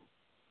 and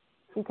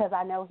because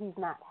I know he's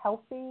not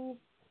healthy,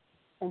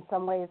 in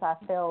some ways I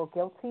feel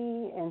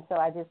guilty, and so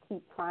I just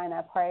keep trying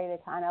to pray to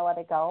kind of let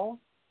it go.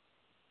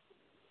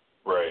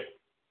 Right.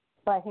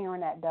 But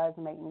hearing that does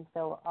make me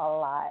feel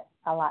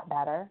a lot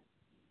better.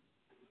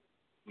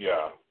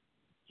 Yeah.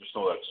 Just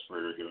know that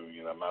Spirit are giving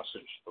me that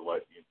message to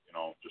let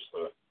just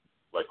to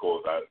let go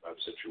of that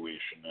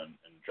situation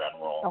in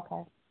general.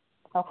 Okay.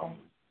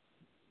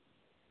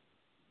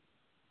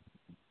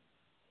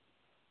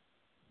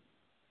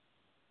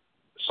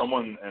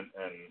 Someone and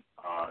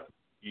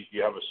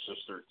you have a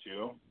sister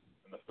too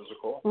in the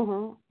physical?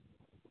 Mhm.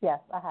 Yes,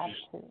 I have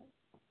two.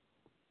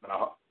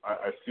 Now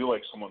I feel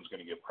like someone's going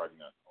to get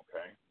pregnant.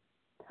 Okay.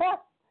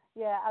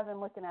 Yeah, I've been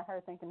looking at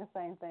her thinking the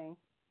same thing.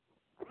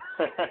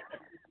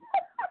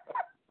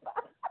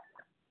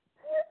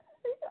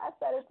 I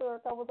said it to her a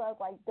couple times,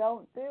 like,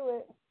 don't do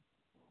it.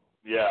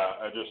 Yeah,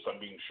 I'm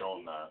being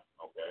shown that.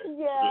 Okay.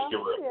 Yeah. So just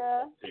give her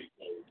a take,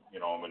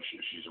 when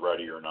she's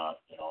ready or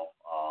not.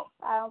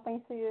 I don't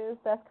think she is.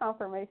 That's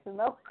confirmation,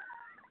 though.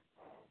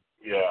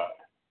 Yeah.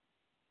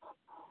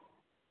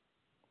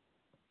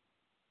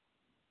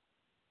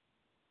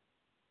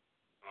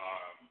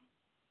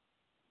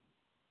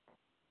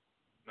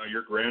 Now,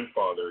 your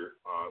grandfather,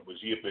 was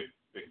he a big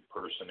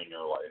person in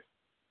your life?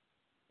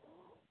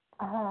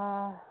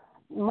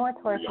 More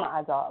towards my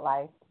adult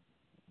life.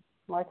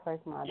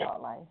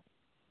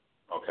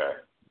 Okay.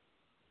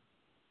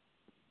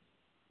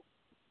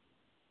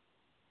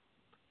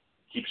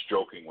 Keeps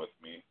joking with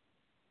me.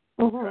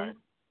 Mhm.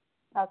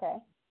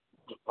 Okay.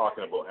 Just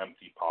talking about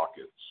empty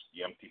pockets,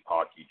 the empty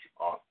pocket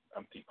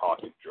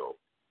joke.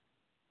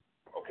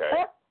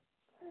 Okay.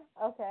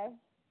 Okay.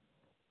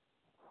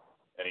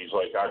 And he's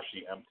like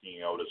actually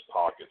emptying out his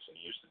pockets, and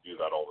he used to do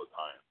that all the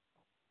time.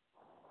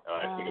 And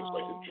I think it's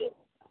like a joke.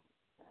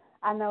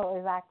 I know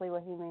exactly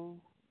what he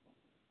means.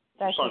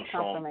 That's his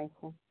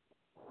confirmation.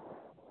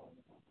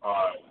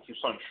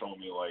 Keeps on showing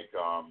me like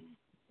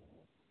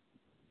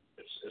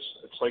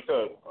it's like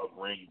a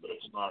ring, but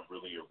it's not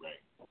really a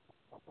ring.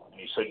 And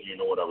he said, you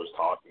know what I was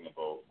talking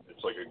about?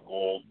 It's like a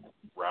gold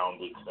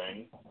rounded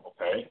thing.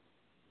 Okay.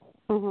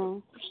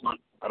 Mhm. It's not.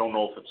 I don't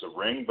know if it's a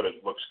ring, but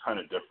it looks kind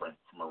of different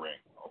from a ring.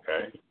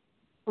 Okay.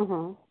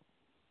 Mhm.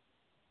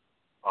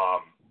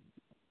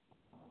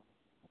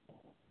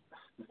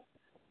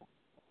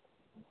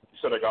 He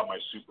said I got my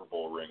Super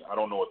Bowl ring. I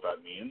don't know what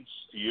that means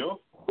to you,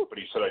 but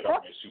he said I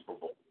got my Super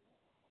Bowl.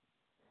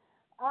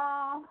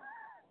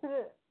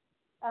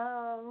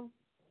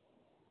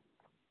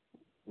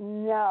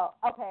 No.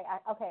 Okay.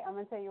 I'm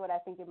gonna tell you what I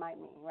think it might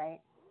mean,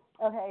 right?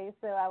 Okay.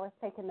 So I was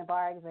taking the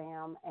bar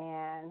exam,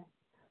 and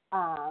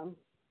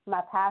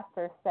my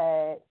pastor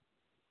said,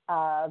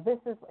 "This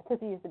is," because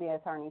he used to be an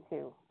attorney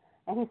too,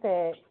 and he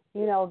said,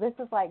 this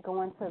is like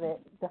going to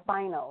the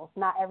finals.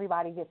 Not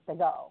everybody gets to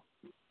go.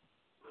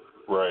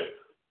 Right.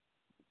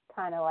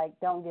 Kind of like,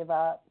 don't give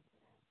up.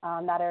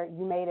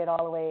 You made it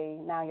all the way.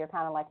 Now you're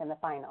kind of like in the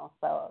finals.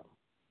 So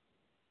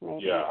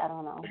maybe, yeah, I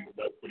don't know. I think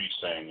that's what he's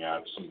saying. Yeah,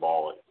 it's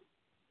symbolic.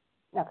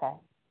 Okay.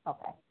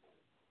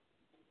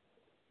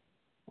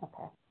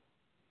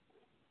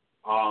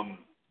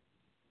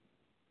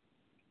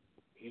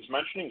 He's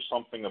mentioning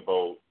something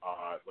about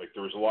like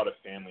there was a lot of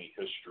family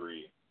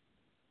history.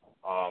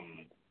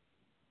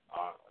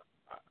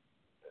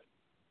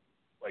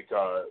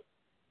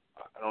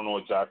 I don't know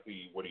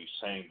exactly what he's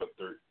saying, but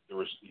there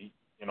was,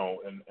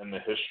 in the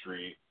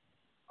history,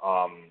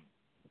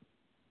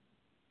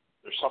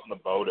 there's something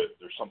about it.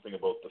 There's something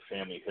about the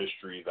family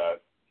history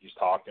that he's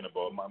talking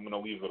about. I'm going to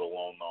leave it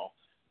alone, though.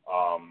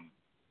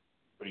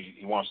 But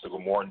he wants to go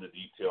more into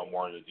detail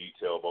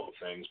about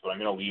things. But I'm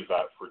going to leave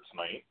that for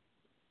tonight.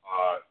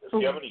 If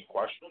you have any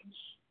questions.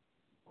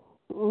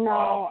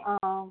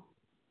 No.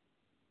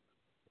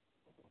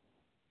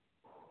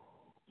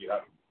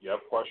 You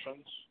have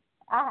questions?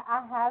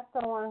 I have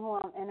someone who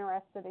I'm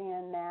interested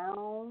in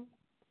now,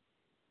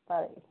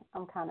 but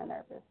I'm kind of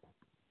nervous.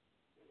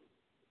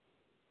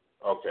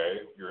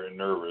 Okay, you're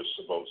nervous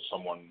about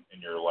someone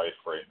in your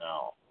life right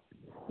now.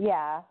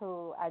 Yeah,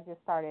 who I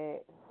just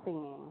started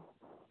seeing.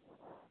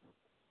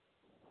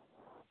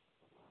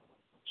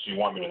 So you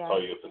want me to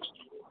tell you if it's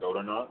good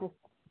or not?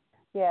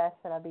 Yeah,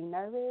 should I be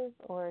nervous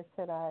or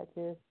should I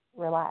just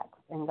relax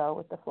and go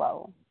with the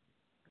flow?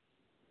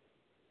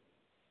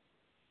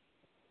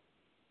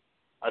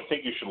 I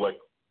think you should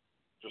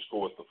just go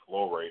with the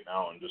flow right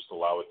now and just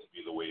allow it to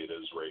be the way it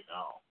is right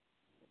now.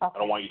 Okay. I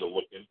don't want you to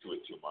look into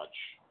it too much.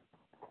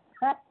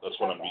 That's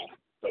what I'm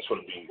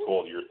being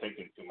told. You're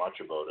thinking too much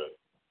about it.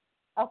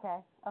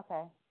 Okay.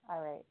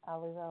 All right.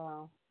 I'll leave it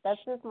alone. That's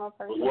just my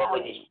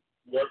personality.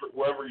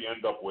 Whoever you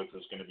end up with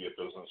is going to be a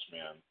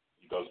businessman.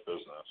 He does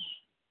business.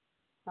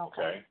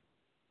 Okay.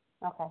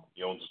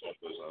 He owns his own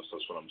business.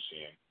 That's what I'm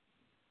seeing.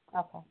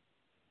 Okay.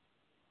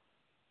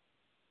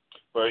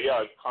 But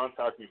yeah,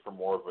 contact me for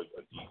more of a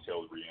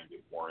detailed read and get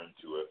more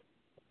into it.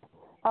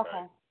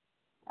 Okay,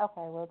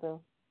 will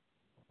do.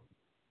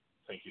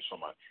 Thank you so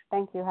much.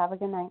 Thank you. Have a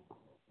good night.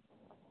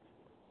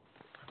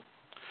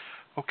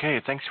 Okay,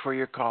 thanks for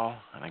your call.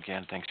 And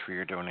again, thanks for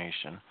your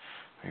donation.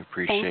 We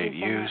appreciate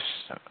you.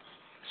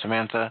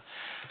 Samantha.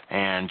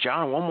 And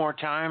John, one more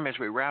time as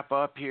we wrap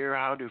up here,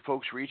 how do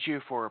folks reach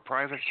you for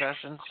private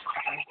sessions?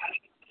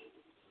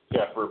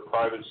 Yeah, for a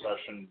private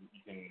session,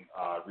 you can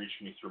reach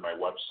me through my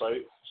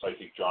website,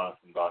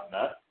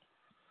 psychicjonathan.net,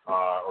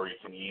 or you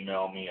can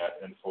email me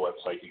at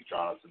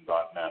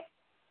info@psychicjonathan.net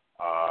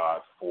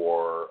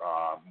for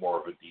more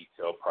of a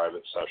detailed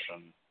private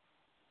session,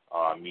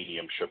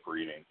 mediumship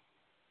reading.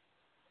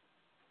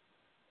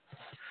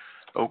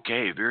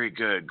 Okay, very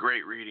good.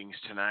 Great readings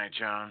tonight,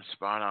 John.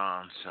 Spot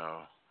on.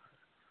 So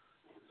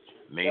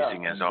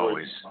amazing as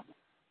always.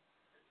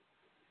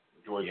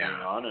 Enjoy being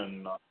on,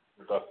 and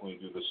we'll definitely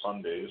do the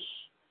Sundays.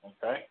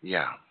 Okay?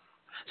 Yeah.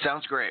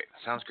 Sounds great.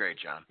 Sounds great,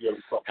 John.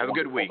 Have a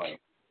good week.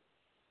 Night.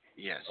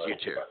 Yes, you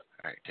too. Bye.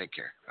 All right, take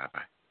care.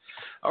 Bye-bye.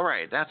 All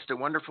right, that's the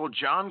wonderful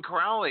John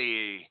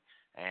Crawley.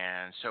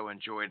 And so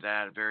enjoyed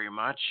that very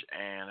much,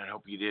 and I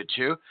hope you did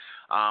too.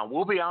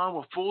 We'll be on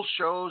with full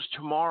shows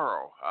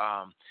tomorrow.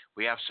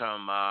 We have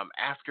some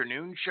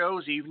afternoon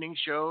shows, evening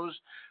shows.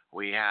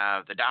 We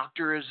have The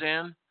Doctor is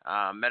in,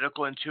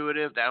 Medical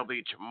Intuitive. That'll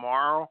be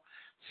tomorrow,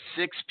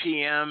 6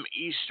 p.m.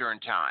 Eastern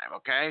time,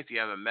 okay? If you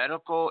have a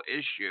medical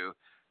issue,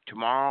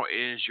 tomorrow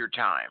is your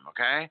time,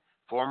 okay?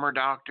 Former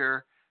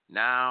doctor,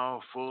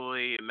 now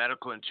fully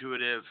medical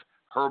intuitive,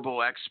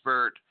 herbal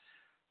expert.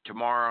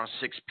 Tomorrow,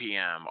 6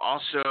 p.m.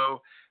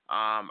 Also,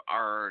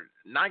 our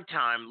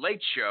nighttime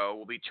late show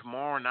will be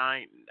tomorrow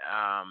night,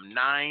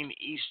 9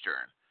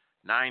 Eastern.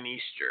 9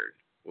 Eastern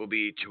will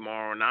be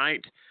tomorrow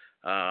night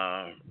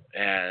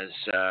as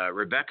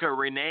Rebecca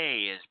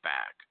Renee is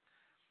back.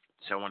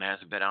 Someone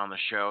hasn't been on the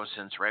show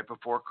since right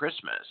before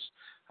Christmas.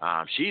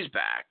 She's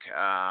back.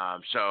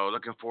 So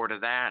looking forward to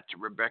that.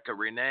 Rebecca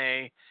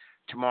Renee.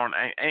 Tomorrow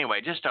night. Anyway,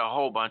 just a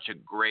whole bunch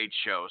of great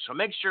shows. So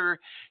make sure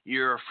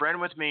you're a friend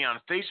with me on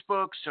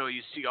Facebook so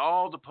you see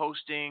all the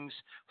postings.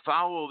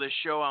 Follow this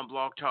show on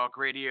Blog Talk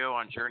Radio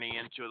on Journey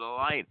Into the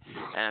Light.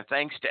 And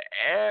thanks to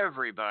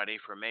everybody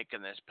for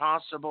making this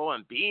possible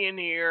and being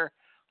here.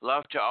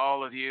 Love to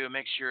all of you.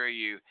 Make sure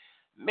you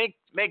make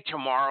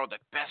tomorrow the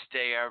best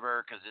day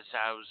ever, because as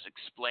I was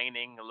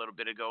explaining a little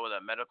bit ago with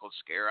a medical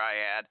scare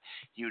I had,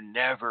 you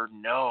never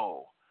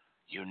know.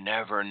 You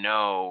never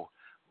know.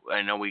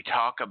 I know we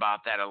talk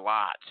about that a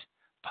lot,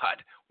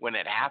 but when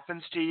it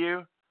happens to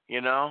you,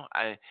 you know,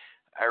 I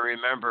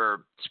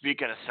remember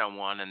speaking to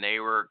someone and they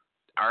were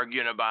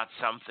arguing about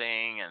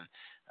something,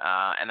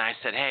 and I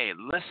said, hey,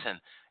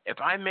 listen,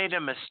 if I made a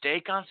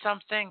mistake on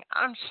something,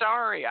 I'm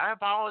sorry, I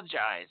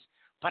apologize.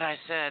 But I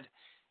said,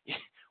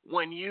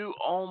 when you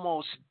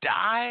almost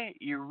die,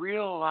 you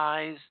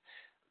realize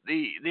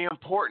the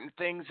important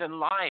things in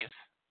life,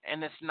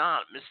 and it's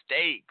not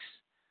mistakes.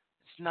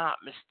 It's not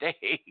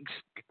mistakes.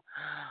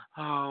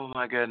 Oh,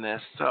 my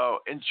goodness. So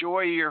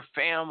enjoy your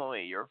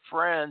family, your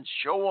friends.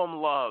 Show them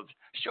love.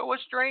 Show a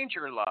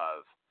stranger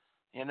love,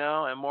 you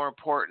know, and more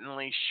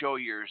importantly, show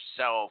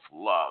yourself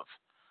love.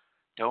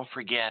 Don't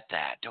forget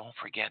that. Don't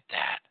forget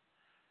that.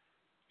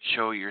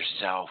 Show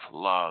yourself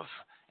love.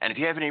 And if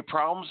you have any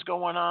problems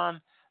going on,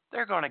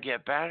 they're going to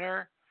get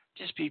better.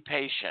 Just be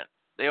patient.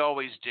 They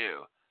always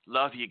do.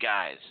 Love you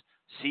guys.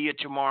 See you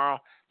tomorrow.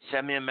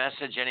 Send me a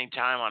message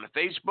anytime on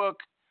Facebook.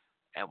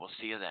 And we'll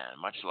see you then.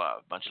 Much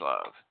love. Much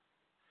love.